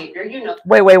anti-competitive behavior. You know.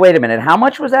 Wait a minute. How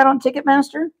much was that on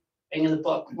Ticketmaster? In the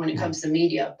book when it comes to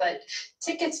media, but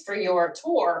tickets for your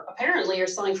tour apparently are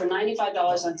selling for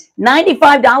 $95 on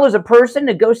 $95 a person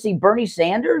to go see Bernie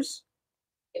Sanders?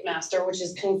 Ticketmaster, which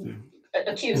is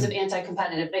accused of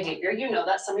anti-competitive behavior. You know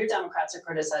that some of your Democrats are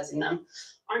criticizing them.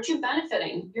 Aren't you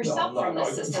benefiting yourself from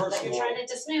this system that you're trying to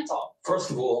dismantle? First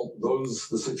of all, those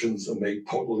decisions are made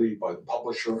totally by the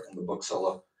publisher and the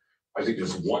bookseller. I think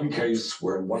there's one case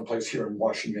where in one place here in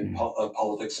Washington,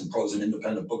 Politics and Prose, an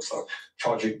independent bookstore,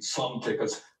 charging some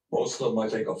tickets. Most of them, I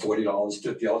think, are $40,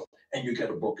 $50, and you get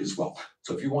a book as well.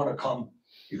 So if you want to come,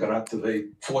 you're going to have to pay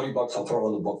 $40. I'll throw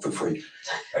in the book for free.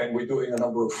 And we're doing a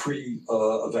number of free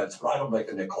events, but I don't make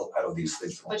a nickel out of these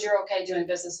things. But you're okay doing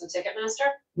business with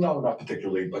Ticketmaster? No, not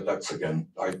particularly, but that's, again,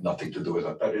 I have nothing to do with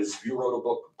that. That is, if you wrote a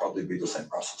book, it'd probably be the same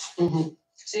process. Mm-hmm.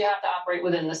 So you have to operate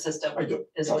within the system. I do.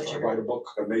 Is what I write a book,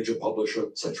 a major publisher,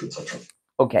 et cetera, et cetera.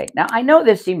 Okay. Now, I know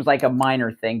this seems like a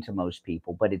minor thing to most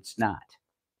people, but it's not.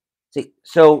 See,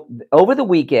 so over the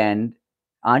weekend,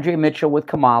 Andrea Mitchell with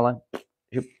Kamala,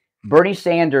 Bernie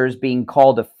Sanders being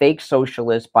called a fake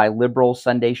socialist by liberal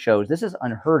Sunday shows. This is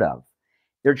unheard of.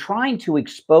 They're trying to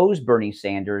expose Bernie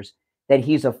Sanders that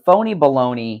he's a phony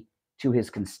baloney to his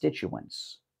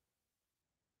constituents,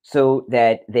 so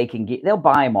that they can they'll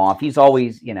buy him off. He's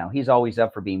always, he's always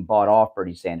up for being bought off,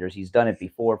 Bernie Sanders. He's done it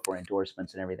before for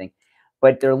endorsements and everything,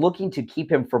 but they're looking to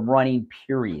keep him from running,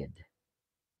 period.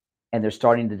 And they're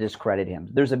starting to discredit him.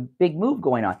 There's a big move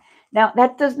going on. Now,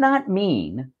 that does not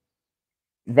mean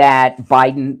that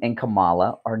Biden and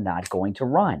Kamala are not going to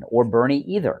run, or Bernie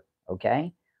either,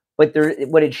 okay? But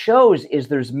what it shows is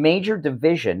there's major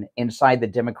division inside the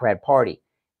Democrat Party.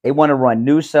 They want to run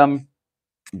Newsom,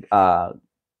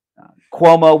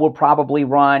 Cuomo will probably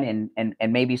run,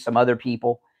 and maybe some other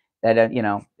people that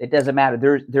it doesn't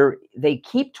matter. They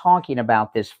keep talking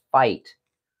about this fight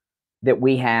that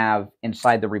we have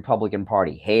inside the Republican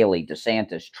Party: Haley,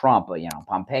 DeSantis, Trump,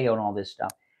 Pompeo, and all this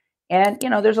stuff. And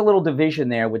there's a little division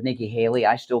there with Nikki Haley.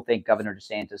 I still think Governor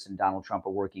DeSantis and Donald Trump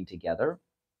are working together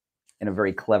in a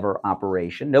very clever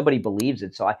operation. Nobody believes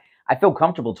it, so I feel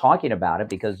comfortable talking about it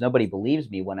because nobody believes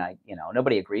me when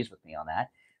nobody agrees with me on that.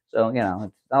 So,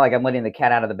 it's not like I'm letting the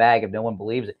cat out of the bag if no one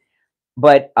believes it.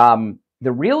 But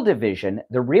the real division,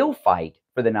 the real fight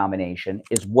for the nomination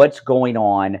is what's going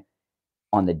on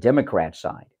the Democrat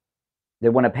side. They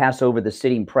want to pass over the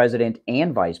sitting president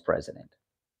and vice president,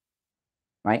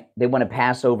 right? They want to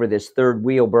pass over this third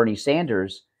wheel, Bernie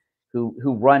Sanders,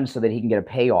 who runs so that he can get a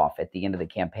payoff at the end of the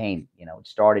campaign. It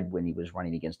started when he was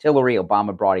running against Hillary.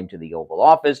 Obama brought him to the Oval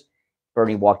Office.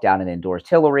 Bernie walked out and endorsed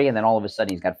Hillary, and then all of a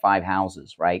sudden he's got 5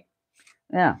 houses, right?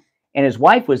 Yeah. And his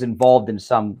wife was involved in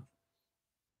some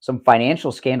some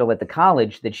financial scandal at the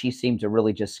college that she seemed to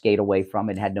really just skate away from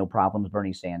and had no problems,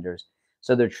 Bernie Sanders.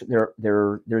 So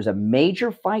there's a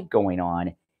major fight going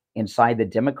on inside the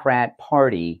Democrat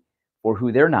Party for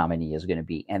who their nominee is going to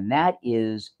be. And that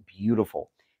is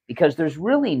beautiful because there's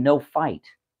really no fight.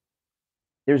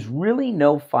 There's really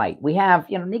no fight. We have,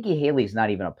 Nikki Haley's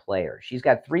not even a player. She's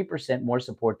got 3% more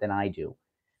support than I do.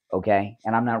 Okay.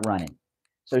 And I'm not running.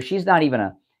 So she's not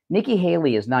even Nikki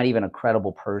Haley is not even a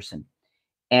credible person.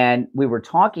 And we were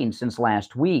talking since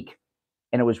last week,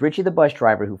 and it was Richie the bus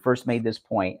driver who first made this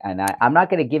point. And I'm not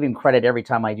going to give him credit every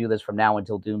time I do this from now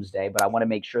until doomsday, but I want to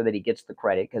make sure that he gets the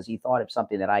credit because he thought of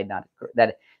something that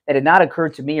that had not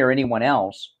occurred to me or anyone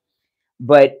else.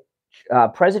 But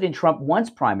President Trump wants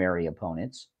primary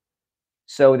opponents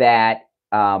so that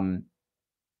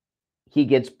he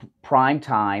gets prime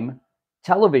time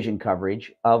television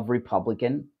coverage of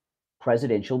Republican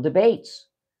presidential debates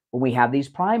when we have these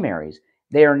primaries.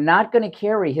 They are not going to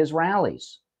carry his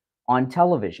rallies on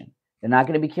television. They're not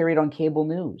going to be carried on cable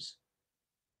news.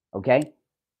 Okay?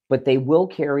 But they will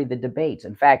carry the debates.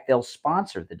 In fact, they'll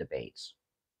sponsor the debates.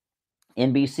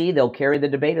 NBC, they'll carry the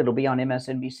debate. It'll be on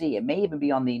MSNBC. It may even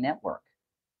be on the network.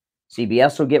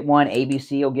 CBS will get one.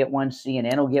 ABC will get one.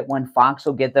 CNN will get one. Fox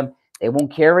will get them. They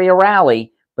won't carry a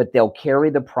rally, but they'll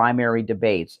carry the primary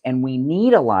debates. And we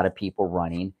need a lot of people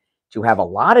running to have a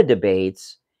lot of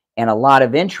debates and a lot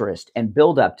of interest and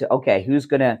build up to, okay, who's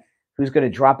gonna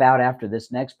drop out after this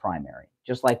next primary,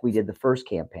 just like we did the first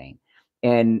campaign.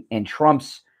 And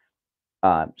Trump's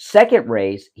second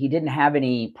race, he didn't have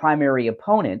any primary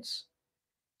opponents,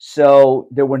 so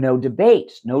there were no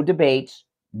debates, no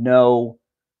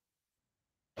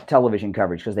television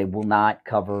coverage because they will not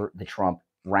cover the Trump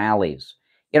rallies.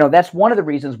 That's one of the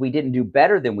reasons we didn't do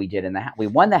better than we did in the House. We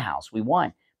won the House, we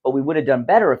won. But we would have done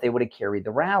better if they would have carried the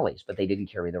rallies, but they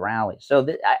didn't carry the rallies. So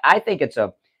I think it's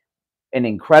an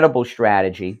incredible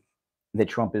strategy that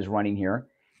Trump is running here.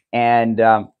 And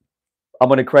I'm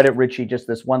going to credit Richie just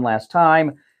this one last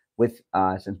time with,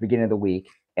 since beginning of the week,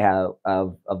 of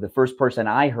the first person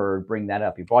I heard bring that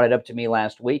up. He brought it up to me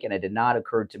last week, and it did not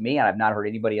occur to me, and I've not heard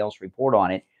anybody else report on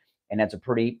it. And that's a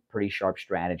pretty sharp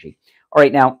strategy. All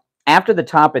right, now, after the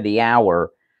top of the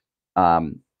hour,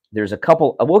 there's a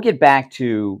couple, we'll get back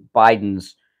to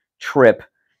Biden's trip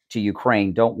to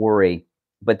Ukraine, don't worry.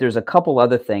 But there's a couple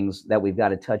other things that we've got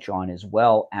to touch on as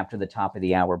well after the top of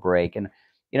the hour break. And,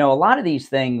 a lot of these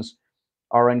things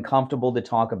are uncomfortable to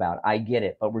talk about. I get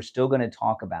it, but we're still going to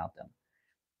talk about them.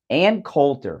 Ann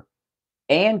Coulter.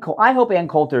 I hope Ann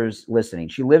Coulter's listening.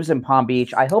 She lives in Palm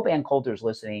Beach. I hope Ann Coulter's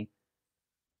listening.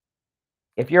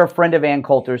 If you're a friend of Ann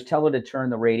Coulter's, tell her to turn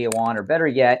the radio on, or better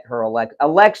yet, her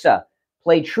Alexa,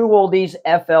 play True Oldies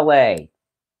FLA.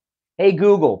 Hey,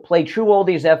 Google, play True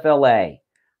Oldies FLA.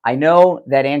 I know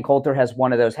that Ann Coulter has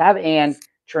one of those. Have Ann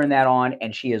turn that on,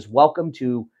 and she is welcome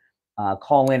to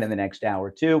call in the next hour,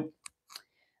 too,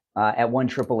 at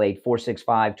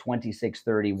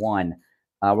 1-888-465-2631.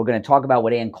 We're going to talk about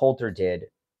what Ann Coulter did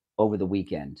over the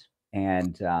weekend.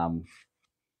 And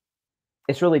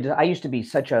it's really, I used to be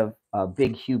such a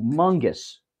big,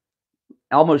 humongous,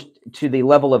 almost to the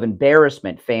level of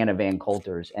embarrassment fan of Ann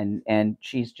Coulter's, and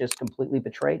she's just completely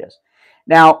betrayed us.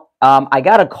 Now, I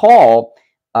got a call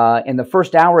in the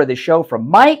first hour of the show from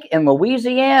Mike in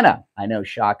Louisiana. I know,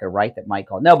 shocker, right, that Mike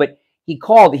called. No, but he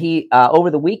called. He, over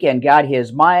the weekend, got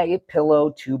his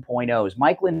MyPillow 2.0s.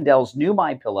 Mike Lindell's new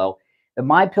MyPillow, the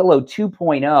MyPillow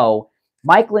 2.0.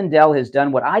 Mike Lindell has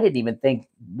done what I didn't even think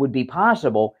would be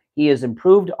possible. He has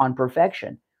improved on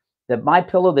perfection. The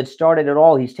MyPillow that started it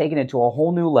all, he's taken it to a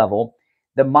whole new level.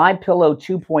 The MyPillow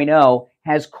 2.0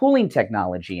 has cooling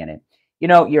technology in it.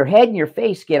 Your head and your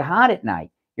face get hot at night.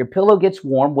 Your pillow gets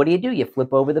warm. What do? You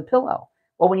flip over the pillow.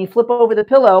 Well, when you flip over the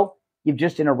pillow, you've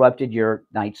just interrupted your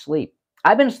night's sleep.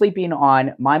 I've been sleeping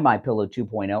on my MyPillow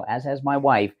 2.0, as has my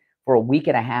wife, for a week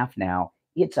and a half now.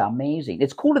 It's amazing.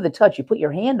 It's cool to the touch. You put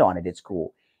your hand on it. It's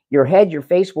cool. Your head, your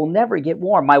face will never get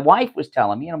warm. My wife was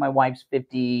telling me, my wife's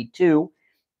 52,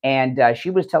 and she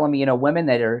was telling me, women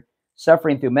that are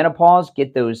suffering through menopause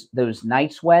get those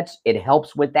night sweats. It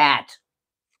helps with that.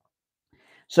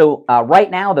 So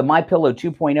right now, the MyPillow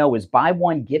 2.0 is buy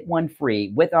one, get one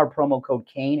free with our promo code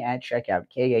Kane at checkout,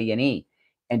 Kane.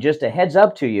 And just a heads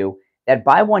up to you, that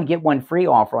buy one, get one free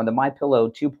offer on the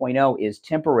MyPillow 2.0 is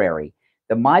temporary.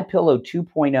 The MyPillow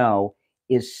 2.0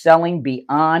 is selling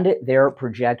beyond their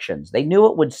projections. They knew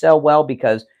it would sell well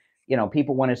because,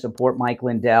 people want to support Mike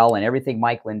Lindell, and everything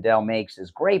Mike Lindell makes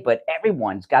is great, but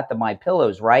everyone's got the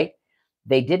MyPillows, right?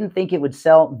 They didn't think it would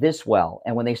sell this well.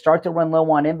 And when they start to run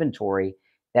low on inventory,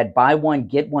 that buy one,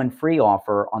 get one free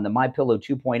offer on the MyPillow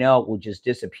 2.0 will just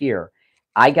disappear.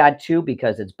 I got 2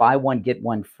 because it's buy one, get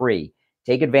one free.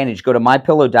 Take advantage. Go to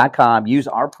mypillow.com. Use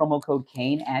our promo code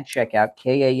Kane at checkout,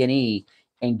 Kane,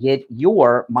 and get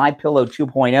your MyPillow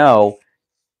 2.0.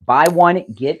 Buy one,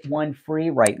 get one free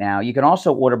right now. You can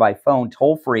also order by phone,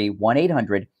 toll free,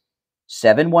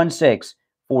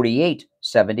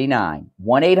 1-800-716-4879.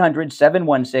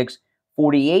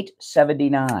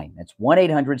 1-800-716-4879. That's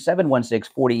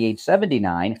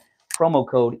 1-800-716-4879. Promo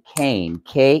code Kane,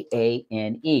 Kane.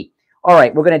 All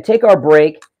right, we're going to take our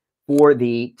break for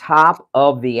the top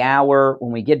of the hour.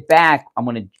 When we get back, I'm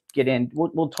going to get in.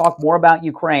 We'll talk more about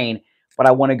Ukraine, but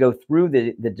I want to go through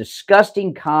the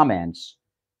disgusting comments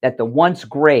that the once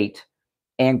great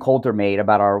Ann Coulter made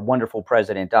about our wonderful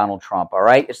president, Donald Trump. All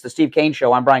right? It's the Steve Kane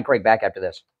Show. I'm Brian Craig. Back after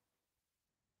this.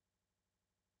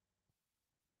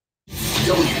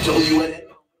 WWN.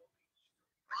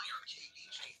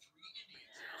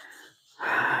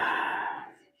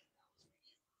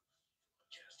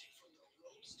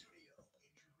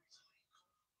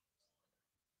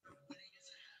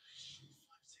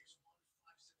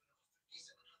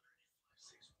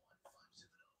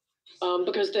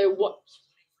 Because they what?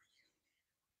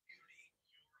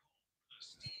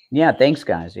 Yeah, thanks,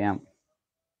 guys. Yeah.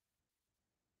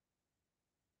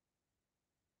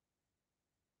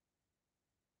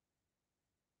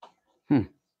 Okay.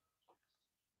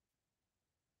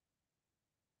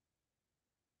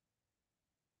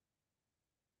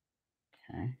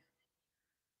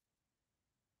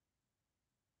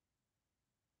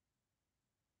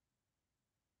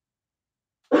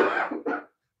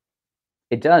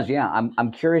 It does, yeah.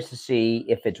 I'm curious to see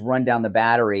if it's run down the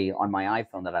battery on my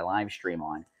iPhone that I live stream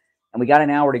on. And we got an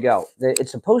hour to go.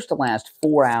 It's supposed to last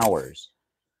 4 hours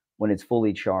when it's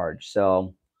fully charged.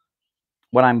 So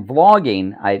when I'm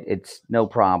vlogging, it's no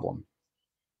problem.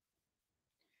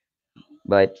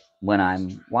 But when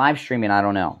I'm live streaming, I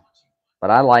don't know.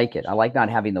 But I like it. I like not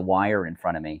having the wire in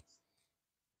front of me.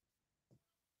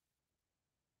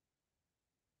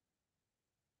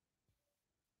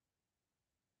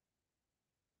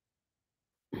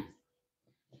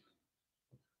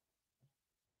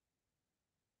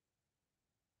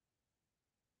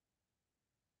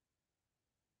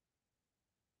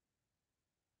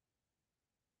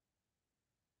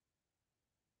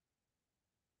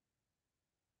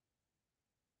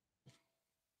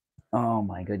 Oh,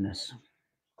 my goodness.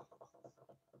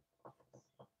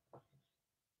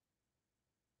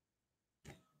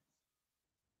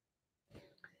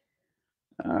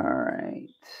 All right.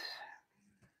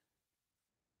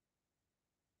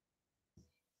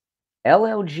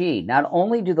 LLG. Not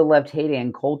only do the left hate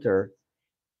Ann Coulter,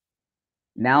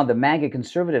 now the MAGA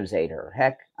conservatives hate her.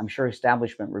 Heck, I'm sure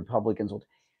establishment Republicans will.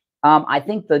 I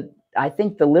think the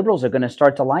liberals are going to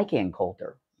start to like Ann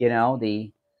Coulter. You know,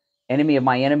 the enemy of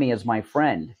my enemy is my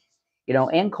friend. You know,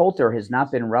 Ann Coulter has not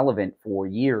been relevant for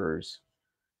years,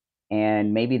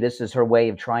 and maybe this is her way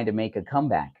of trying to make a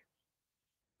comeback.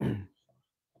 You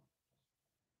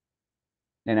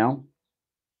know,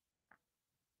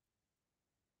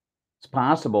 it's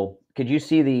possible. Could you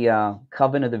see the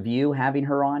Coven of the View having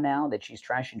her on now that she's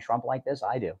trashing Trump like this?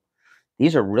 I do.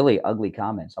 These are really ugly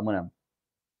comments. I'm gonna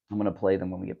play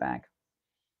them when we get back.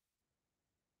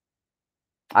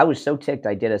 I was so ticked.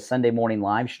 I did a Sunday morning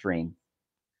live stream.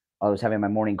 I was having my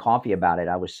morning coffee about it.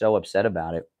 I was so upset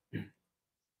about it.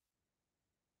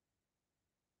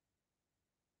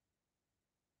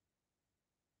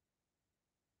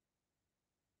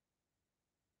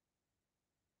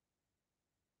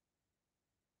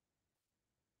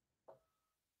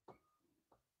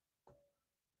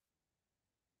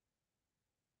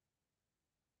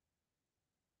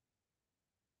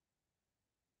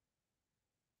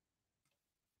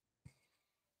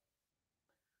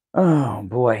 Oh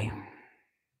boy.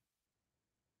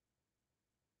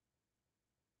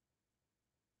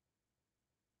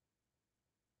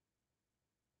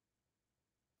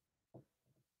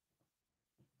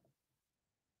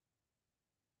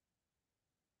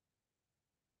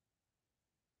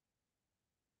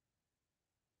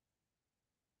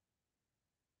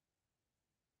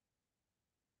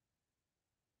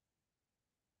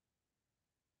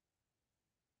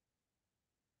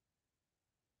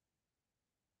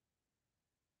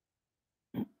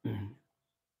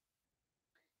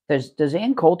 Does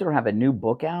Ann Coulter have a new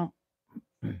book out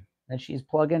that she's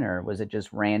plugging, or was it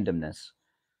just randomness?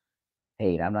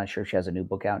 Hey, I'm not sure if she has a new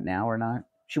book out now or not.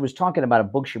 She was talking about a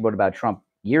book she wrote about Trump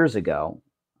years ago.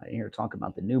 I didn't hear her talk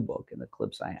about the new book in the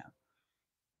clips I have.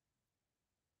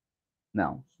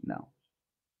 No.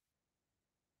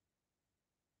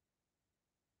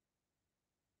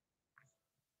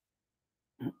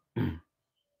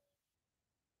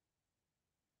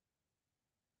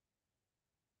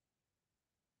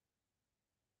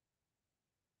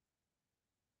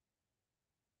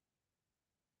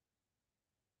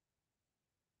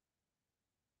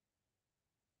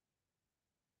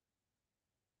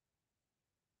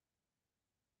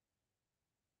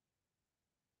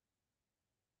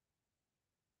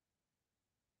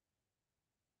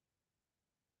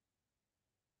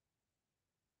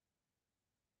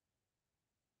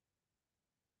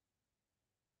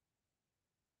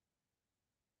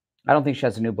 I don't think she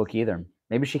has a new book either.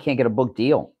 Maybe she can't get a book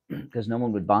deal because no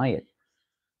one would buy it.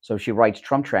 So if she writes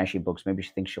Trump trashy books, maybe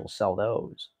she thinks she'll sell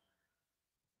those.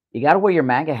 You got to wear your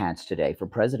MAGA hats today for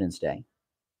President's Day.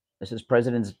 This is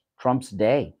President Trump's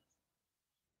day.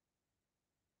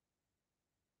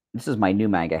 This is my new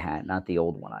MAGA hat, not the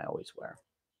old one I always wear.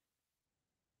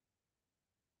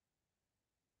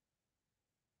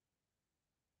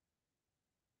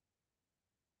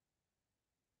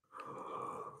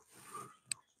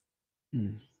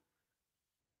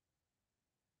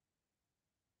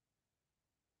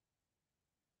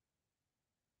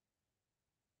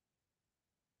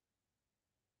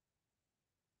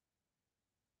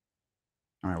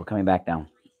 All right, we're coming back now.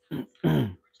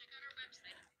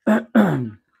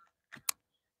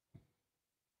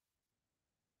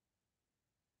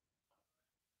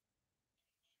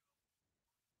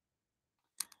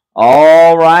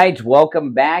 All right,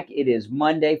 welcome back. It is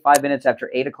Monday, 5 minutes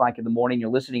after 8 o'clock in the morning. You're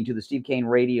listening to the Steve Kane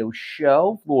Radio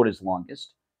Show, Florida's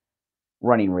longest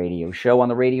running radio show on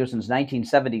the radio since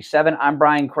 1977. I'm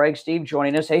Brian Craig. Steve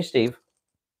joining us. Hey, Steve.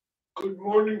 Good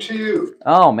morning to you.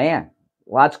 Oh, man.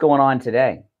 Lots going on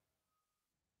today.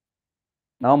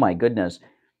 Oh, my goodness.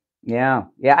 Yeah.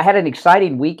 I had an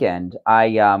exciting weekend.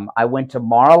 I went to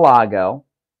Mar-a-Lago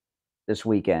this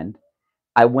weekend.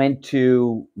 I went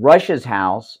to Rush's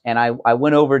house, and I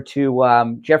went over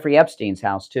to Jeffrey Epstein's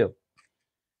house, too.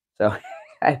 So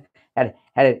I had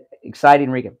an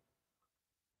exciting weekend.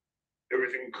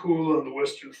 Everything cool on the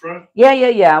Western Front? Yeah.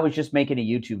 I was just making a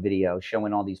YouTube video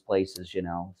showing all these places, you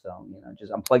know. So,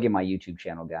 I'm plugging my YouTube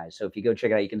channel, guys. So if you go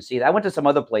check it out, you can see it. I went to some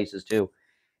other places, too,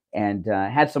 and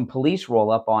had some police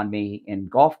roll up on me in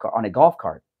on a golf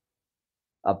cart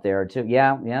up there, too.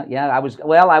 Yeah.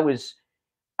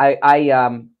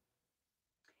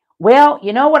 Well,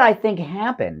 you know what I think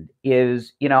happened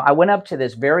is, I went up to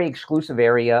this very exclusive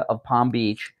area of Palm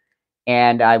Beach,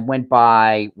 and I went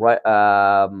by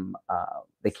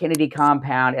the Kennedy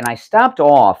compound, and I stopped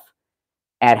off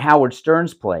at Howard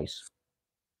Stern's place,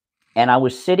 and I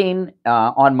was sitting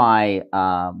on my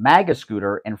MAGA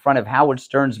scooter in front of Howard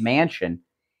Stern's mansion,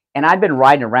 and I'd been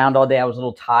riding around all day. I was a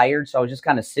little tired, so I was just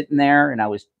kind of sitting there, and I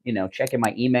was, checking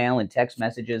my email and text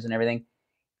messages and everything.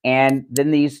 And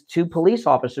then these two police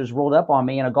officers rolled up on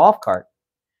me in a golf cart.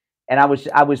 And I was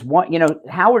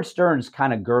Howard Stern's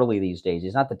kind of girly these days.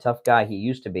 He's not the tough guy he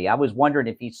used to be. I was wondering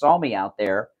if he saw me out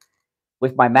there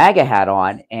with my MAGA hat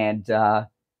on and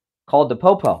called the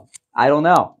popo. I don't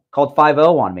know. Called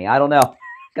 5-0 on me. I don't know.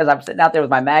 Because I'm sitting out there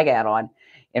with my MAGA hat on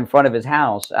in front of his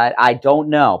house. I don't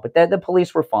know. But the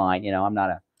police were fine. I'm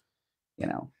not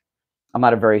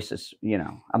a very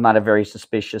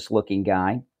suspicious looking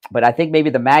guy. But I think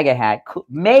maybe the MAGA hat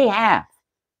may have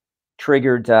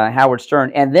triggered Howard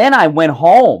Stern. And then I went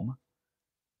home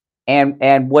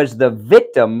and was the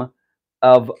victim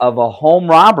of a home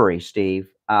robbery, Steve.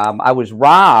 I was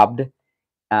robbed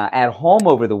at home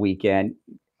over the weekend.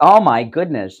 Oh my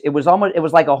goodness. It was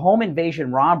like a home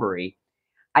invasion robbery.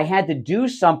 I had to do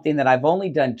something that I've only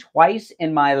done twice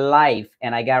in my life,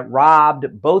 and I got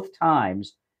robbed both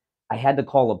times. I had to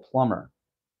call a plumber.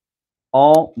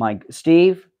 Oh my,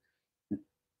 Steve,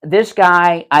 this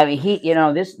guy, I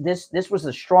mean, this was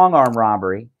a strong arm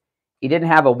robbery. He didn't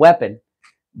have a weapon,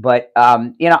 but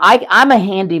I'm a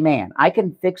handy man. I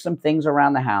can fix some things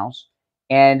around the house.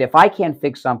 And if I can't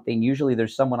fix something, usually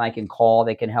there's someone I can call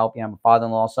that can help. My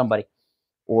father-in-law, somebody,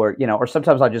 or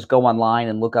sometimes I'll just go online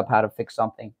and look up how to fix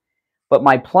something. But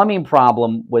my plumbing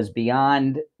problem was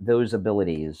beyond those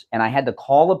abilities, and I had to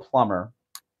call a plumber.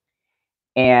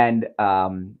 And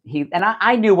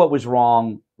I knew what was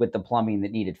wrong with the plumbing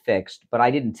that needed fixed, but I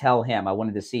didn't tell him. I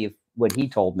wanted to see what he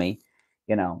told me,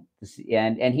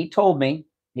 and he told me,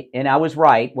 and I was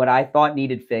right. What I thought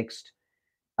needed fixed.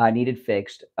 My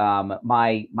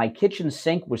kitchen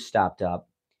sink was stopped up,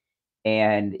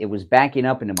 and it was backing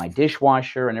up into my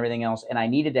dishwasher and everything else. And I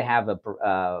needed to have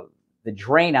the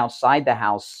drain outside the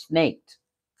house snaked.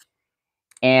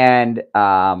 And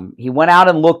he went out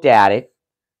and looked at it,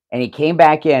 and he came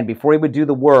back in. Before he would do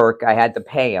the work, I had to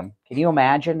pay him. Can you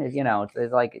imagine?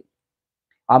 It's like,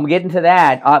 I'm getting to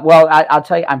that. Well, I'll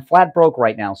tell you, I'm flat broke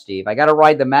right now, Steve. I got to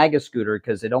ride the MAGA scooter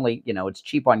because it only, it's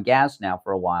cheap on gas now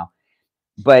for a while.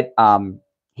 But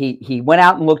he went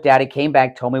out and looked at it, came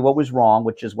back, told me what was wrong,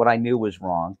 which is what I knew was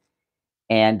wrong.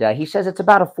 And he says it's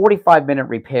about a 45-minute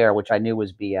repair, which I knew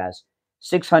was BS.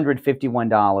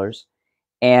 $651.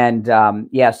 And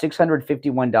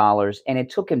 $651. And it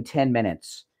took him 10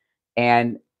 minutes.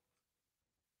 And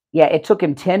yeah, it took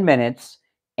him 10 minutes.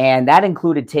 And that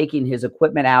included taking his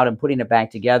equipment out and putting it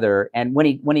back together. And when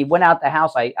he went out the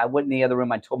house, I went in the other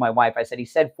room. I told my wife, I said, he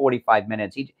said 45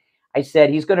 minutes. I said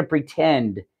he's going to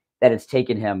pretend that it's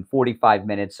taken him 45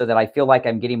 minutes so that I feel like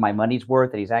I'm getting my money's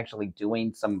worth, that he's actually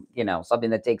doing some,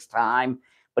 something that takes time.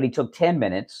 But he took 10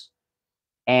 minutes.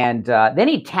 And then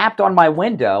he tapped on my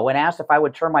window and asked if I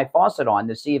would turn my faucet on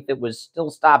to see if it was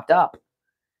still stopped up.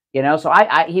 So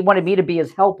he wanted me to be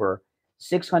his helper,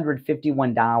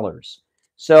 $651.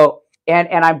 So,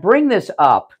 and I bring this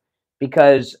up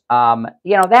because, I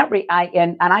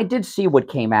did see what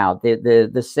came out.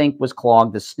 The sink was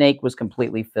clogged. The snake was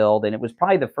completely filled. And it was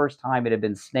probably the first time it had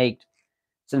been snaked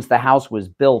since the house was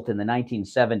built in the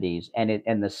 1970s.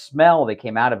 And the smell that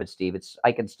came out of it, Steve,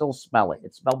 I can still smell it.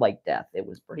 It smelled like death. It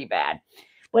was pretty bad.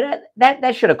 But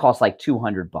that should have cost like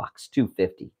 $200,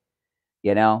 $250.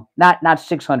 Not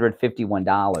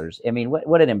 $651. I mean,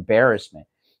 what an embarrassment,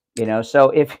 So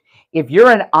if you're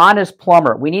an honest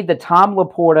plumber, we need the Tom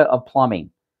Laporta of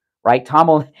plumbing, right? Tom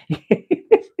will.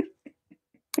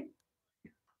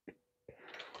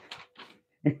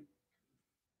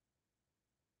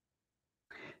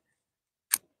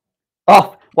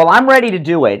 Oh, well, I'm ready to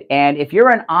do it. And if you're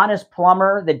an honest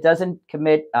plumber that doesn't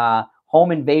commit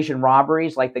home invasion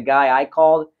robberies like the guy I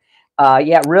called,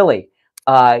 yeah, really.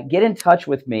 Get in touch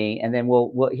with me, and then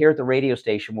we'll here at the radio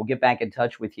station, we'll get back in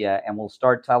touch with you, and we'll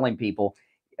start telling people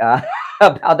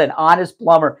about an honest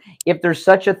plumber. If there's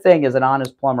such a thing as an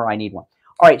honest plumber, I need one.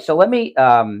 All right, so let me,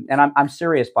 and I'm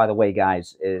serious, by the way,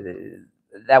 guys.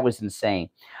 That was insane.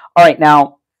 All right,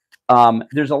 now,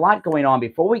 there's a lot going on.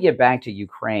 Before we get back to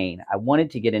Ukraine, I wanted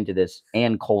to get into this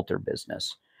Ann Coulter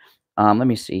business. Let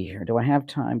me see here. Do I have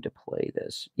time to play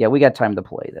this? Yeah, we got time to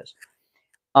play this.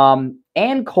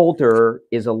 Ann Coulter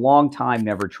is a longtime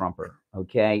never Trumper.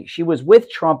 Okay. She was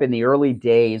with Trump in the early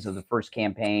days of the first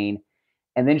campaign,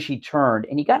 and then she turned.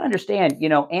 And you got to understand,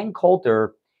 Ann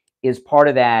Coulter is part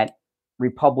of that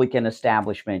Republican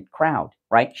establishment crowd,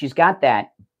 right? She's got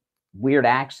that weird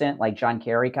accent like John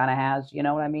Kerry kind of has, you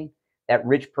know what I mean? That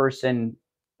rich person,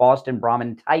 Boston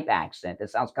Brahmin type accent that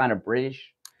sounds kind of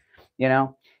British,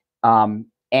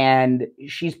 and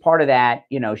she's part of that,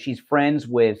 she's friends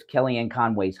with Kellyanne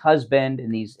Conway's husband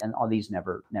and all these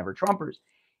never Trumpers.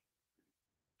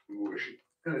 She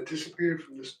kind of disappeared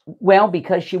from this. Well,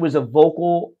 because she was a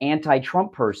vocal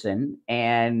anti-Trump person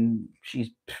and she's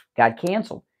got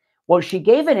canceled. Well, she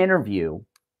gave an interview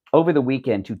over the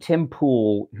weekend to Tim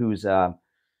Pool, who's a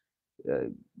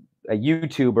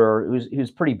YouTuber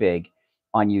who's pretty big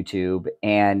on YouTube,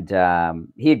 and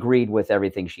he agreed with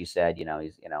everything she said,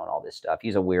 he's, and all this stuff.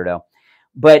 He's a weirdo.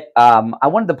 But I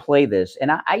wanted to play this,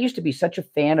 and I used to be such a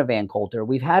fan of Ann Coulter.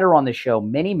 We've had her on the show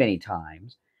many, many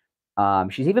times.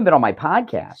 She's even been on my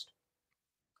podcast,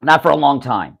 not for a long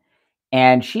time.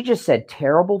 And she just said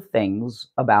terrible things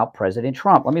about President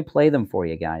Trump. Let me play them for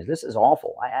you guys. This is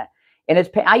awful. I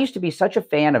used to be such a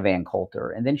fan of Ann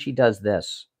Coulter, and then she does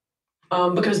this.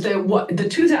 Because the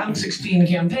 2016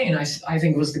 campaign, I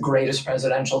think, was the greatest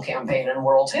presidential campaign in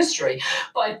world history.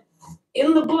 But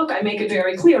in the book, I make it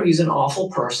very clear he's an awful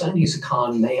person. He's a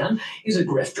con man. He's a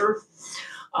grifter.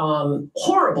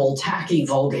 Horrible, tacky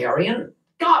vulgarian.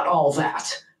 Got all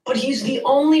that. But he's the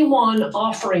only one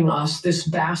offering us this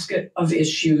basket of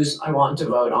issues I want to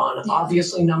vote on.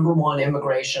 Obviously, number 1,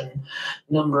 immigration.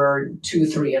 Number 2,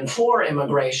 3, and 4,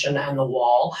 immigration and the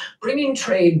wall. Bringing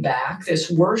trade back,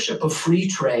 this worship of free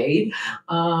trade,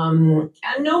 and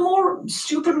no more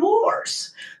stupid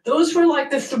wars. Those were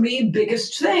like the 3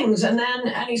 biggest things. And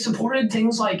he supported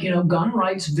things like, gun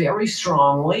rights very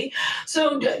strongly.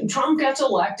 So Trump gets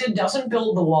elected, doesn't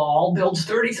build the wall, builds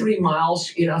 33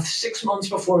 miles, 6 months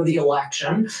before the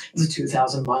election, the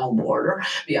 2,000-mile border.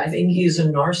 I think he's a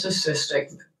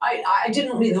narcissistic.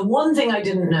 The one thing I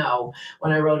didn't know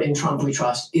when I wrote In Trump We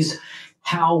Trust is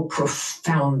how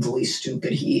profoundly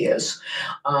stupid he is.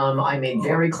 I made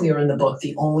very clear in the book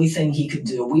the only thing he could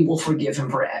do, we will forgive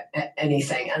him for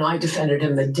anything. And I defended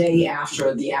him the day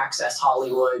after the Access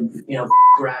Hollywood,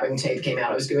 grabbing tape came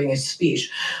out. I was giving a speech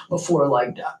before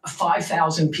like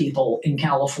 5,000 people in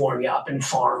California up in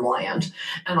farmland.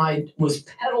 And I was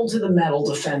pedal to the metal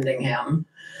defending him.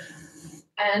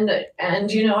 And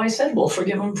I said, we'll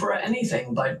forgive him for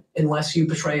anything, but unless you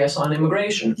betray us on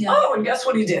immigration. Yeah. Oh, and guess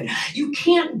what he did? You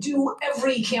can't do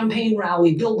every campaign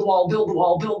rally, build the wall, build the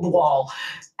wall, build the wall,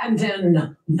 and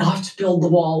then not build the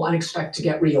wall and expect to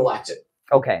get reelected.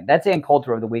 Okay, that's Ann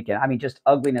Coulter of the weekend. I mean, just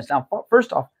ugliness. Now,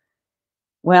 first off,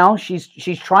 well, she's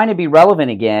trying to be relevant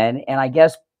again, and I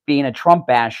guess being a Trump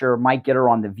basher might get her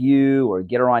on The View or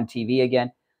get her on TV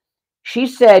again. She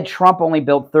said Trump only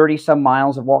built 30-some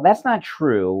miles of wall. That's not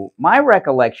true. My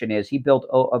recollection is he built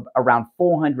around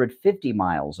 450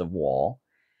 miles of wall.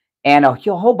 And a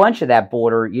whole bunch of that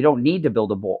border, you don't need to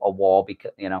build a wall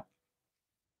because,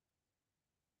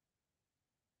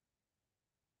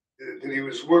 that he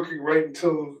was working right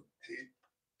until he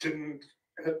didn't.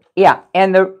 Yeah,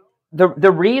 and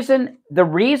the reason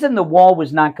the wall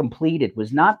was not completed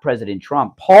was not President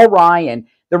Trump. Paul Ryan,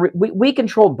 we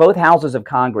controlled both houses of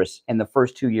Congress in the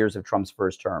first 2 years of Trump's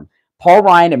first term. Paul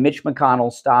Ryan and Mitch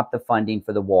McConnell stopped the funding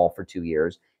for the wall for 2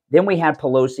 years. Then we had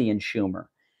Pelosi and Schumer.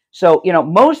 So, you know,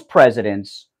 most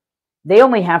presidents, they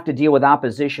only have to deal with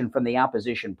opposition from the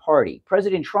opposition party.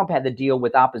 President Trump had to deal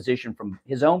with opposition from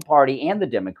his own party and the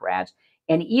Democrats.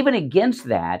 And even against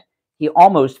that, he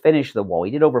almost finished the wall.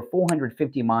 He did over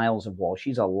 450 miles of wall.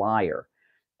 She's a liar.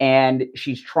 And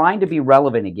she's trying to be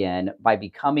relevant again by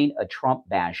becoming a Trump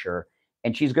basher.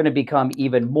 And she's going to become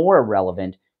even more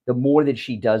irrelevant the more that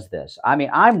she does this. I mean,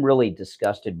 I'm really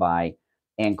disgusted by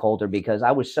Ann Coulter because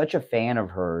I was such a fan of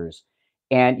hers.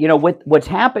 And, you know, what's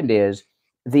happened is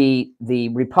the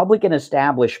Republican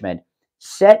establishment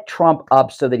set Trump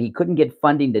up so that he couldn't get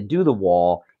funding to do the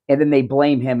wall. And then they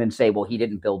blame him and say, well, he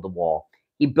didn't build the wall.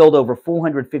 He built over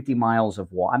 450 miles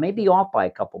of wall. I may be off by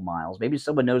a couple miles. Maybe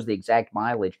someone knows the exact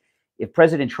mileage. If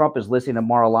President Trump is listening to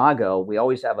Mar-a-Lago, we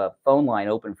always have a phone line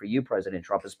open for you, President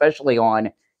Trump, especially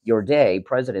on your day,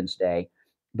 President's Day.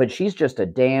 But she's just a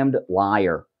damned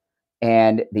liar.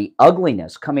 And the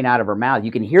ugliness coming out of her mouth,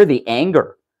 you can hear the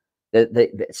anger,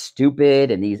 the stupid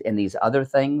and these other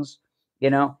things, you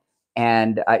know.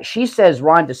 And she says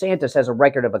Ron DeSantis has a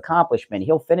record of accomplishment.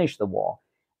 He'll finish the wall.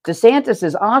 DeSantis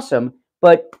is awesome.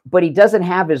 But he doesn't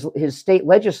have his state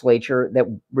legislature that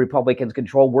Republicans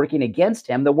control working against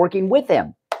him. They're working with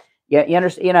him. Yeah, you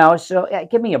understand? You know, so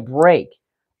give me a break.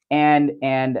 And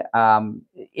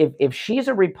if she's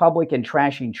a Republican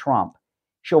trashing Trump,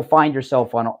 she'll find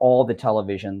herself on all the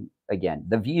television again.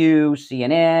 The View,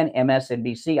 CNN,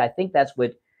 MSNBC. I think that's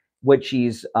what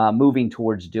she's moving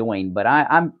towards doing. But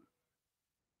I'm.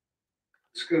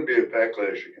 It's going to be a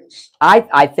backlash against.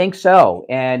 I think so,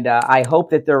 and I hope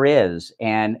that there is.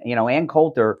 And you know, Ann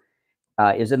Coulter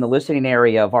is in the listening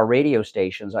area of our radio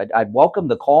stations. I'd welcome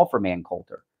the call from Ann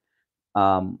Coulter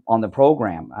on the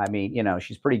program. I mean, you know,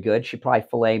 she's pretty good. She'd probably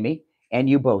fillet me and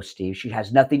you both, Steve. She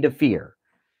has nothing to fear.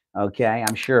 Okay,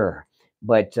 I'm sure.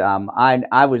 But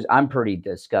I'm pretty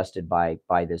disgusted by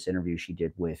this interview she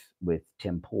did with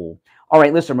Tim Pool. All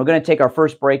right, listen, we're going to take our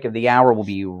first break of the hour. We'll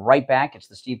be right back. It's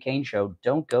the Steve Kane Show.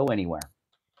 Don't go anywhere.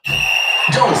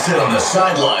 Don't sit on the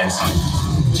sidelines.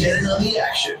 Get in on the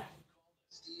action.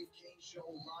 Steve Kane Show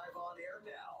live on air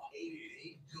now.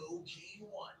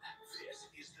 888-GO-KANE-1.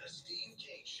 This is the Steve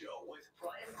Kane Show with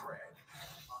Brian Craig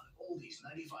on Oldies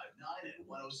 95.9 and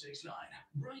 106.9.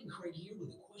 Brian Craig here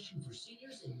with a question for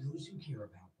seniors and those who care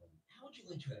about them. How would you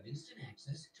like to have instant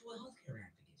access to a healthcare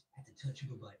advocate at the touch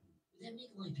of a button? Would that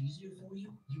make life easier for you?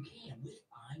 You can with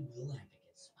I Will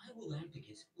Advocates. I Will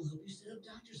Advocates will help you set up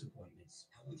doctor's appointments,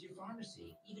 help with your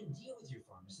pharmacy, even deal with your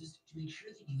pharmacist to make sure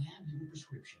that you have your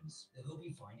prescriptions. They'll help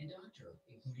you find a doctor,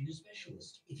 including a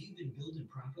specialist. If you've been billed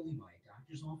improperly by a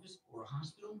doctor's office or a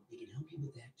hospital, they can help you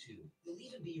with that too. They'll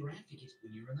even be your advocate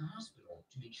when you're in the hospital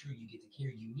to make sure you get the care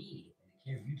you need and the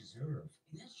care you deserve.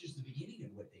 And that's just the beginning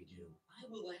of what they do. I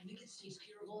Will Advocates takes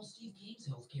care of all Steve Kane's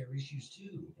healthcare issues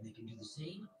too, and they can do the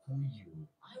same for you.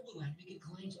 I Will Advocate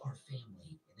clients are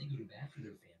family, and they go to bat for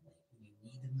their family when you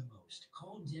need them the most.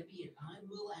 Call Debbie at I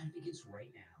Will Advocates right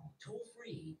now. Toll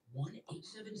free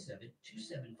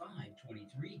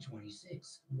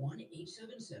 1-877-275-2326.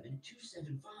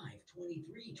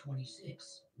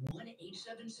 1-877-275-2326.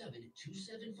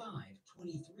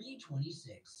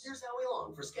 1-877-275-2326. Here's Howie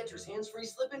Long for Skechers hands-free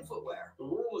slip-in footwear. The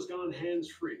rule has gone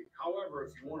hands-free. However,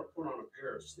 if you want to put on a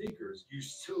pair of sneakers, you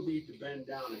still need to bend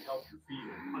down and help your feet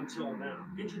in. Until now,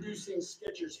 introducing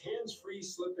Skechers hands-free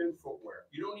slip-in footwear.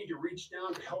 You don't need to reach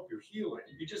down to help your heel in.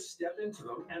 You just step into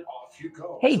them and off you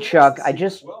go. Hey, Chuck, I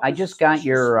just got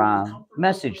your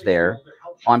message there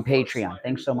on Patreon.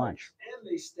 Thanks so much. And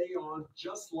they stay on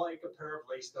just like a pair of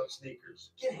laced-up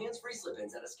sneakers. Get hands-free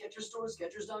slip-ins at a Skechers store,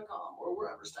 Skechers.com, or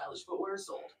wherever stylish footwear is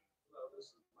sold. Hello, this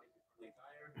is Mike from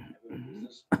Tire. I've been in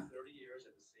business for 30 years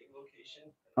at the same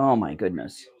location. Oh, my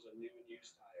goodness. Deals on new and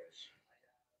used tires. I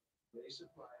have many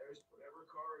suppliers. Whatever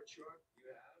car or truck you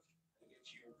have, I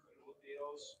get you incredible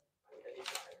deals on any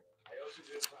tire. I also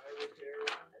do tire repair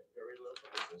at very low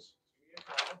prices. Give me a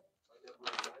call. My number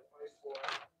is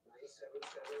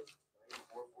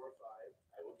 954-977-9445.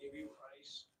 I will give you a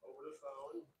price over the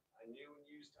phone on new and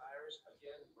used tires.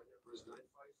 Again, my number is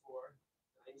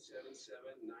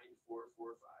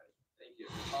 954-977-9445. Thank you.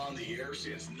 On the air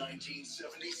since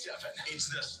 1977, it's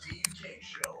the Steve Kane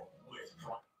Show with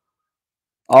Brian.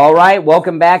 All right,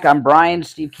 welcome back. I'm Brian.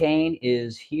 Steve Kane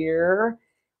is here.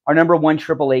 Our number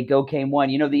 1-888 go came one.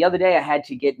 You know, the other day I had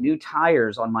to get new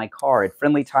tires on my car at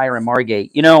Friendly Tire in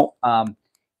Margate. You know,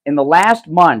 in the last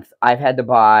month, I've had to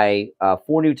buy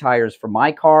 4 new tires for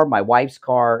my car, my wife's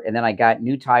car, and then I got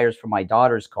new tires for my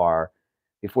daughter's car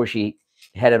before she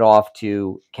headed off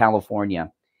to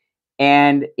California.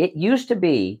 And it used to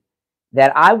be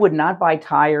that I would not buy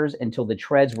tires until the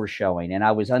treads were showing, and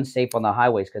I was unsafe on the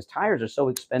highways because tires are so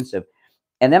expensive.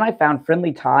 And then I found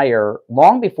Friendly Tire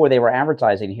long before they were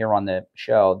advertising here on the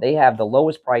show. They have the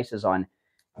lowest prices on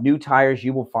new tires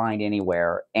you will find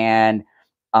anywhere. And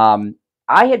I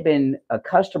had been a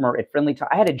customer at Friendly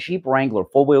Tire. I had a Jeep Wrangler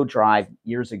 4-wheel drive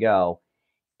years ago,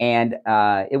 and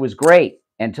it was great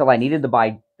until I needed to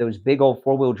buy those big old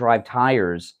 4-wheel drive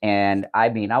tires. And I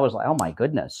mean, I was like, oh my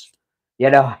goodness, you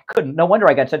know, I couldn't. No wonder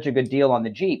I got such a good deal on the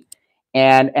Jeep.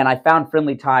 And I found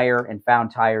Friendly Tire and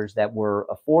found tires that were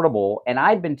affordable. And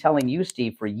I'd been telling you,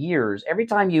 Steve, for years, every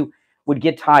time you would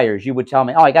get tires, you would tell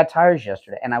me, oh, I got tires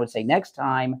yesterday. And I would say, next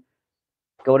time,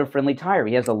 go to Friendly Tire.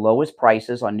 He has the lowest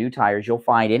prices on new tires you'll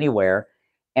find anywhere.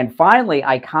 And finally,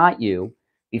 I caught you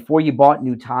before you bought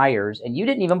new tires, and you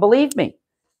didn't even believe me.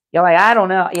 You're like, I don't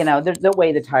know. You know, there's no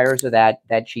way the tires are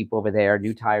that cheap over there.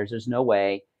 New tires, there's no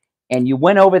way. And you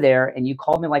went over there and you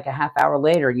called me like a half hour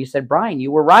later and you said, Brian, you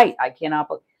were right. I cannot.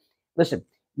 Listen,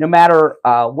 no matter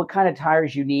what kind of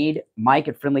tires you need, Mike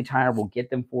at Friendly Tire will get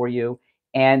them for you.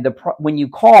 And when you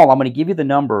call, I'm going to give you the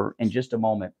number in just a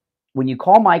moment. When you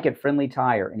call Mike at Friendly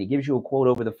Tire and he gives you a quote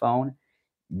over the phone,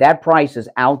 that price is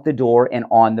out the door and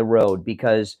on the road,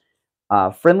 because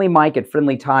Friendly Mike at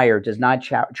Friendly Tire does not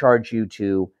charge you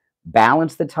to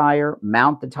balance the tire,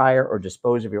 mount the tire, or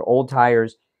dispose of your old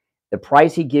tires. The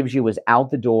price he gives you is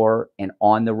out the door and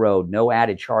on the road. No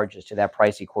added charges to that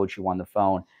price he quotes you on the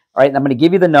phone. All right, and I'm going to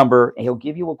give you the number, and he'll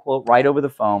give you a quote right over the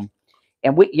phone.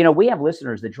 And we have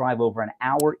listeners that drive over an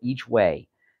hour each way.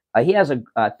 He has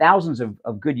thousands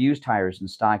of good used tires in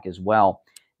stock as well.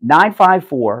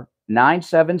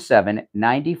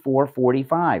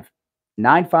 954-977-9445.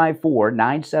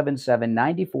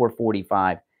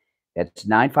 954-977-9445. That's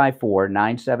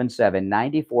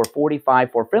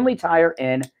 954-977-9445 for Friendly Tire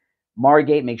in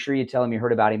Margate. Make sure you tell him you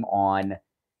heard about him on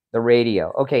the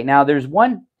radio. Okay, now there's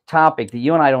one topic that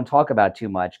you and I don't talk about too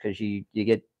much because you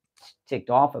get ticked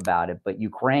off about it, but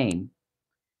Ukraine.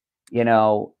 We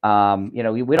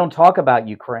don't talk about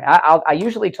Ukraine. I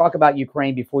usually talk about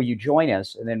Ukraine before you join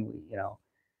us, and then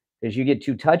because you get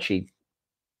too touchy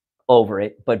over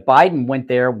it. But Biden went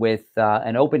there with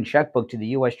an open checkbook to the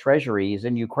U.S. Treasury. He's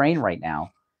in Ukraine right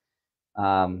now.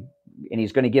 And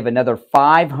he's going to give another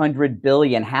 $500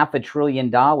 billion, $500 billion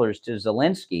to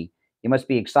Zelensky. You must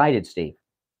be excited, Steve.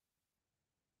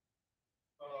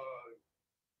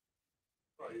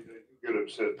 You get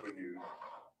upset when you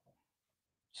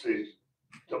say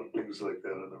dumb things like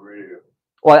that on the radio.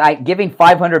 Well, giving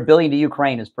 $500 billion to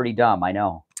Ukraine is pretty dumb. I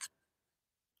know.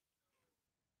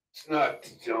 It's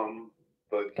not dumb,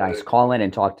 but guys, call in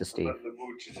and talk to Steve. I'm not in the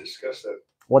mood to discuss that.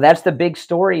 Well, that's the big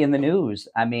story in the news.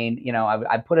 I mean,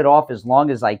 I put it off as long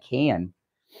as I can.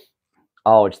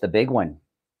 Oh, it's the big one.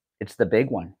 It's the big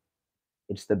one.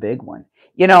 It's the big one.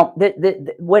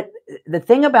 The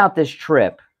thing about this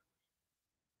trip.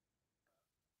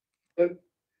 The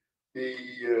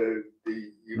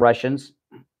Russians.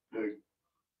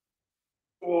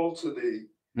 Also the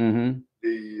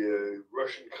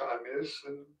Russian communists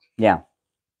and yeah.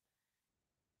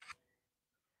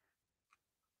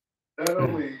 Not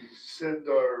only send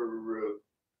our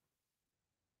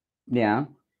can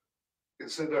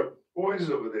send our boys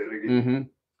over there to get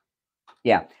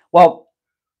Yeah. Well,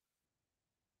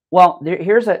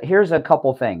 here's a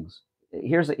couple things.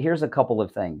 Here's a couple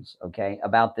of things, okay,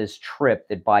 about this trip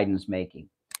that Biden's making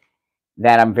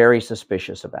that I'm very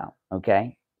suspicious about.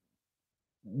 Okay.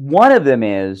 One of them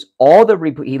is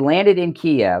he landed in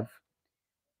Kiev.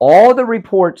 All the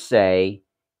reports say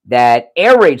that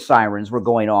air raid sirens were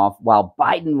going off while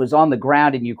Biden was on the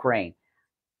ground in Ukraine.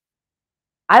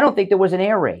 I don't think there was an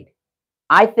air raid.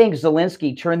 I think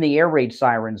Zelensky turned the air raid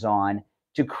sirens on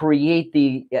to create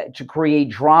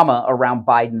drama around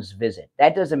Biden's visit.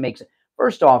 That doesn't make sense.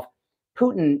 First off,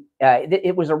 Putin,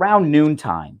 it was around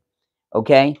noontime,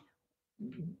 okay?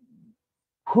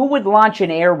 Who would launch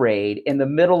an air raid in the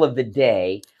middle of the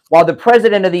day while the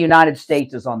president of the United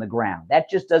States is on the ground? That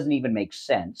just doesn't even make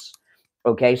sense.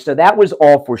 Okay, so that was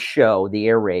all for show, the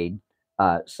air raid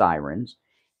sirens.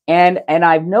 And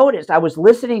I've noticed, I was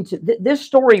listening to, this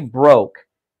story broke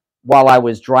while I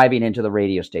was driving into the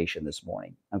radio station this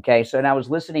morning. Okay, so and I was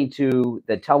listening to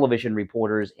the television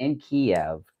reporters in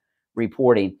Kiev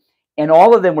reporting, and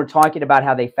all of them were talking about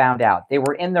how they found out. They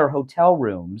were in their hotel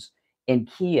rooms in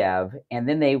Kiev, and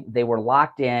then they were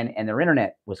locked in, and their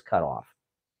internet was cut off.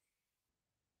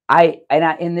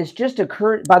 And this just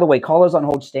occurred. By the way, callers on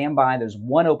hold, stand by. There's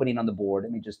one opening on the board.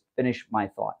 Let me just finish my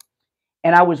thought.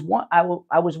 And I was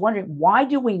wondering, why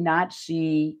do we not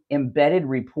see embedded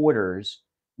reporters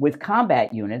with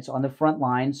combat units on the front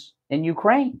lines in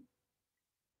Ukraine?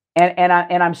 And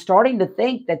I'm starting to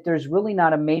think that there's really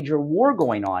not a major war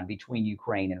going on between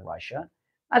Ukraine and Russia.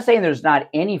 I'm not saying there's not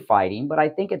any fighting, but I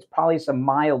think it's probably some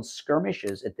mild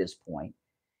skirmishes at this point.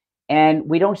 And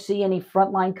we don't see any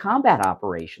frontline combat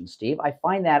operations, Steve. I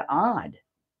find that odd.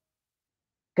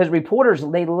 Because reporters,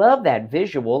 they love that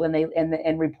visual,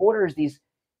 and reporters, these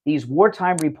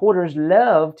wartime reporters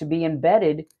love to be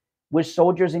embedded with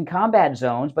soldiers in combat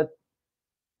zones, but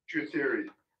What's your theory?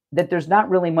 that there's not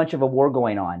really much of a war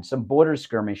going on. Some border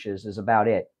skirmishes is about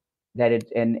it.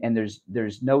 And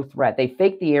there's no threat. They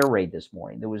faked the air raid this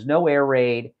morning. There was no air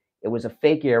raid. It was a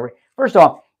fake air raid. First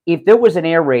off, if there was an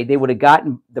air raid, they would have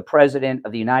gotten the president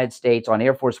of the United States on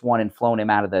Air Force One and flown him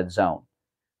out of the zone.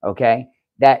 Okay,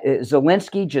 that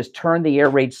Zelensky just turned the air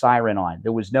raid siren on.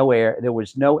 There was no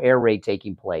air raid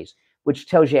taking place, which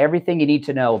tells you everything you need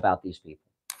to know about these people.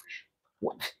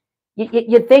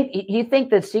 You think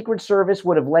the Secret Service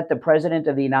would have let the president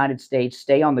of the United States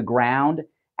stay on the ground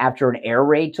after an air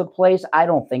raid took place? I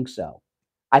don't think so.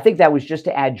 I think that was just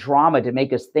to add drama to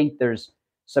make us think there's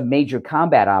some major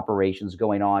combat operations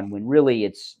going on when really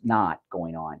it's not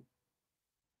going on.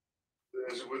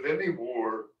 As with any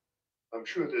war, I'm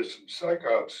sure there's some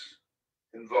psyops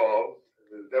involved.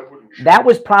 That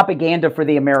was propaganda for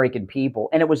the American people.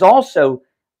 And it was also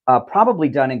probably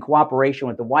done in cooperation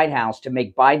with the White House to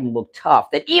make Biden look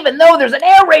tough, that even though there's an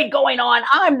air raid going on,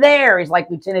 I'm there. He's like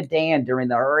Lieutenant Dan during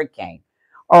the hurricane.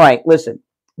 All right, listen,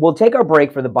 we'll take our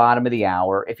break for the bottom of the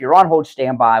hour. If you're on hold,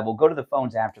 stand by. We'll go to the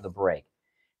phones after the break.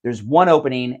 There's one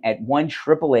opening at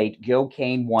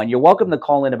 1-888-GO-CANE-1. You're welcome to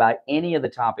call in about any of the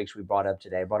topics we brought up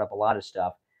today. I brought up a lot of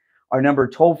stuff. Our number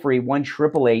toll-free,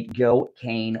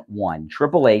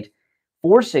 1-888-GO-CANE-1.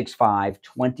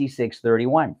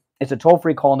 888-465-2631. It's a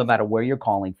toll-free call no matter where you're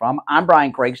calling from. I'm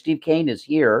Brian Craig. Steve Kane is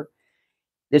here.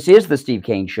 This is the Steve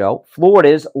Kane Show,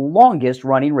 Florida's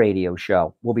longest-running radio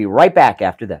show. We'll be right back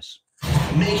after this.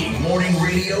 Making morning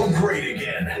radio great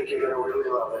again.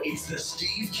 It's the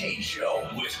Steve Kane Show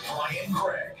with Brian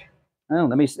Craig. Oh,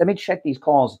 let me check these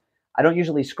calls. I don't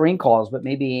usually screen calls, but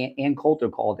maybe Ann Coulter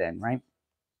called in, right?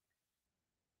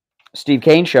 Steve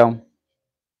Kane Show.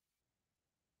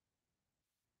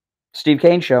 Steve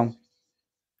Kane Show.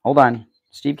 Hold on.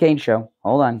 Steve Kane Show.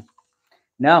 Hold on.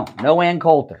 No Ann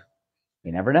Coulter.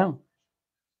 You never know.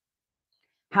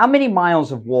 How many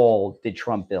miles of wall did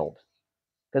Trump build?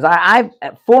 Because I've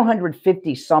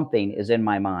 450 something is in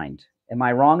my mind. Am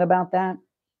I wrong about that?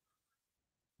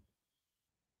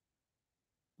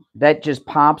 That just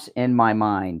pops in my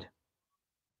mind.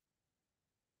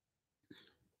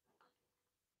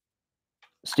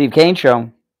 Steve Kane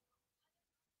Show.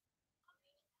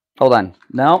 Hold on.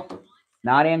 No,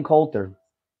 not Ann Coulter.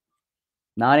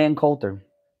 Not Ann Coulter.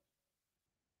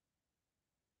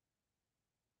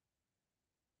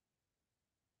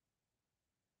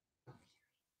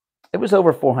 It was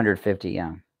over 450,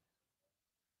 yeah.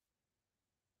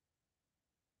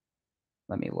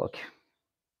 Let me look.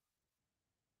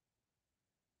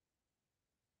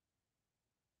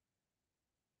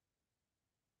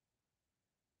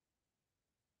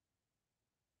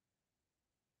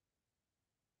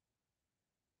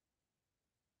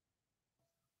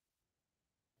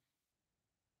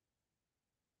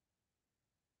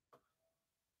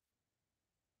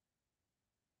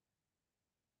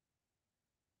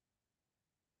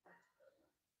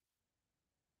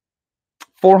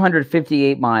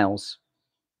 $458 miles.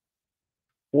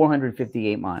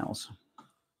 458 miles.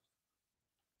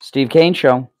 Steve Kane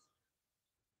Show.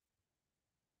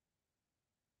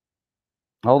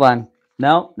 Hold on.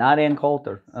 No, not Ann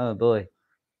Coulter. Oh, boy.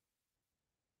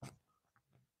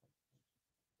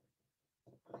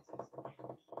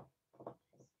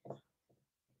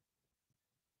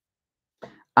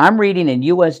 I'm reading in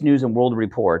U.S. News and World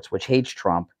Reports, which hates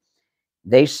Trump.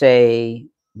 They say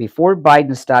before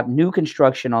Biden stopped new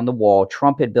construction on the wall,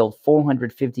 Trump had built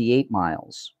 458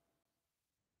 miles.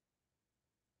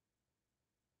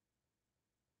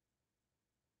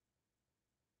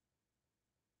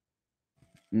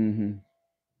 Mm-hmm.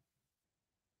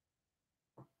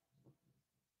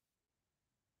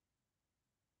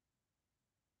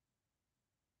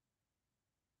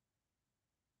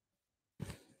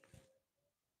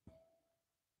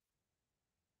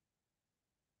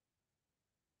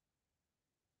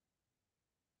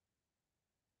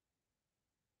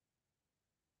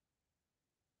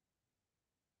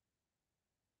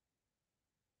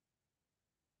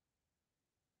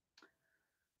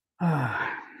 So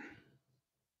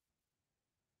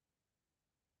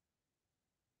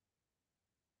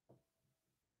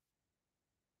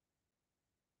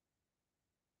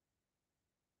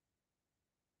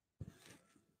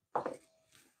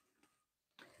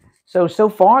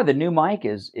far, the new mic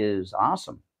is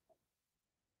awesome.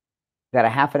 Got a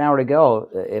half an hour to go.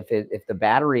 If the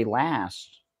battery lasts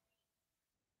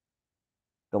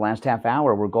the last half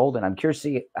hour, we're golden. I'm curious to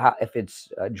see if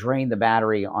it's drained the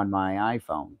battery on my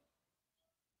iPhone.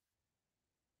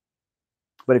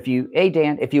 But hey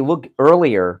Dan, if you look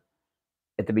earlier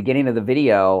at the beginning of the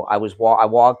video, I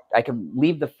can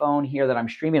leave the phone here that I'm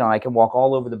streaming on. I can walk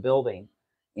all over the building,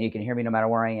 and you can hear me no matter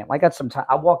where I am. I got some time.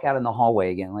 I'll walk out in the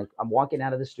hallway again. Like I'm walking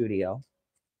out of the studio.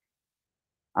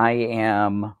 I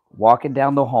am walking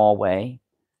down the hallway,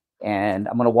 and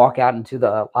I'm going to walk out into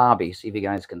the lobby, see if you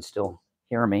guys can still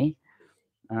hear me.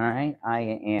 All right.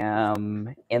 I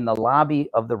am in the lobby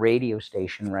of the radio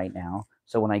station right now.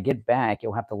 So when I get back,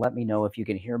 you'll have to let me know if you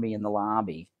can hear me in the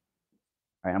lobby.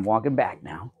 All right. I'm walking back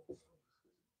now.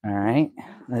 All right.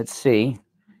 Let's see.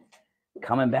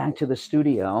 Coming back to the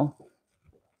studio.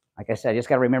 Like I said, I just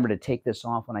got to remember to take this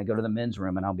off when I go to the men's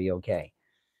room, and I'll be okay.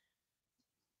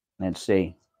 Let's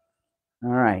see. All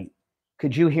right.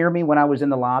 Could you hear me when I was in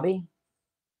the lobby?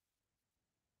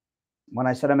 When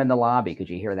I said I'm in the lobby, could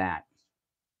you hear that?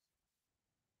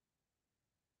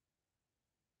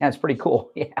 Yeah, it's pretty cool.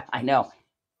 Yeah, I know.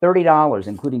 $30,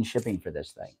 including shipping for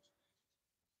this thing.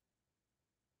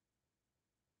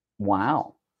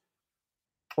 Wow.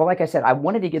 Well, like I said, I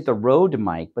wanted to get the Rode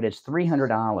mic, but it's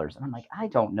 $300. And I'm like, I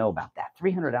don't know about that.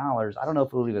 $300. I don't know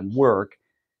if it will even work.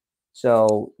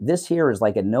 So this here is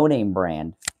like a no-name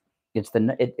brand. It's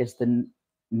the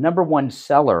 #1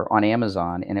 seller on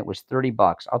Amazon, and it was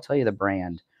 $30. I'll tell you the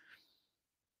brand.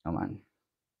 Hold on.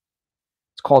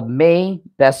 It's called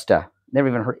Maybesta. Never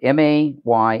even heard.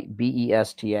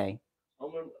 Maybesta. I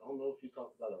don't know if you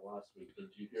talked about it last week. Did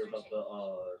you hear about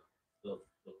the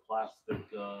plastic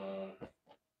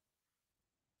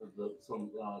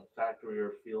some factory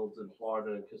or fields in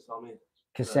Florida and Kissimmee?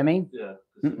 Kissimmee? Yeah,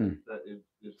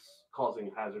 it's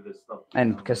causing hazardous stuff.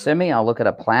 And Kissimmee, I'll look it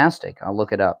up. Plastic. I'll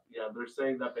look it up. Yeah, they're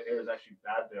saying that the air is actually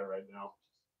bad there right now.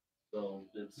 So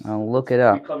I'll look it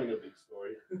up. Becoming a big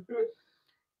story.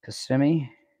 Kissimmee. Kissimmee,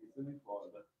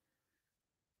 Florida.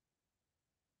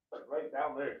 Right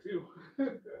down there too.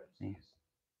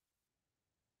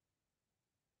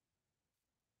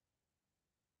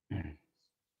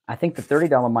 I think the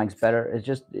 $30 mic's better. It's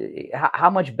just how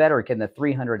much better can the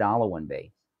 $300 one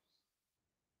be?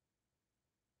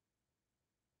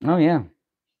 Oh yeah,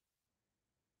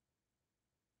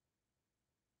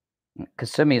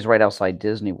 Kissimmee is right outside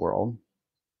Disney World.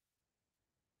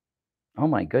 Oh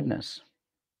my goodness!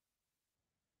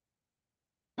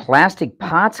 Plastic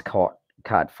pots caught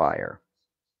fire.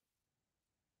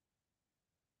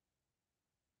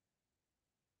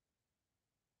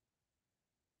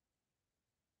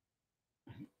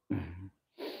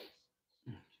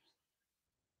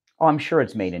 Oh, I'm sure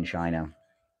it's made in China.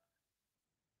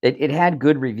 It had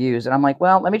good reviews, and I'm like,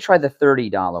 well, let me try the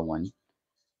 $30 one.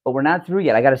 But we're not through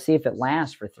yet. I got to see if it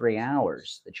lasts for 3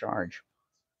 hours, the charge.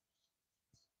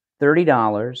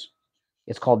 $30.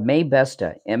 It's called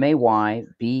Maybesta,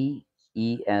 Maybesta.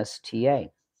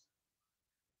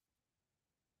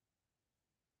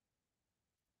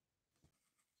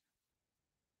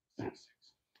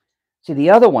 See,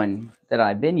 the other one that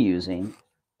I've been using,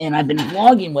 and I've been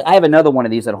vlogging with, I have another one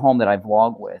of these at home that I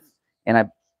vlog with,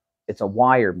 and it's a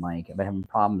wired mic. I've been having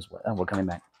problems with. Oh, we're coming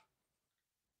back.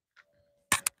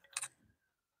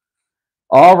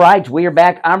 All right, we are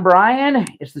back. I'm Brian.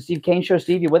 It's the Steve Kane Show.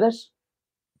 Steve, you with us?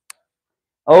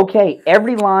 Okay,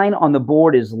 every line on the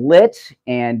board is lit,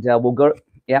 and we'll go.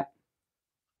 Yeah.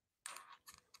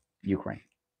 Ukraine.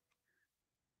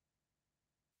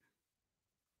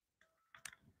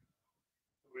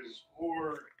 Was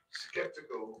more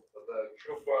skeptical about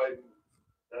Joe Biden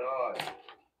than I,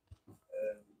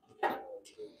 and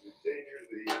the danger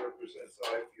that he represents, I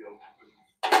feel,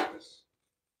 in this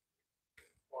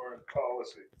foreign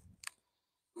policy.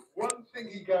 The one thing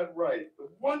he got right, the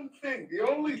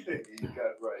only thing he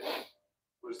got right,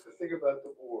 was the thing about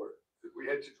the war, that we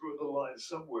had to draw the line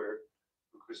somewhere,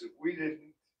 because if we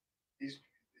didn't, these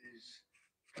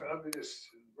communists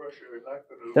in Russia are not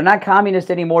going to. They're not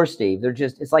communist anymore, Steve. They're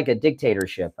just, it's like a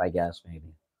dictatorship, I guess,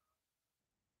 maybe.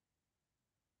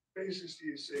 What basis do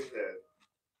you say that?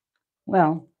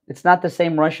 Well, it's not the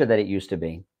same Russia that it used to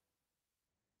be.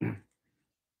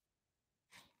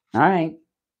 All right.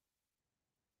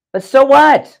 But so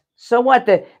what? So what?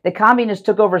 The communists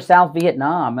took over South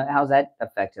Vietnam. How's that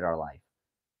affected our life?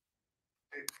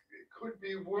 It could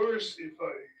be worse if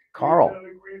I. Carl, do not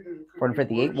agree that it could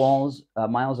 458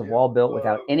 miles of wall built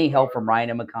without any help from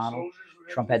Ryan and McConnell.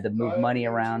 Trump had to move money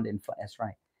around, and that's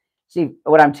right. See,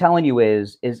 what I'm telling you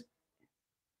is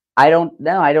I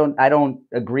don't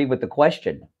agree with the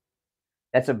question.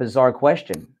 That's a bizarre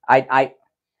question. I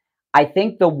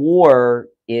think the war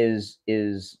is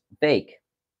fake.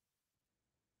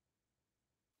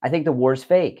 I think the war's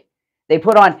fake. They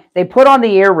put on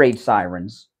the air raid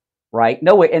sirens, right?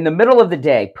 No way. In the middle of the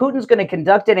day, Putin's going to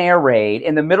conduct an air raid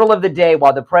in the middle of the day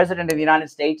while the president of the United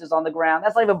States is on the ground.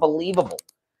 That's not even believable.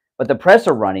 But the press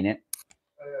are running it.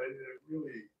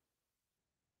 Really.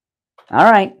 All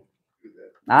right.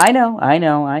 I know.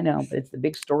 It's the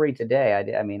big story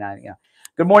today. I mean,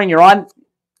 Good morning. You're on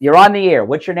the air.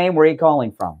 What's your name? Where are you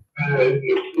calling from?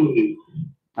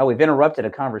 Oh, we've interrupted a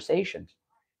conversation.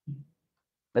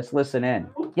 Let's listen in.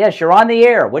 Yes, you're on the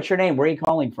air. What's your name? Where are you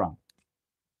calling from?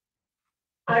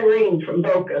 Irene from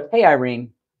Boca. Hey,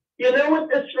 Irene. You know what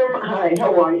this Hi,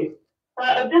 how are you?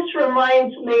 This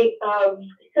reminds me of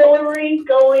Hillary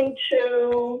going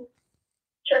to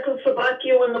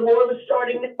Czechoslovakia when the war was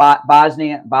starting.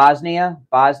 Bosnia.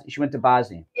 She went to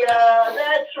Bosnia. Yeah,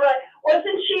 that's right.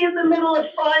 Wasn't she in the middle of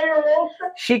fire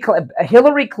also?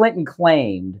 Hillary Clinton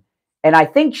claimed, and I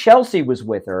think Chelsea was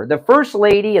with her, the first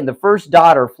lady and the first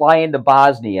daughter fly into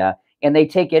Bosnia, and they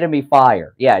take enemy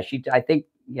fire. Yeah,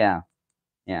 yeah.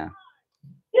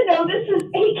 You know,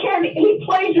 he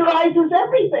plagiarizes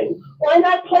everything. Why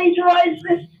not plagiarize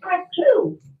this script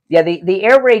too? Yeah, the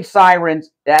air raid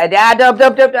sirens. Oh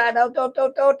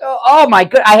my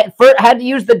god! I had to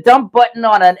use the dump button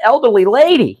on an elderly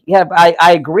lady. Yeah,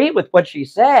 I agree with what she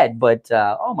said, but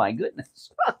oh my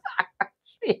goodness.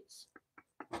 Jeez.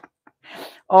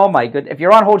 Oh my goodness! If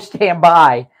you're on hold, stand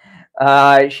by.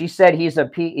 She said he's a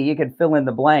P. You can fill in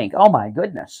the blank. Oh my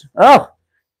goodness! Oh.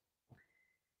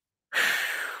 I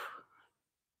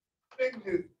think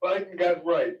that Biden got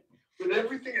right. But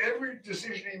every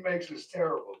decision he makes is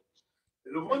terrible.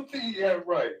 The one thing he got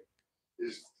right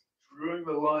is drawing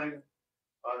the line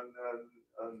on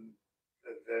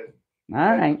that.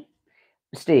 All right,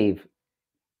 Steve.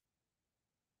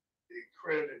 The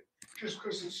credit just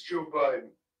because it's Joe Biden.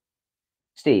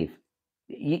 Steve,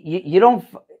 you don't.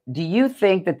 Do you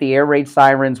think that the air raid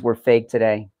sirens were fake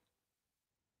today?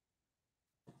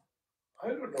 I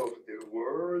don't know if they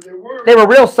were. They were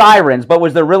real sirens, but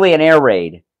was there really an air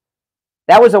raid?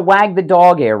 That was a wag the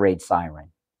dog air raid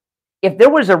siren. If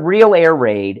there was a real air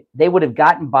raid, they would have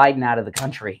gotten Biden out of the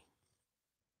country.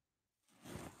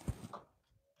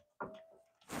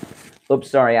 Oops,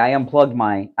 sorry, I unplugged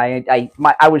I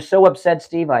was so upset,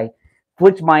 Steve. I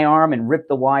flicked my arm and ripped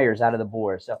the wires out of the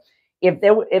board. So if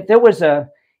there was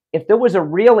a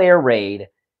real air raid,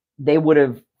 they would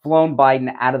have flown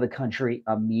Biden out of the country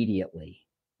immediately.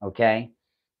 Okay.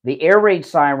 The air raid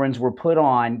sirens were put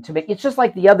on to make it's just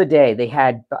like the other day they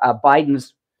had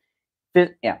Biden's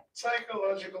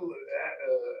psychological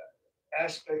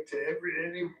aspect to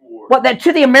any war. Well, that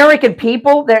to the American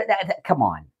people, come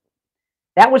on,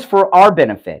 that was for our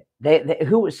benefit.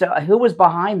 Who was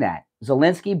behind that?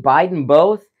 Zelensky, Biden,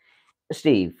 both.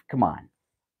 Steve, come on.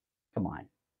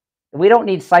 We don't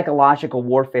need psychological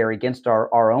warfare against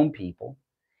our own people.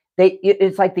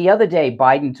 It's like the other day,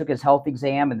 Biden took his health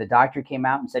exam and the doctor came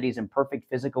out and said he's in perfect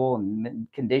physical and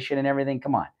condition and everything.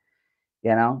 Come on.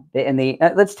 You know,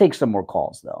 let's take some more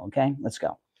calls though. Okay, let's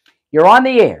go. You're on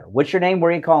the air. What's your name?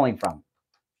 Where are you calling from?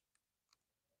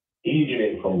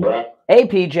 PJ from Brock. Hey,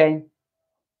 PJ.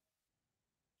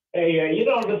 Hey, you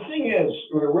know, the thing is,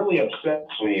 what really upsets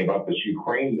me about this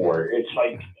Ukraine war, it's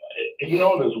like, you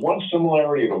know, there's one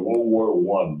similarity to World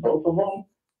War I. Both of them,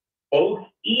 both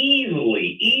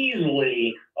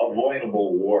easily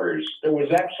avoidable wars. There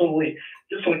was absolutely,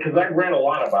 just like, because I read a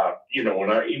lot about, you know,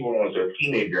 even when I was a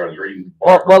teenager, I was reading.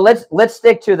 Well, let's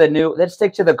stick to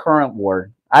the current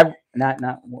war. No.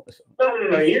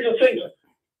 Here's the thing.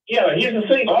 Yeah, here's the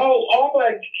thing. All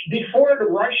that before the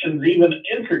Russians even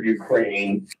entered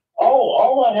Ukraine,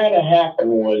 all that had to happen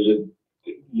was that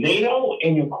NATO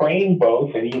and Ukraine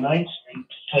both, and the United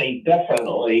States say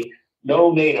definitely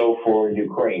no NATO for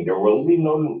Ukraine. There will be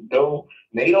no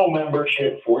NATO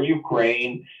membership for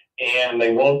Ukraine, and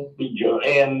they won't be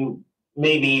and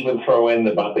maybe even throw in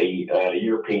about the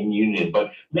European Union.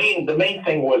 But the main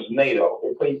thing was NATO.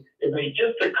 If they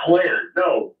just declared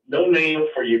no NATO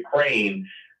for Ukraine,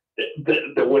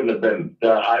 there wouldn't have been.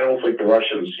 I don't think the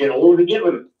Russians, you know, would have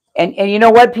given. And you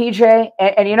know what, PJ?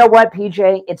 And you know what,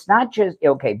 PJ? It's not just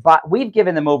okay. But we've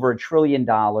given them over $1 trillion.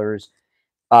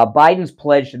 Biden's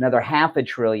pledged another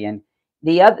 $500 billion.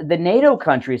 The NATO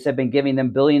countries have been giving them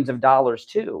billions of dollars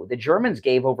too. The Germans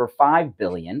gave over $5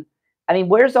 billion. I mean,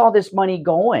 where's all this money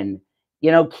going?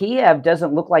 You know, Kiev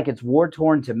doesn't look like it's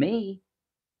war-torn to me.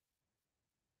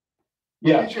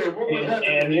 Yeah, DJ, what would happen?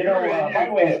 and you know, by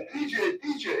the way,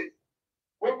 DJ,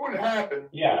 what would happen?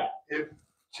 Yeah. If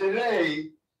today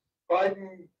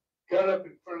Biden got up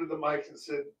in front of the mic and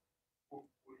said, "The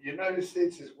United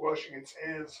States is washing its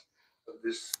hands of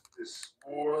this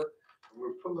war, and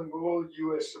we're pulling all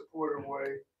U.S. support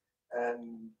away,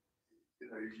 and you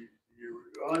know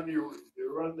you're on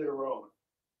their own."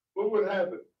 What would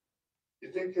happen?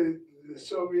 You think that the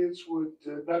Soviets would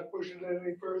not push it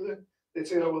any further? They'd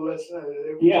say, "Oh well, that's not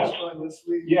it. Yes. Fine, let's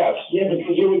leave." Yes, yeah,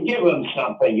 because you would give them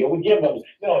something. You would give them.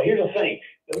 No, here's the thing.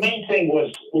 The main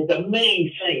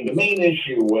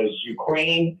issue was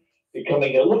Ukraine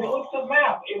becoming a look at the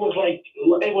map. It was like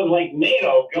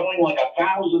NATO going like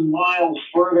 1,000 miles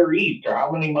further east, or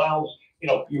how many miles? You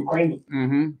know, Ukraine.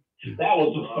 That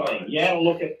was the thing. Yeah,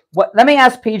 look at. What? Let me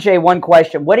ask PJ one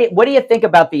question. What do you think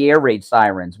about the air raid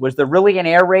sirens? Was there really an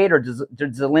air raid, or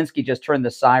did Zelensky just turn the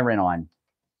siren on?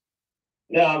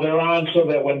 No, they're on so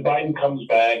that when Biden comes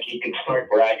back, he can start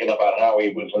bragging about how he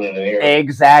was in an air.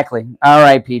 Exactly. All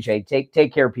right, PJ.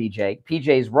 Take care, PJ.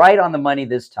 PJ's right on the money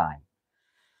this time.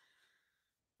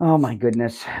 Oh my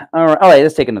goodness. All right,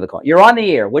 let's take another call. You're on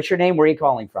the air. What's your name? Where are you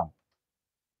calling from?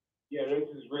 Yeah, this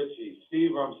is Richie.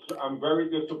 Steve, I'm very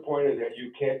disappointed that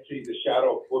you can't see the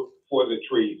shadow for the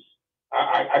trees.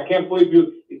 I can't believe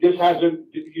you. This hasn't.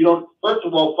 You know, first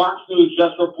of all, Fox News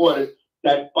just reported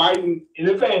that Biden in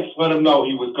advance let him know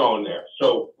he was going there.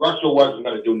 So Russia wasn't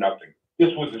going to do nothing.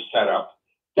 This was a setup.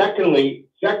 Secondly,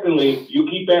 you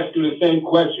keep asking the same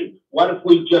question. What if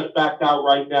we just backed out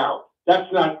right now?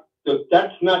 That's not the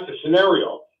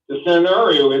scenario. The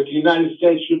scenario is the United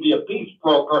States should be a peace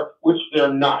broker, which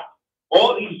they're not.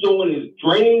 All he's doing is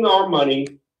draining our money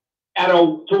to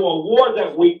a war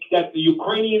that the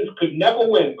Ukrainians could never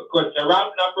win because they're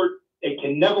outnumbered. They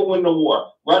can never win the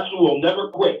war. Russia will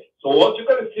never quit. So all you're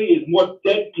going to see is more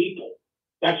dead people.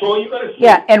 That's all you're going to see.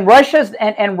 Yeah, and Russia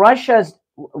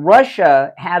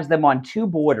has them on two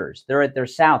borders. They're at their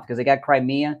south because they got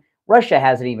Crimea. Russia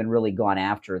hasn't even really gone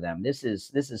after them. This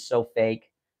is so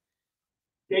fake.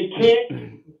 They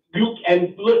can't.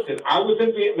 And listen, I was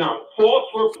in Vietnam.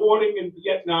 False reporting in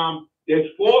Vietnam. There's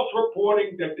false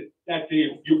reporting that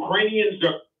the Ukrainians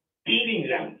are beating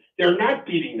them. They're not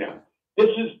beating them. This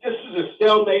is a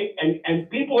stalemate, and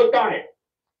people are dying.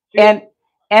 And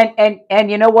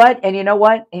you know what?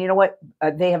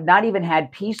 They have not even had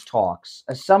peace talks,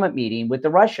 a summit meeting with the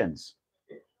Russians.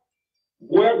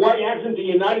 Why hasn't the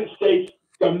United States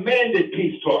demanded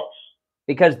peace talks?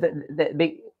 Because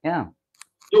doing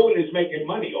is making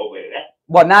money over there.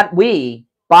 Well, not we.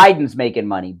 Biden's making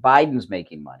money. Biden's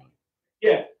making money.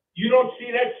 Yeah, you don't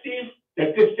see that, Steve?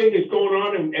 That this thing is going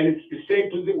on, and it's the same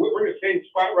position. We're in the same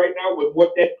spot right now with more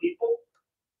dead people.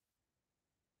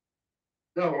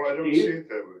 No, I don't see it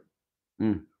that way.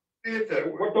 See it that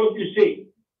way. What don't you see?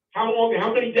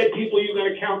 How many dead people are you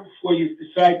going to count before you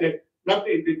decide that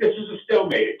nothing? That this is a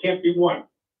stalemate. It can't be won.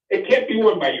 It can't be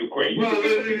won by Ukraine. Well,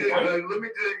 let me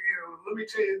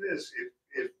tell you this: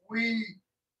 if we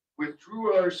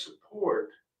withdrew our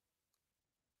support,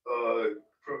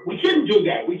 we shouldn't do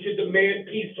that. We should demand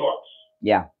peace talks.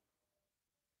 Yeah.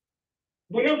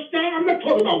 We don't stand. I'm not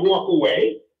talking about walk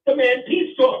away. Demand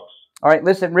peace talks. All right,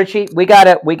 listen, Richie, we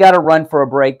gotta run for a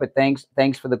break, but thanks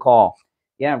for the call.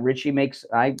 Yeah, Richie makes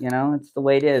it's the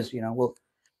way it is.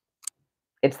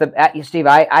 It's Steve.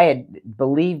 I had,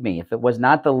 believe me, if it was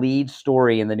not the lead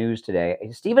story in the news today,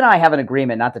 Steve and I have an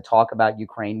agreement not to talk about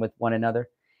Ukraine with one another.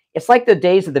 It's like the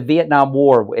days of the Vietnam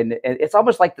War, and it's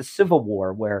almost like the Civil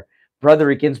War, where brother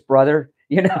against brother.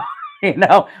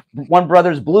 One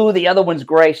brother's blue, the other one's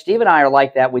gray. Steve and I are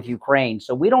like that with Ukraine,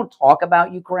 so we don't talk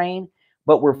about Ukraine.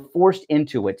 But we're forced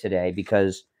into it today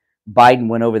because Biden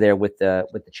went over there with the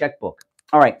checkbook.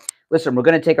 All right, listen, we're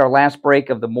going to take our last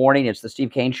break of the morning. It's the Steve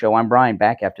Kane Show. I'm Brian.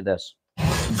 Back after this.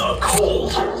 The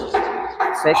cold,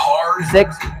 six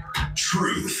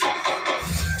truth.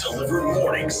 Delivered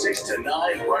morning 6 to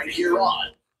 9 right here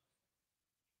on.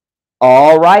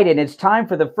 All right, and it's time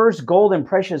for the first gold and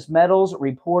precious metals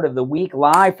report of the week,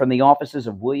 live from the offices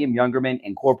of William Youngerman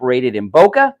Incorporated in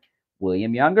Boca.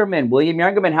 William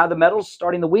Youngerman, how the metals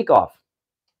starting the week off?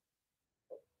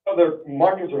 Well, the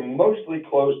markets are mostly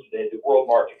closed today. The world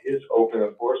market is open,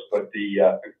 of course, but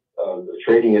the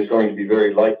trading is going to be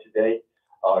very light today.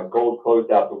 Gold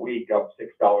closed out the week up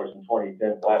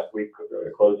 $6.20 last week,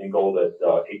 closing gold at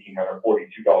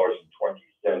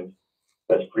 $1,842.20.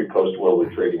 That's pretty close to where we're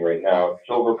trading right now.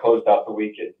 Silver closed out the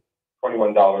week at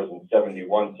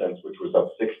 $21.71, which was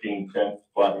up 16 cents.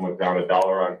 Platinum was down $1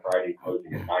 on Friday,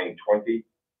 closing at $9.20.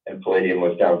 And and palladium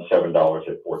was down $7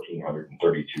 at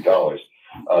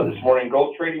 $1,432. This morning,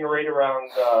 gold trading right around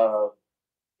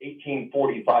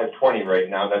 1845.20 right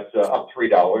now. That's up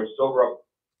 $3. Silver up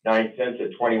 9 cents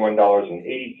at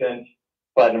 $21.80.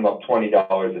 Platinum up $20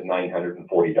 at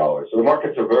 $940. So the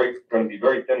markets are going to be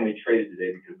very thinly traded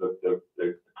today because of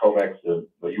the COMEX, the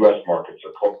U.S. markets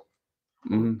are closed.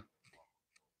 Mm-hmm.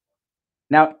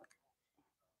 Now,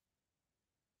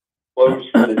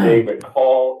 closed for the day, but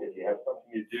call if you have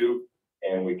something to do,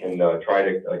 and we can try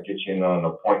to get you in on an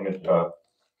appointment. But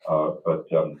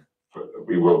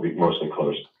we will be mostly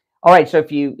closed. all right. So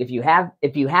if you have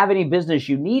any business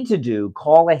you need to do,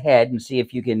 call ahead and see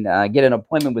if you can get an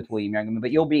appointment with William Youngerman.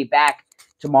 But you'll be back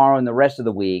tomorrow and the rest of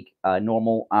the week,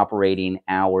 normal operating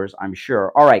hours, I'm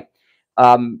sure. All right.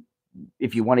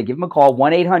 If you want to give him a call,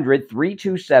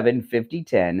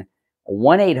 1-800-327-5010,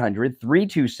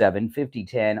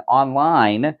 1-800-327-5010,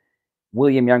 online,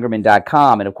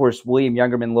 WilliamYoungerman.com. And, of course, William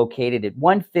Youngerman located at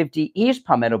 150 East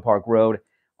Palmetto Park Road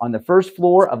on the first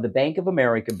floor of the Bank of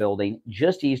America building,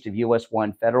 just east of US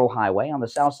 1 Federal Highway on the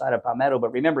south side of Palmetto.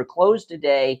 But remember, closed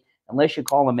today unless you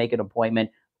call and make an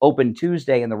appointment. Open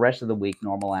Tuesday and the rest of the week,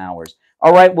 normal hours.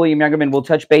 All right, William Youngerman, we'll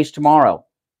touch base tomorrow.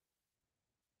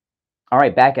 All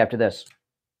right, back after this.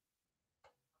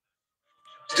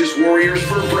 Justice Warriors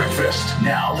for breakfast.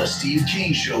 Now the Steve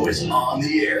Kane Show is on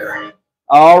the air.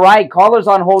 All right, callers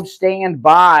on hold, stand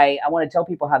by. I want to tell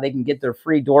people how they can get their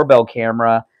free doorbell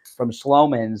camera from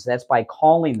Sloman's. That's by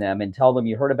calling them and tell them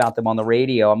you heard about them on the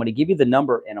radio. I'm going to give you the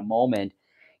number in a moment.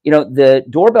 You know, the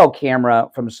doorbell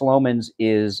camera from Sloman's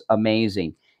is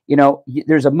amazing. You know,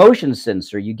 there's a motion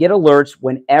sensor. You get alerts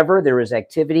whenever there is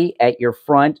activity at your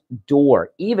front door,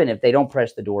 even if they don't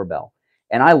press the doorbell.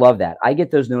 And I love that. I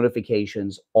get those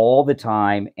notifications all the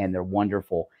time, and they're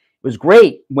wonderful. It was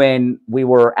great when we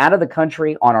were out of the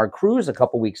country on our cruise a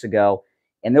couple weeks ago,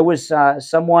 and there was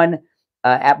someone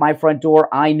at my front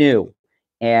door I knew,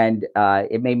 and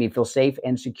it made me feel safe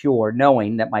and secure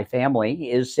knowing that my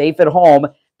family is safe at home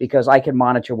because I can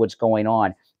monitor what's going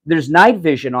on. There's night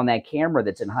vision on that camera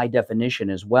that's in high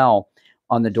definition as well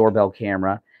on the doorbell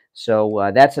camera. So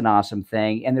that's an awesome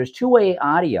thing. And there's two-way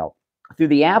audio. Through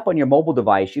the app on your mobile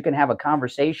device, you can have a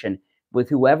conversation with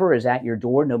whoever is at your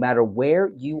door, no matter where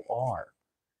you are,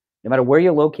 no matter where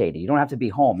you're located. You don't have to be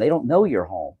home. They don't know you're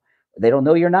home. They don't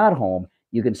know you're not home.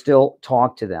 You can still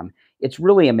talk to them. It's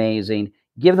really amazing.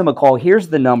 Give them a call. Here's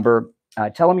the number.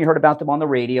 Tell them you heard about them on the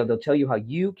radio. They'll tell you how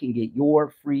you can get your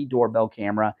free doorbell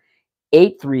camera.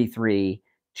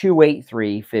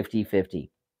 833-283-5050.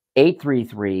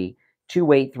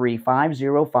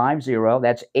 833-283-5050.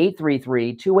 That's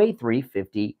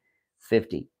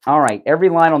 833-283-5050. All right. Every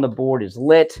line on the board is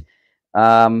lit.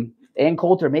 Ann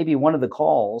Coulter, maybe one of the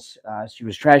calls. She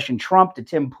was trashing Trump to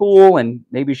Tim Pool, and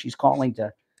maybe she's calling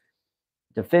to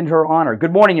defend her honor.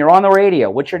 Good morning. You're on the radio.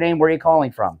 What's your name? Where are you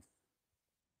calling from?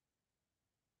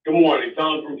 Good morning.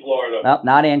 Tom from Florida. No,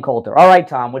 not Ann Coulter. All right,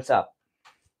 Tom. What's up?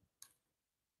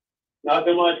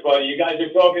 Nothing much, buddy. You guys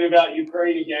are talking about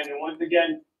Ukraine again, and once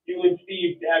again, you and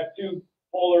Steve have two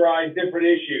polarized different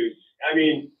issues. I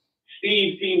mean,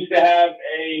 Steve seems to have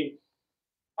a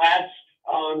grasp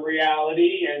on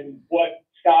reality and what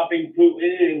stopping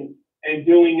Putin and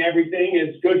doing everything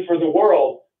is good for the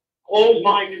world.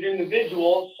 Closed-minded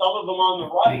individuals, some of them on the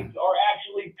right, are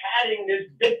actually patting this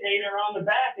dictator on the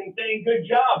back and saying, good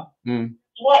job.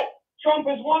 What? Trump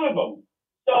is one of them.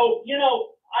 So, you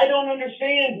know, I don't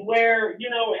understand where, you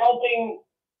know, helping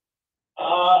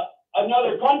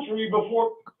another country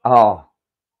before. Oh,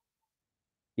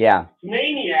 yeah.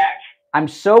 Maniac. I'm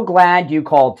so glad you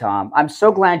called, Tom. I'm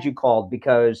so glad you called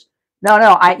because you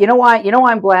know why? You know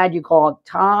why I'm glad you called?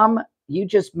 Tom, you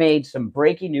just made some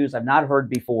breaking news I've not heard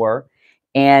before,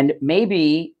 and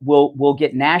maybe we'll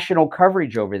get national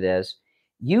coverage over this.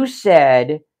 You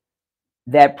said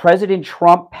that President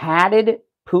Trump patted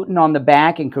Putin on the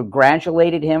back and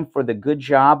congratulated him for the good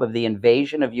job of the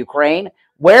invasion of Ukraine.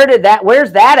 Where's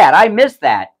that at? I missed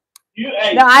that.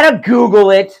 No, I don't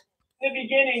Google it. In the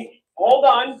beginning, hold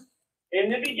on. In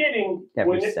the beginning, Never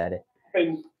when said it.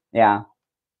 happened, Yeah.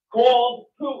 called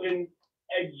Putin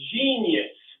a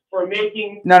genius for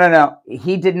making. No.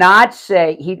 He did not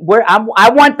say I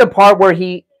want the part where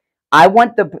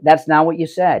that's not what you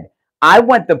said. I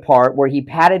want the part where he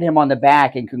patted him on the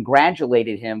back and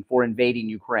congratulated him for invading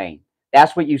Ukraine.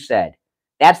 That's what you said.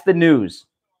 That's the news.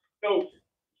 So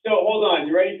hold on.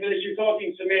 You ready for this? You're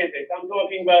talking semantics. I'm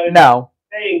talking about it. No.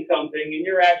 Saying something, and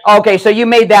you're actually. Okay, so you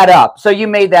made that up.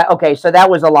 Okay, so that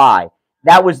was a lie.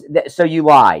 So you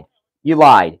lied. You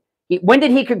lied. When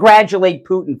did he congratulate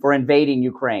Putin for invading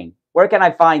Ukraine? Where can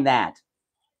I find that?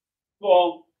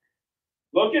 Well,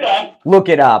 Look it up. Look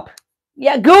it up.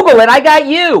 Yeah, Google it. I got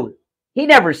you. He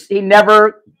never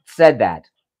said that.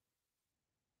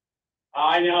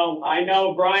 I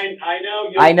know, Brian. I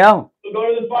know. I know. You'll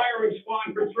go to the firing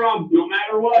squad for Trump. No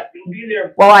matter what, you'll be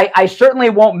there. Well, I certainly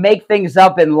won't make things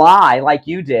up and lie like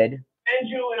you did. And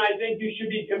I think you should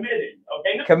be committed.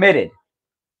 Okay. Committed.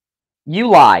 You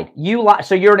lied. You lied.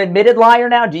 So you're an admitted liar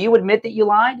now? Do you admit that you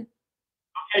lied?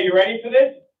 Okay, you ready for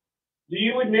this? Do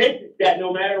you admit that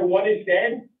no matter what is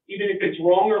said, even if it's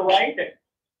wrong or right,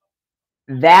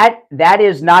 that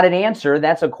is not an answer.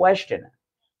 That's a question.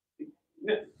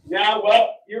 Now,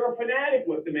 well, you're a fanatic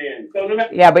with the man. So no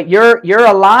matter. Yeah, but you're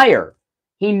a liar.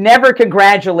 He never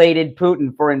congratulated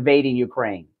Putin for invading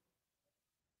Ukraine.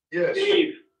 Yes.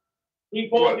 Steve, he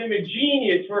called him a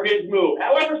genius for his move.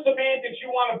 However semantics you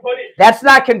want to put it. That's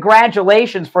not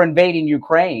congratulations for invading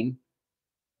Ukraine.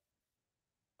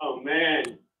 Oh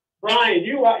man, Brian,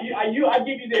 I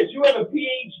give you this. You have a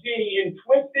PhD in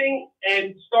twisting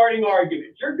and starting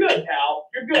arguments. You're good, pal.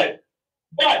 You're good,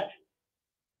 but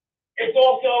it's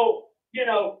also,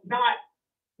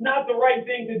 not the right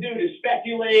thing to do to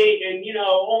speculate and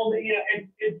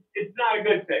it's not a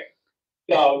good thing.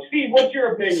 So, Steve, what's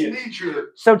your opinion?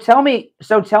 So tell me,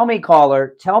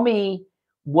 caller, tell me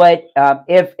what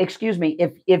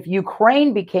if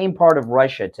Ukraine became part of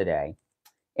Russia today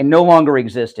and no longer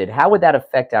existed, how would that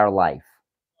affect our life?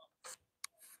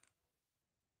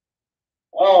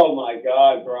 Oh my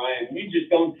God, Brian, you just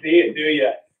don't see it, do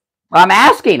you? I'm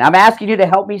asking you to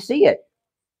help me see it.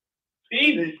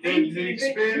 Steve,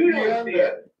 you don't see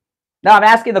it. No, I'm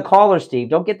asking the caller, Steve.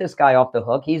 Don't get this guy off the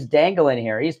hook. He's dangling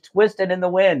here. He's twisted in the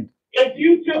wind. If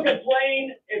you took a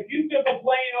plane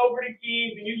over to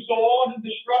Kyiv and you saw all the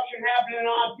destruction happening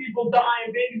on people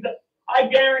dying, babies, I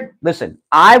guarantee. Listen,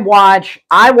 I watch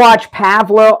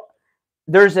Pavlo.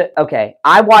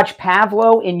 I watch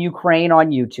Pavlo in Ukraine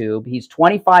on YouTube. He's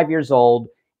 25 years old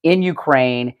in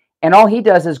Ukraine, and all he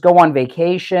does is go on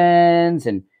vacations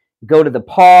and go to the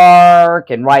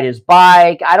park and ride his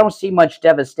bike. I don't see much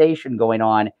devastation going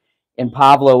on in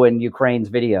Pavlo and Ukraine's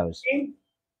videos.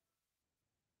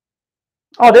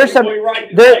 Oh, there's some.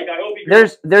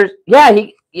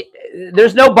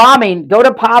 There's no bombing. Go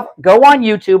on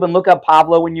YouTube and look up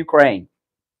Pavlo in Ukraine.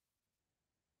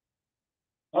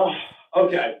 Oh,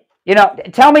 okay.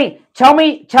 Tell me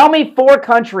 4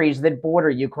 countries that border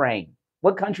Ukraine.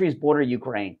 What countries border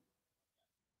Ukraine?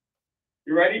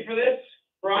 You ready for this,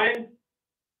 Brian?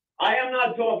 I am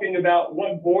not talking about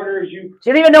what borders you. So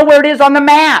you don't even know where it is on the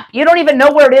map. You don't even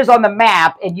know where it is on the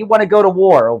map, and you want to go to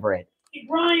war over it.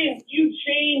 Brian, you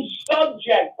change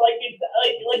subjects like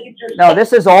it's your. No,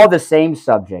 this is all the same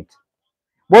subject.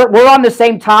 We're on the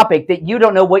same topic that you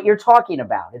don't know what you're talking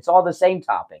about. It's all the same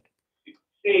topic.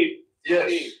 Steve. Yes.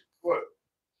 Steve, what?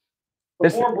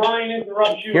 Before Brian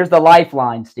interrupts you. Here's the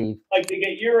lifeline, Steve. I'd like to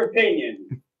get your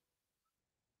opinion.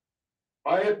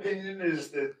 My opinion is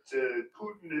that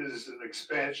Putin is an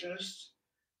expansionist,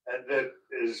 and that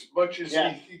as much as he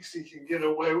thinks he can get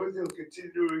away with, he'll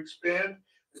continue to expand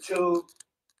until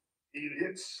he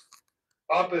hits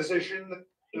opposition.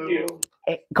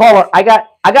 Hey, caller, I got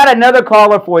another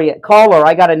caller for you. Caller,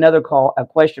 I got a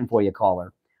question for you,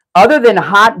 caller. Other than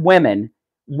hot women,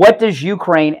 what does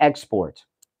Ukraine export?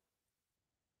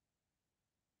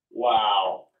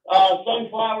 Wow.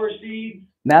 Sunflower seeds.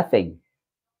 Nothing.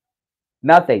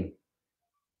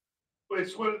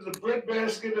 It's one of the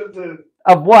breadbasket of the.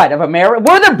 Of what? Of America?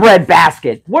 We're the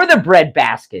breadbasket.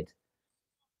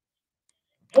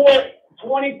 For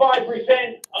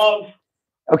 25% of.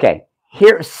 Okay.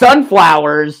 Here,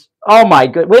 sunflowers. Oh my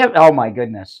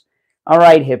goodness. All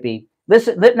right, hippie.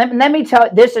 Listen, let me tell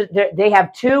you, they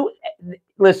have 2.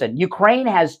 Listen, Ukraine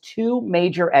has 2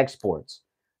 major exports.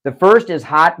 The first is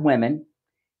hot women,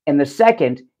 and the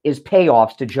second is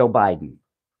payoffs to Joe Biden.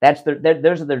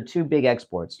 Those are their 2 big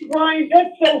exports. Brian,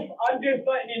 I'm just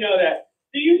letting you know that.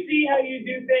 Do you see how you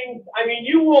do things? I mean,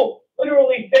 you will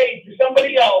literally say to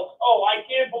somebody else, "Oh, I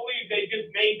can't believe they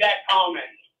just made that comment."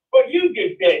 But you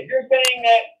just did. You're saying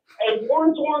that a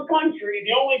war-torn country,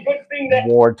 the only good thing that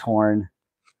war-torn.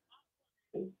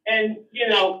 And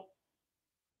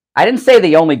I didn't say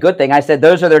the only good thing. I said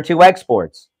those are their 2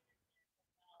 exports.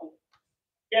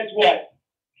 Guess what?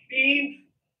 Steve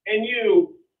and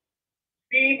you.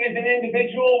 Steve is an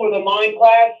individual with a mind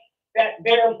class that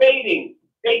they're fading.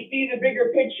 They see the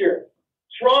bigger picture.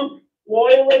 Trump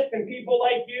loyalists and people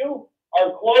like you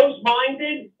are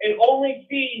closed-minded and only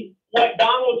see what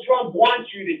Donald Trump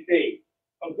wants you to see.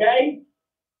 Okay?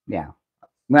 Yeah.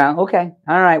 Well, okay.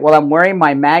 All right. Well, I'm wearing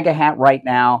my MAGA hat right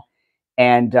now.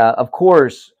 And of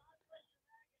course,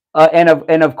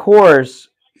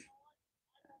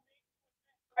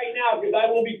 right now because I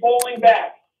will be calling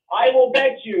back. I will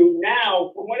bet you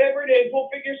now, from whatever it is, we'll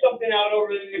figure something out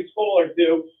over the next call or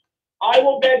two. I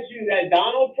will bet you that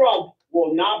Donald Trump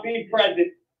will not be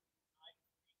president.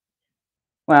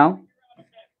 Well,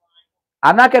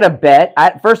 I'm not going to bet.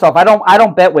 First off, I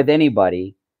don't bet with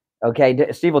anybody.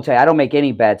 Okay, Steve will tell you I don't make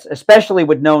any bets, especially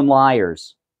with known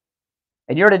liars.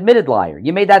 And you're an admitted liar.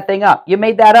 You made that thing up. You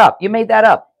made that up. You made that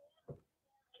up.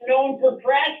 Known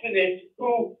procrastinate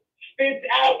who spits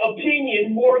out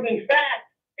opinion more than fact,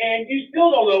 and you still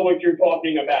don't know what you're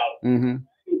talking about. Mm-hmm.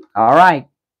 All right.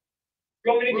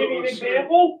 You want me to give you an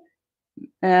example?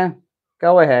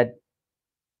 Go ahead.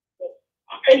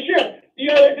 Hey, sure. The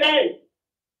other day,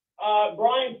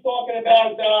 Brian's talking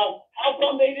about how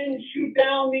come they didn't shoot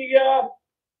down the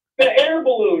air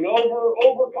balloon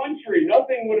over country.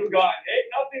 Nothing would have gotten hit.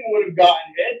 Nothing would have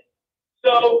gotten hit.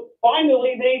 So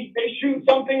finally, they shoot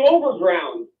something over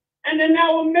ground, and then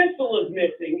now a missile is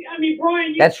missing. I mean,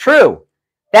 Brian, That's true.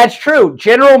 That's true.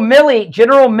 General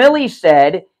Milley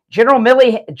said. General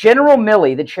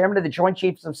Milley, the chairman of the Joint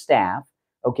Chiefs of Staff,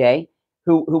 okay,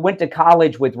 who went to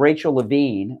college with Rachel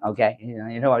Levine, okay,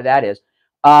 you know what that is,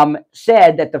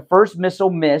 said that the first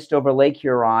missile missed over Lake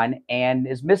Huron and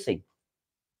is missing.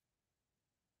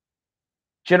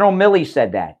 General Milley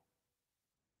said that.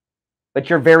 But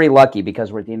you're very lucky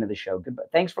because we're at the end of the show. Goodbye.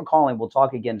 Thanks for calling. We'll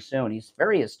talk again soon. He's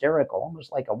very hysterical,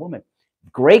 almost like a woman.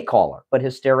 Great caller, but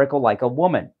hysterical like a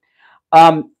woman.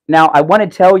 Now, I want to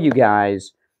tell you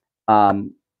guys, yeah.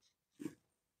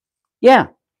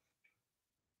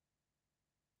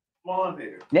 Come on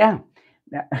here. Yeah.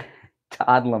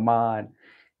 Don Lemon.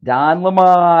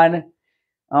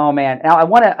 Oh, man. Now, I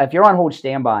want to, if you're on hold,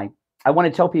 standby. I want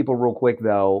to tell people real quick,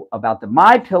 though, about the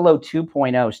MyPillow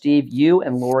 2.0. Steve, you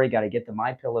and Lori got to get the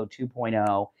MyPillow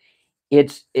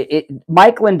 2.0.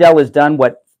 Mike Lindell has done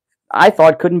what I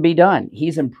thought couldn't be done.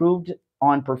 He's improved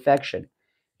on perfection.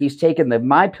 He's taken the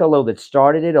MyPillow that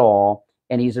started it all,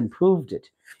 and he's improved it.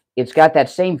 It's got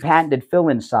that same patented fill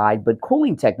inside, but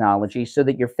cooling technology so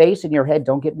that your face and your head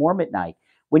don't get warm at night.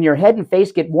 When your head and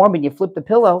face get warm and you flip the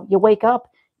pillow, you wake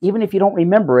up, even if you don't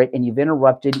remember it and you've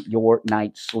interrupted your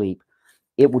night's sleep.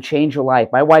 It will change your life.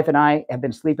 My wife and I have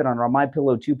been sleeping on our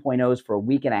MyPillow 2.0s for a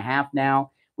week and a half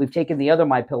now. We've taken the other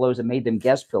MyPillows and made them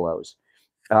guest pillows.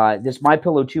 This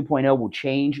MyPillow 2.0 will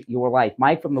change your life.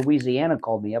 Mike from Louisiana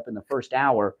called me up in the first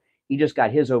hour. He just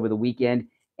got his over the weekend,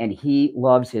 and he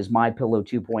loves his MyPillow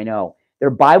 2.0. They're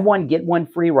buy one, get one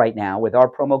free right now with our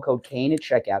promo code Kane at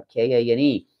checkout,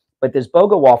 K-A-N-E. But this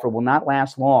BOGO offer will not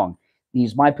last long.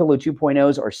 These MyPillow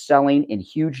 2.0s are selling in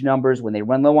huge numbers. When they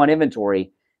run low on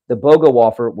inventory, the BOGO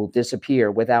offer will disappear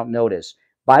without notice.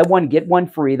 Buy one, get one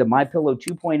free, the MyPillow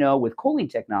 2.0 with cooling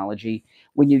technology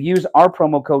when you use our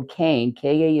promo code Kane,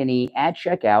 K-A-N-E, at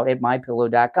checkout at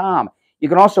MyPillow.com. You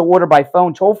can also order by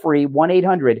phone toll-free,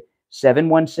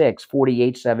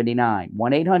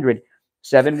 1-800-716-4879.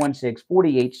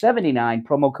 1-800-716-4879,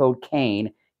 promo code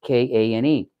Kane,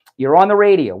 K-A-N-E. You're on the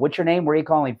radio. What's your name? Where are you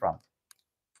calling from?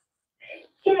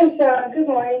 Yes, good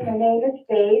morning. My name is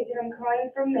Faith, and I'm calling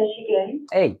from Michigan.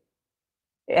 Hey,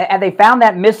 have they found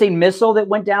that missing missile that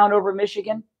went down over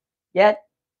Michigan yet?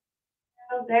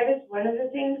 Well, that is one of the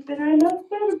things that I'm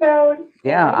upset about.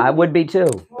 Yeah, I would be too.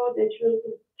 Well, the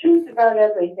truth about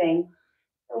everything.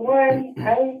 For one,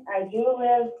 I do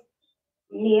live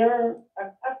near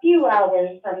a few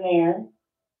hours from there,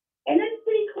 and it's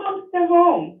pretty close to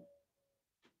home.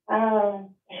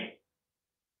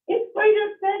 It's quite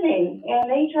upsetting, and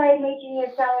they tried making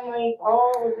it sound like,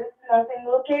 oh, this is nothing.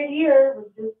 Look at here. It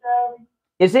was just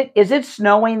Is it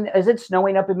snowing? Is it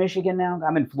snowing up in Michigan now?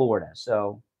 I'm in Florida,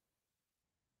 so.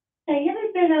 I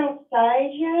haven't been outside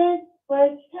yet,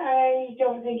 but I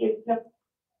don't think it's.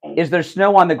 Is there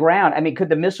snow on the ground? I mean, could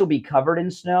the missile be covered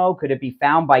in snow? Could it be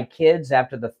found by kids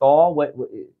after the thaw? What?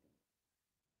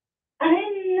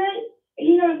 I'm not.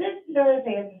 This is the other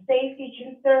thing. It's a safety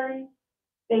concern.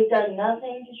 They've done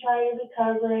nothing to try to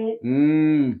recover it.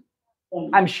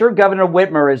 I'm sure Governor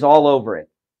Whitmer is all over it.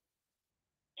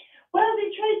 Well,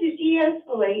 they tried to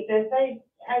de-escalate this. I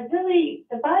really,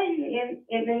 the Biden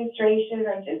administration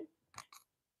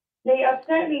they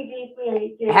upset me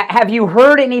deeply. Have you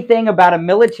heard anything about a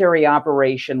military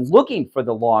operation looking for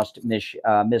the lost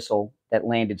missile that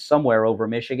landed somewhere over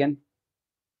Michigan?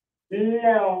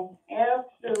 No,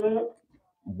 absolutely.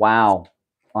 Wow.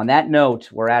 On that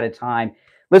note, we're out of time.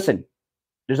 Listen,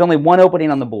 there's only one opening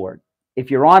on the board.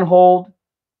 If you're on hold,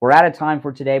 we're out of time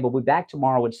for today. We'll be back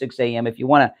tomorrow at 6 a.m. If you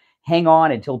want to hang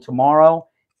on until tomorrow,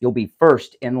 you'll be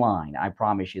first in line. I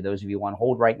promise you, those of you on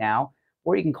hold right now,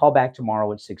 or you can call back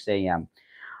tomorrow at 6 a.m.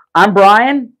 I'm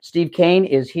Brian. Steve Kane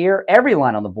is here. Every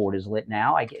line on the board is lit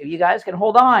now. You guys can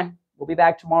hold on. We'll be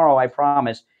back tomorrow, I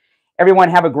promise. Everyone,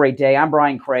 have a great day. I'm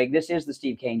Brian Craig. This is the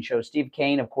Steve Kane Show. Steve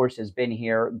Kane, of course, has been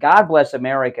here. God bless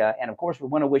America. And, of course, we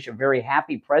want to wish a very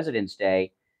happy President's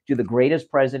Day to the greatest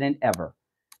president ever,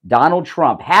 Donald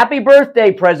Trump. Happy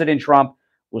birthday, President Trump.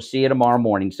 We'll see you tomorrow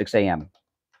morning, 6 a.m.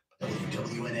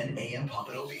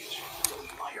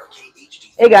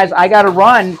 Hey, guys, I got to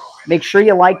run. Make sure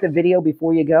you like the video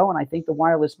before you go. And I think the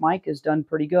wireless mic is done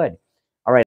pretty good.